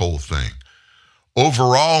of this whole thing.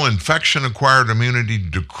 Overall, infection-acquired immunity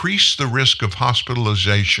decreased the risk of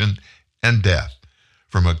hospitalization and death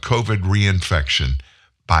from a COVID reinfection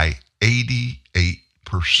by 88%.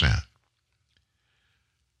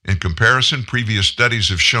 In comparison, previous studies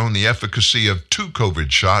have shown the efficacy of 2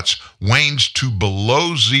 COVID shots wanes to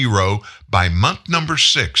below 0 by month number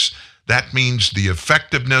 6. That means the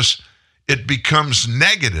effectiveness, it becomes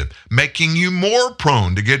negative, making you more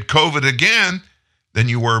prone to get COVID again than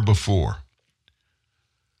you were before.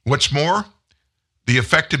 What's more, the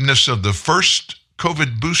effectiveness of the first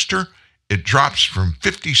COVID booster, it drops from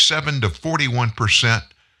 57 to 41%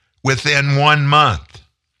 within 1 month.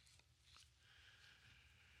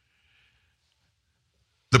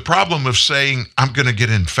 The problem of saying, I'm going to get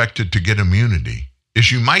infected to get immunity,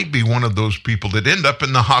 is you might be one of those people that end up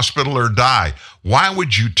in the hospital or die. Why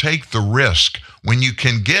would you take the risk when you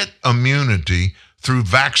can get immunity through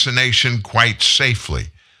vaccination quite safely?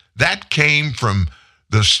 That came from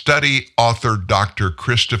the study author, Dr.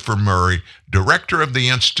 Christopher Murray, director of the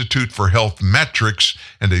Institute for Health Metrics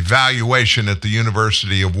and Evaluation at the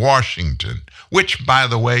University of Washington, which, by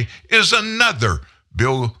the way, is another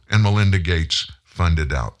Bill and Melinda Gates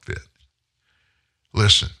funded outfit.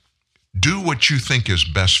 Listen, do what you think is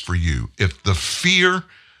best for you. If the fear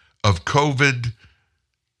of COVID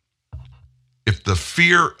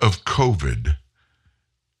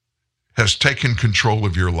has taken control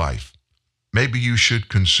of your life, maybe you should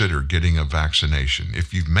consider getting a vaccination.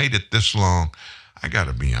 If you've made it this long, I got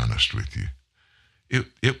to be honest with you.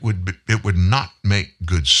 It would not make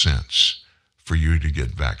good sense for you to get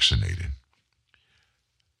vaccinated.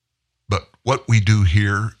 But what we do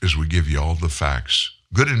here is we give you all the facts,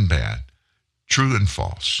 good and bad, true and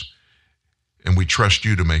false, and we trust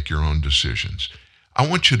you to make your own decisions. I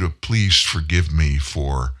want you to please forgive me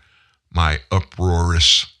for my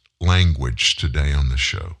uproarious language today on the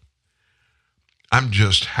show. I'm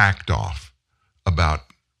just hacked off about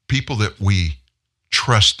people that we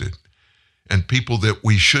trusted and people that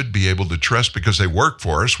we should be able to trust because they work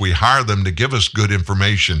for us. We hire them to give us good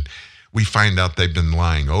information. We find out they've been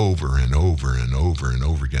lying over and over and over and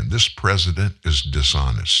over again. This president is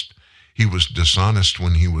dishonest. He was dishonest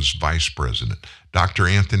when he was vice president. Dr.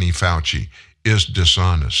 Anthony Fauci is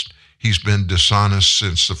dishonest. He's been dishonest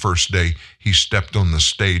since the first day he stepped on the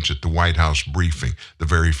stage at the White House briefing, the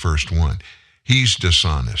very first one. He's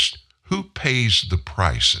dishonest. Who pays the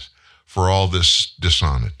price for all this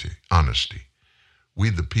honesty? We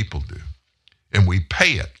the people do. And we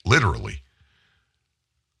pay it, literally,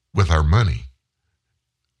 with our money.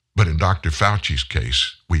 But in Dr. Fauci's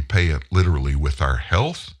case, we pay it literally with our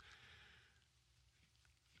health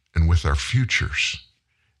and with our futures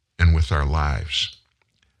and with our lives.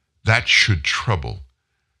 That should trouble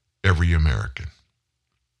every American.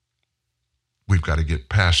 We've got to get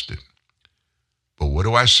past it. But what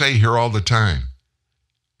do I say here all the time?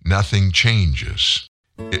 Nothing changes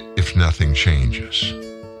if nothing changes.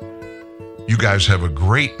 You guys have a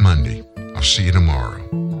great Monday. I'll see you tomorrow.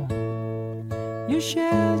 You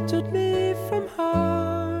sheltered me from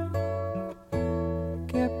harm,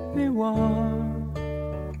 kept me warm,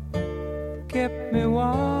 kept me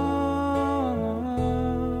warm.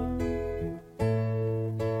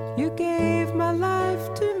 You gave my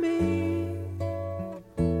life to me,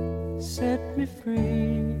 set me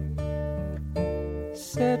free,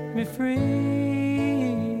 set me free.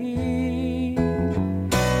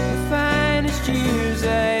 The finest years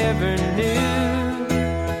I ever knew,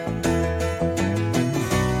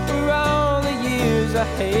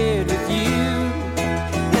 ahead with you.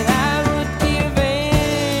 And I would give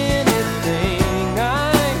anything I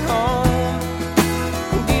own,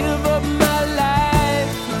 give up my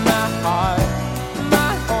life, my heart,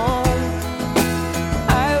 my home.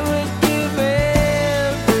 I would give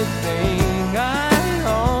everything I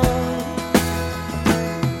own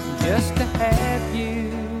just to have you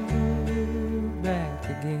back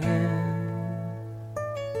again.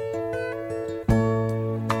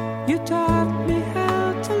 You taught me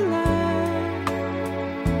how to lie,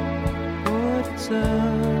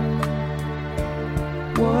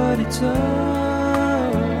 what it's up.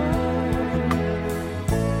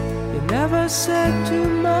 You never said too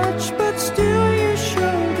much, but still you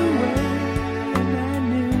showed the way. And I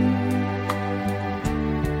knew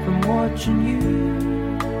from watching you,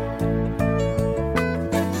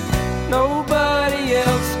 nobody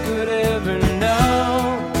else could ever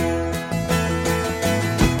know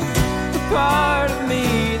the part of me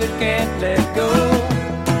that can't let go.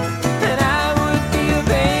 And I would give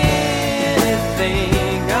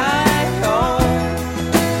anything I own,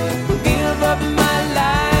 give up my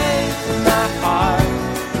life, my heart,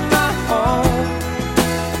 my home.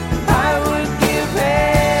 I would give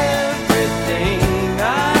everything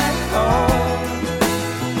I own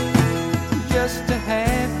just to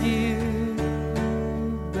have you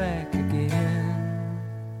back again.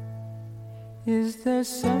 Is there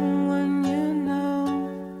someone you know,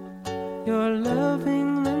 you're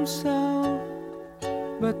loving them so,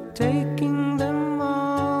 but taking them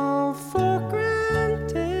all for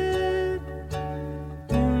granted?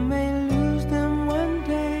 You may lose them one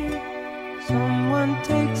day, someone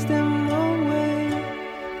takes them away,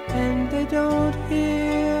 and they don't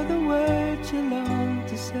hear the words you long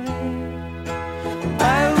to say.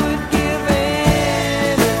 I would give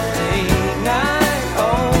anything I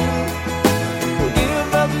own, give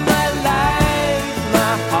up my life,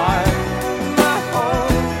 my heart, my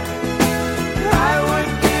home. I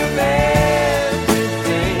would give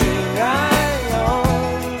everything I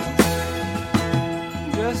own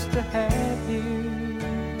just to have you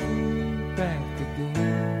back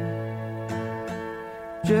again,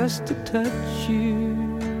 just to touch you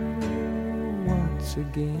once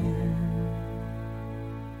again.